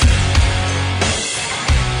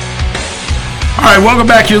 All right, welcome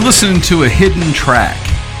back. You're listening to a hidden track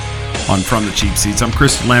on From the Cheap Seats. I'm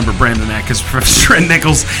Krista Lambert, Brandon Atkins, Professor Trent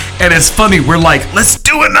Nichols, and it's funny. We're like, let's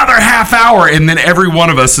do another half hour, and then every one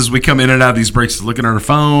of us, as we come in and out of these breaks, is looking at our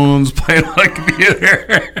phones, playing on a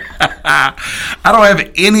computer. I don't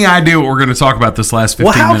have any idea what we're going to talk about this last 15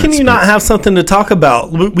 minutes. Well, how can you not have something to talk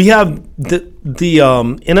about? We have the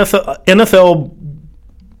NFL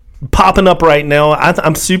popping up right now.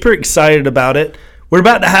 I'm super excited about it. We're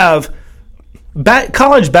about to have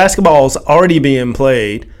college basketball is already being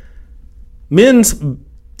played. Men's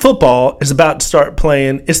football is about to start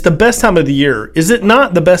playing. It's the best time of the year. Is it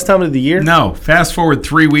not the best time of the year? No. Fast forward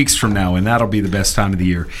 3 weeks from now, and that'll be the best time of the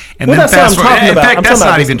year. And well, then that's what I'm talking about. In fact, that's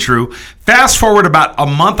not even true. Fast forward about a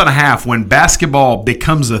month and a half when basketball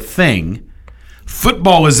becomes a thing,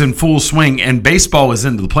 football is in full swing, and baseball is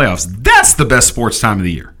into the playoffs. That's the best sports time of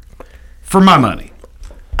the year, for my money.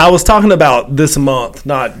 I was talking about this month,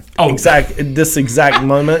 not this exact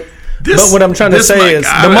moment. But what I'm trying to say is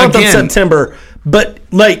the month of September. But,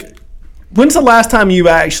 like, when's the last time you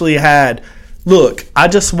actually had – look, I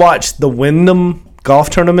just watched the Wyndham golf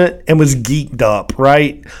tournament and was geeked up,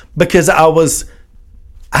 right? Because I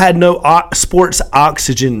had no sports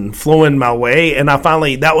oxygen flowing my way, and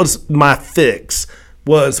that was my fix,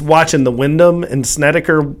 was watching the Wyndham and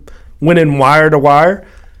Snedeker winning wire to wire.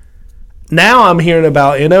 Now I'm hearing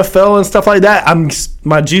about NFL and stuff like that.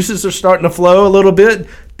 My juices are starting to flow a little bit.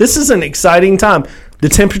 This is an exciting time. The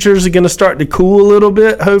temperatures are going to start to cool a little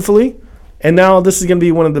bit, hopefully. And now this is going to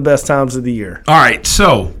be one of the best times of the year. All right,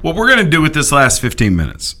 so what we're going to do with this last 15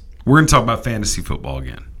 minutes, we're going to talk about fantasy football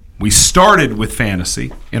again. We started with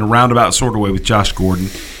fantasy in a roundabout sort of way with Josh Gordon.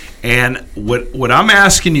 And what I'm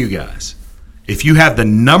asking you guys, if you have the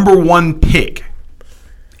number one pick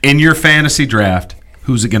in your fantasy draft,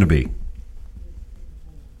 who's it going to be?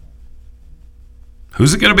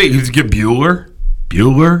 Who's it going to be? Who's it going to be?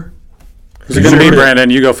 Bueller? Who's it going to be, Brandon?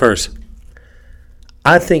 You go first.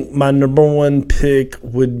 I think my number one pick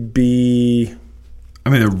would be... I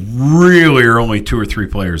mean, there really are only 2 or 3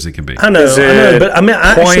 players it can be. I know, but I mean,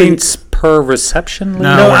 points per reception?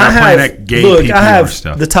 No, I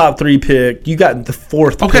have the top 3 pick. You got the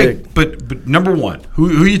 4th pick. Okay, but number one,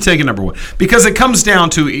 who are you taking number one? Because it comes down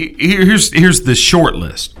to, here's the short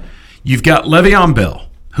list. You've got Le'Veon Bell,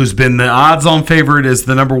 who's been the odds-on favorite as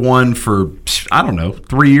the number one for,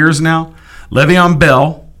 3 years now. Le'Veon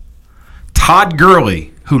Bell, Todd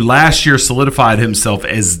Gurley, who last year solidified himself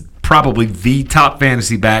as probably the top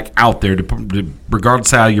fantasy back out there,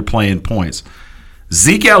 regardless of how you're playing points.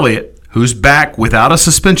 Zeke Elliott, who's back without a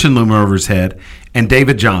suspension looming over his head, and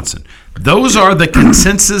David Johnson. Those are the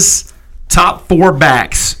consensus top 4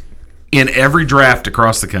 backs in every draft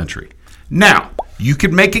across the country. Now, you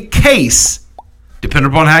could make a case,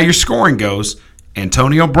 depending upon how your scoring goes,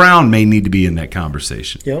 Antonio Brown may need to be in that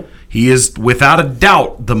conversation. Yep. He is, without a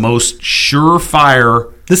doubt, the most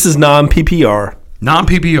surefire. This is non-PPR.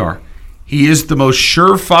 Non-PPR. He is the most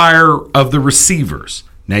surefire of the receivers.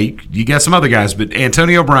 Now, you got some other guys, but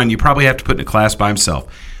Antonio Brown, you probably have to put in a class by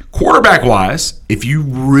himself. Quarterback-wise, if you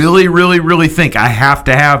really, really, really think I have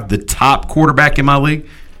to have the top quarterback in my league,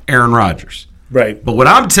 Aaron Rodgers. Right. But what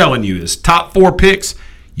I'm telling you is top 4 picks,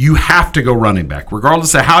 you have to go running back.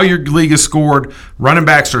 Regardless of how your league is scored, running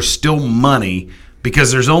backs are still money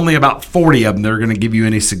because there's only about 40 of them that are going to give you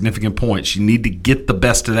any significant points. You need to get the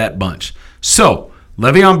best of that bunch. So,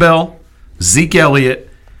 Le'Veon Bell, Zeke Elliott,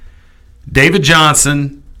 David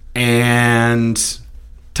Johnson, and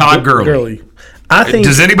Todd Gurley.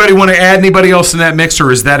 Does anybody want to add anybody else in that mix, or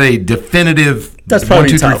is that a definitive? That's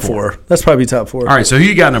probably top 4. That's probably top 4. All right, so who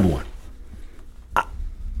you got number 1?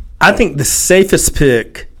 I think the safest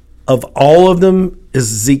pick of all of them is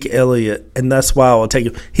Zeke Elliott, and that's why I'll take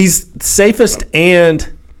him. He's safest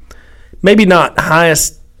and maybe not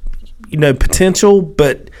highest, potential,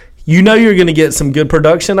 but you're going to get some good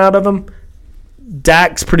production out of him.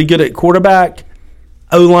 Dak's pretty good at quarterback.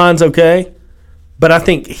 O-line's okay, but I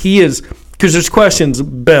think he is, because there's questions.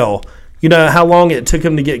 Bell, you know, how long it took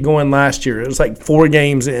him to get going last year. It was like 4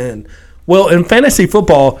 games in. Well, in fantasy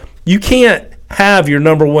football, you can't have your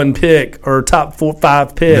number 1 pick or top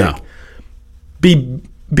 5 pick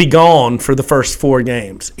be gone for the first 4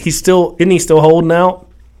 games. Isn't he still holding out?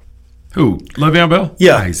 Who? Le'Veon Bell?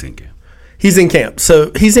 Yeah. He's in camp. He's in camp.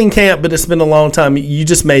 So he's in camp, but it's been a long time. You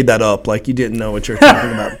just made that up like you didn't know what you're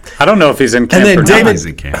talking about. I don't know if he's in camp and then or not. He's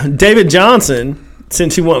in camp. David Johnson,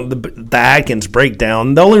 since you want the Atkins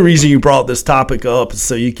breakdown, the only reason you brought this topic up is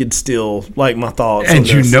so you could still like my thoughts. And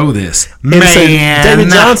you know this. Man. So David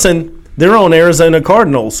Johnson, they're on Arizona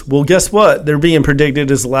Cardinals. Well, guess what? They're being predicted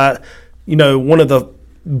as one of the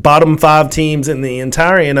bottom 5 teams in the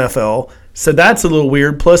entire NFL. So that's a little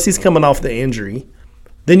weird. Plus, he's coming off the injury.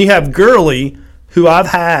 Then you have Gurley, who I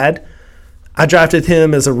drafted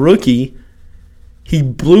him as a rookie. He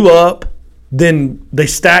blew up. Then they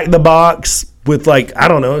stacked the box with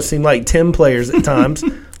it seemed like 10 players at times.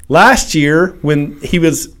 Last year, when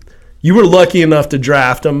you were lucky enough to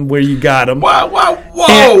draft him where you got him.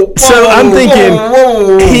 Whoa, so I'm thinking,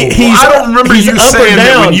 I don't remember you saying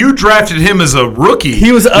that when you drafted him as a rookie,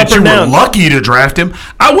 he was up that you down. were lucky to draft him.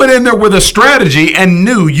 I went in there with a strategy and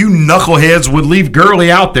knew you knuckleheads would leave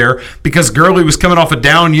Gurley out there because Gurley was coming off a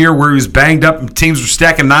down year where he was banged up and teams were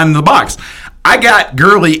stacking 9 in the box. I got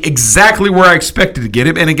Gurley exactly where I expected to get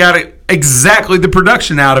him, and it got exactly the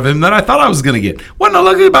production out of him that I thought I was going to get. Wasn't I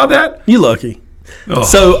lucky about that? You lucky. Oh.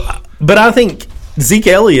 So, but I think Zeke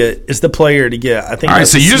Elliott is the player to get. I think. All right,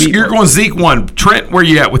 so you're going Zeke 1. Trent, where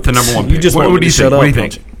you at with the number 1 pick? You just what do you think? What do you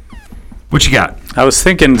think? What you got? I was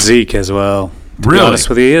thinking Zeke as well. To really? Be honest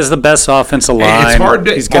with you, he is the best offensive line. It's hard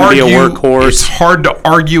to He's going to be a workhorse. It's hard to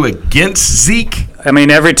argue against Zeke. I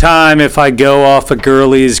mean, every time if I go off of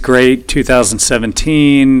Gurley's great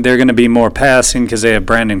 2017, they're going to be more passing because they have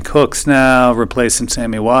Brandon Cooks now replacing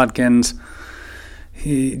Sammy Watkins.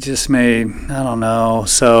 He just made, I don't know.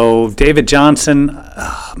 So David Johnson,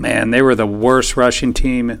 they were the worst rushing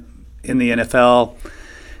team in the NFL.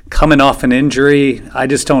 Coming off an injury, I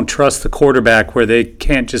just don't trust the quarterback where they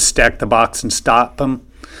can't just stack the box and stop them.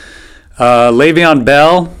 Le'Veon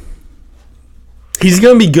Bell. He's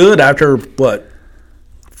going to be good after,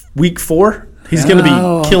 week 4? He's going to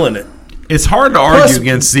be killing it. It's hard to argue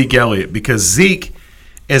against Zeke Elliott because Zeke,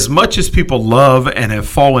 as much as people love and have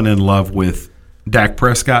fallen in love with Dak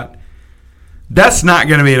Prescott, that's not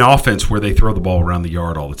going to be an offense where they throw the ball around the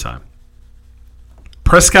yard all the time.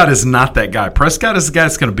 Prescott is not that guy. Prescott is the guy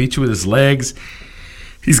that's going to beat you with his legs.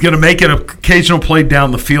 He's going to make an occasional play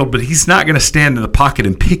down the field, but he's not going to stand in the pocket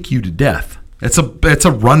and pick you to death. It's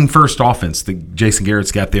a run-first offense that Jason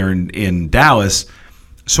Garrett's got there in Dallas.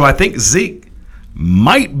 So I think Zeke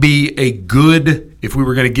might be a good, if we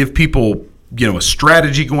were going to give people a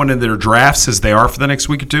strategy going into their drafts as they are for the next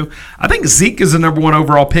week or 2, I think Zeke as the number 1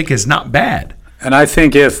 overall pick is not bad. And I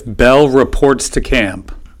think if Bell reports to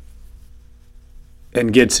camp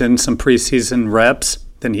and gets in some preseason reps,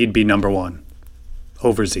 then he'd be number 1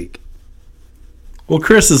 over Zeke. Well,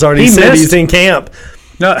 Chris has already said he's in camp.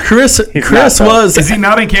 No, Chris was. Is he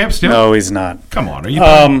not in camp still? No, he's not. Come on, are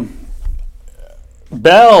you?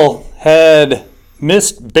 Bell had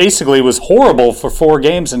missed. Basically, was horrible for 4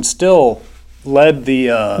 games and still led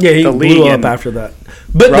the he the league blew up after that.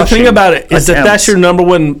 But the thing about it is that's your number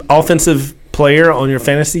 1 offensive player on your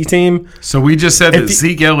fantasy team. So we just said that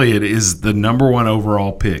Zeke Elliott is the number 1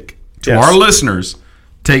 overall pick. To our listeners,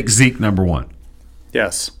 take Zeke number 1.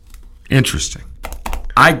 Yes. Interesting.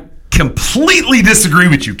 I completely disagree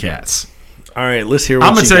with you, Cats. All right, let's hear what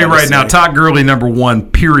I'm going to tell you right now, Todd Gurley, number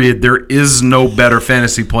 1, period. There is no better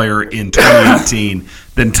fantasy player in 2018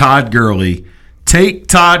 than Todd Gurley. Take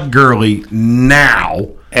Todd Gurley now.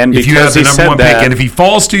 And if you have the number 1 pick, and if he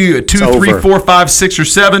falls to you at 2, 3, 4, 5, 6, or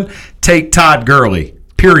 7, take Todd Gurley.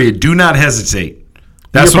 Period. Do not hesitate.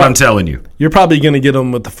 That's what I'm telling you. You're probably going to get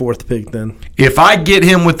him with the 4th pick then. If I get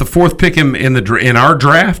him with the 4th pick in our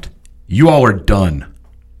draft, you all are done.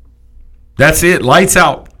 That's it. Lights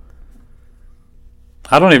out.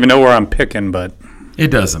 I don't even know where I'm picking, but it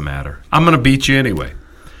doesn't matter. I'm going to beat you anyway.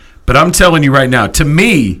 But I'm telling you right now, to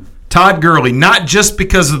me, Todd Gurley, not just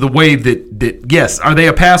because of the way that yes, are they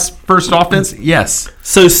a pass-first offense? Yes.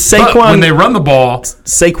 So Saquon, but when they run the ball,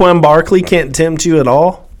 Saquon Barkley can't tempt you at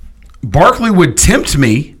all? Barkley would tempt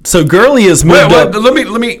me. So Gurley is moved up. Let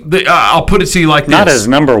me. I'll put it to you like this: not as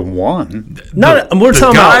number 1. We're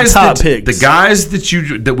talking about top picks. The guys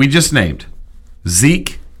that we just named: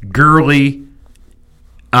 Zeke, Gurley,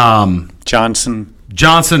 Johnson,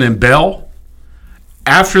 and Bell.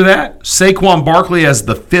 After that, Saquon Barkley as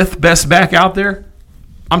the 5th best back out there.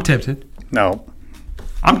 I'm tempted. No,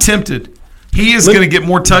 I'm tempted. He is going to get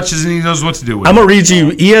more touches and he knows what to do with I'm it. going to read you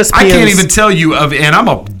ESPN's. I can't even tell you and I'm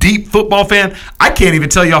a deep football fan, I can't even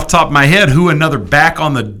tell you off the top of my head who another back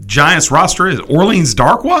on the Giants roster is. Orleans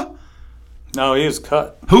Darkwa? No, he was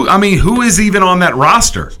cut. Who is even on that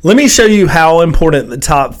roster? Let me show you how important the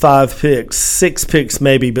top 5 picks, 6 picks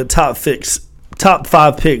maybe, but top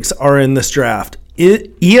 5 picks are in this draft.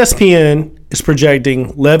 ESPN is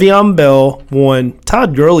projecting Le'Veon Bell 1,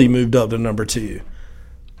 Todd Gurley moved up to number 2.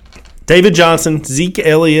 David Johnson, Zeke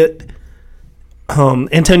Elliott,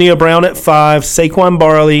 Antonio Brown at 5, Saquon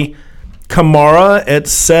Barkley, Kamara at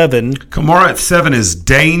 7. Kamara at 7 is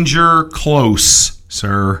danger close,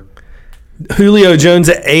 sir. Julio Jones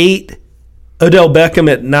at 8, Odell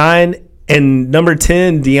Beckham at 9, and number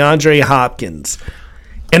 10, DeAndre Hopkins.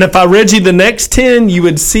 And if I read you the next 10, you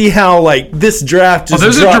would see how this draft just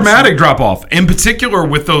there's a dramatic drop off, in particular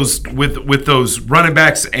with those running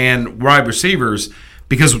backs and wide receivers,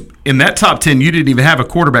 because in that top 10, you didn't even have a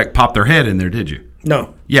quarterback pop their head in there, did you?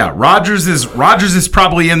 No. Yeah, Rodgers is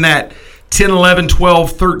probably in that 10, 11,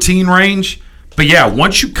 12, 13 range. But yeah,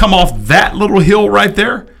 once you come off that little hill right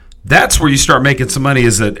there, that's where you start making some money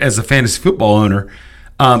as a fantasy football owner.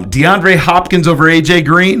 DeAndre Hopkins over A.J.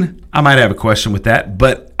 Green, I might have a question with that,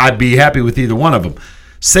 but I'd be happy with either one of them.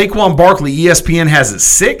 Saquon Barkley, ESPN has at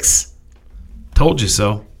 6. Told you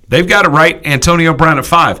so. They've got it right. Antonio Brown at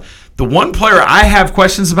 5. The one player I have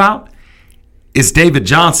questions about is David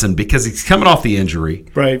Johnson because he's coming off the injury.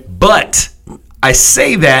 Right. But I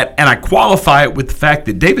say that and I qualify it with the fact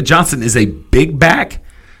that David Johnson is a big back,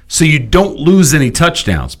 so you don't lose any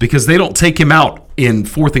touchdowns because they don't take him out in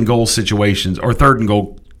 4th and goal situations or 3rd and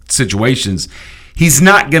goal situations. He's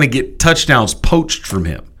not going to get touchdowns poached from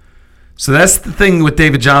him. So that's the thing with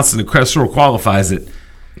David Johnson that sort of qualifies it.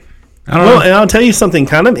 I don't know. And I'll tell you something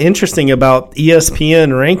kind of interesting about ESPN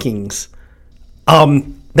rankings.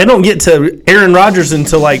 They don't get to Aaron Rodgers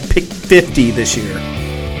until pick 50 this year.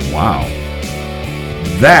 Wow.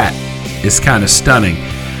 That is kind of stunning.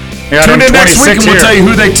 Yeah, Tune in next week and we'll tell you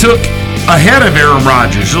who they took ahead of Aaron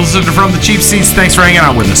Rodgers. You'll listen to From the Cheap Seats. Thanks for hanging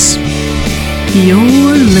out with us. You're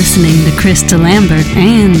listening to Krista Lambert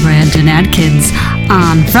and Brandon Adkins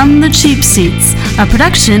on From the Cheap Seats, a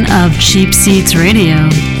production of Cheap Seats Radio.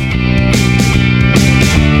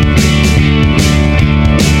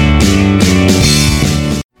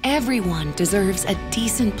 Everyone deserves a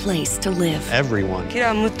decent place to live. Everyone.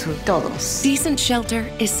 Decent shelter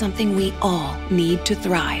is something we all need to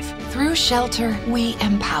thrive. Through shelter, we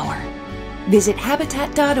empower. Visit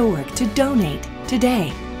Habitat.org to donate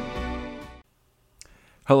today.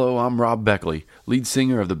 Hello, I'm Rob Beckley, lead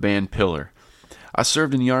singer of the band Pillar. I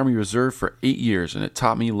served in the Army Reserve for 8 years, and it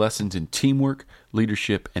taught me lessons in teamwork,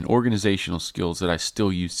 leadership, and organizational skills that I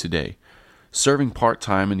still use today. Serving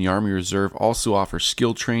part-time in the Army Reserve also offers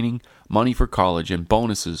skill training, money for college, and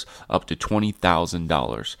bonuses up to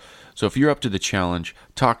 $20,000. So if you're up to the challenge,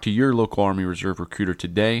 talk to your local Army Reserve recruiter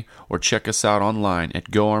today or check us out online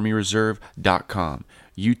at goarmyreserve.com.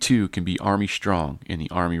 You too can be Army strong in the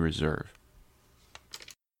Army Reserve.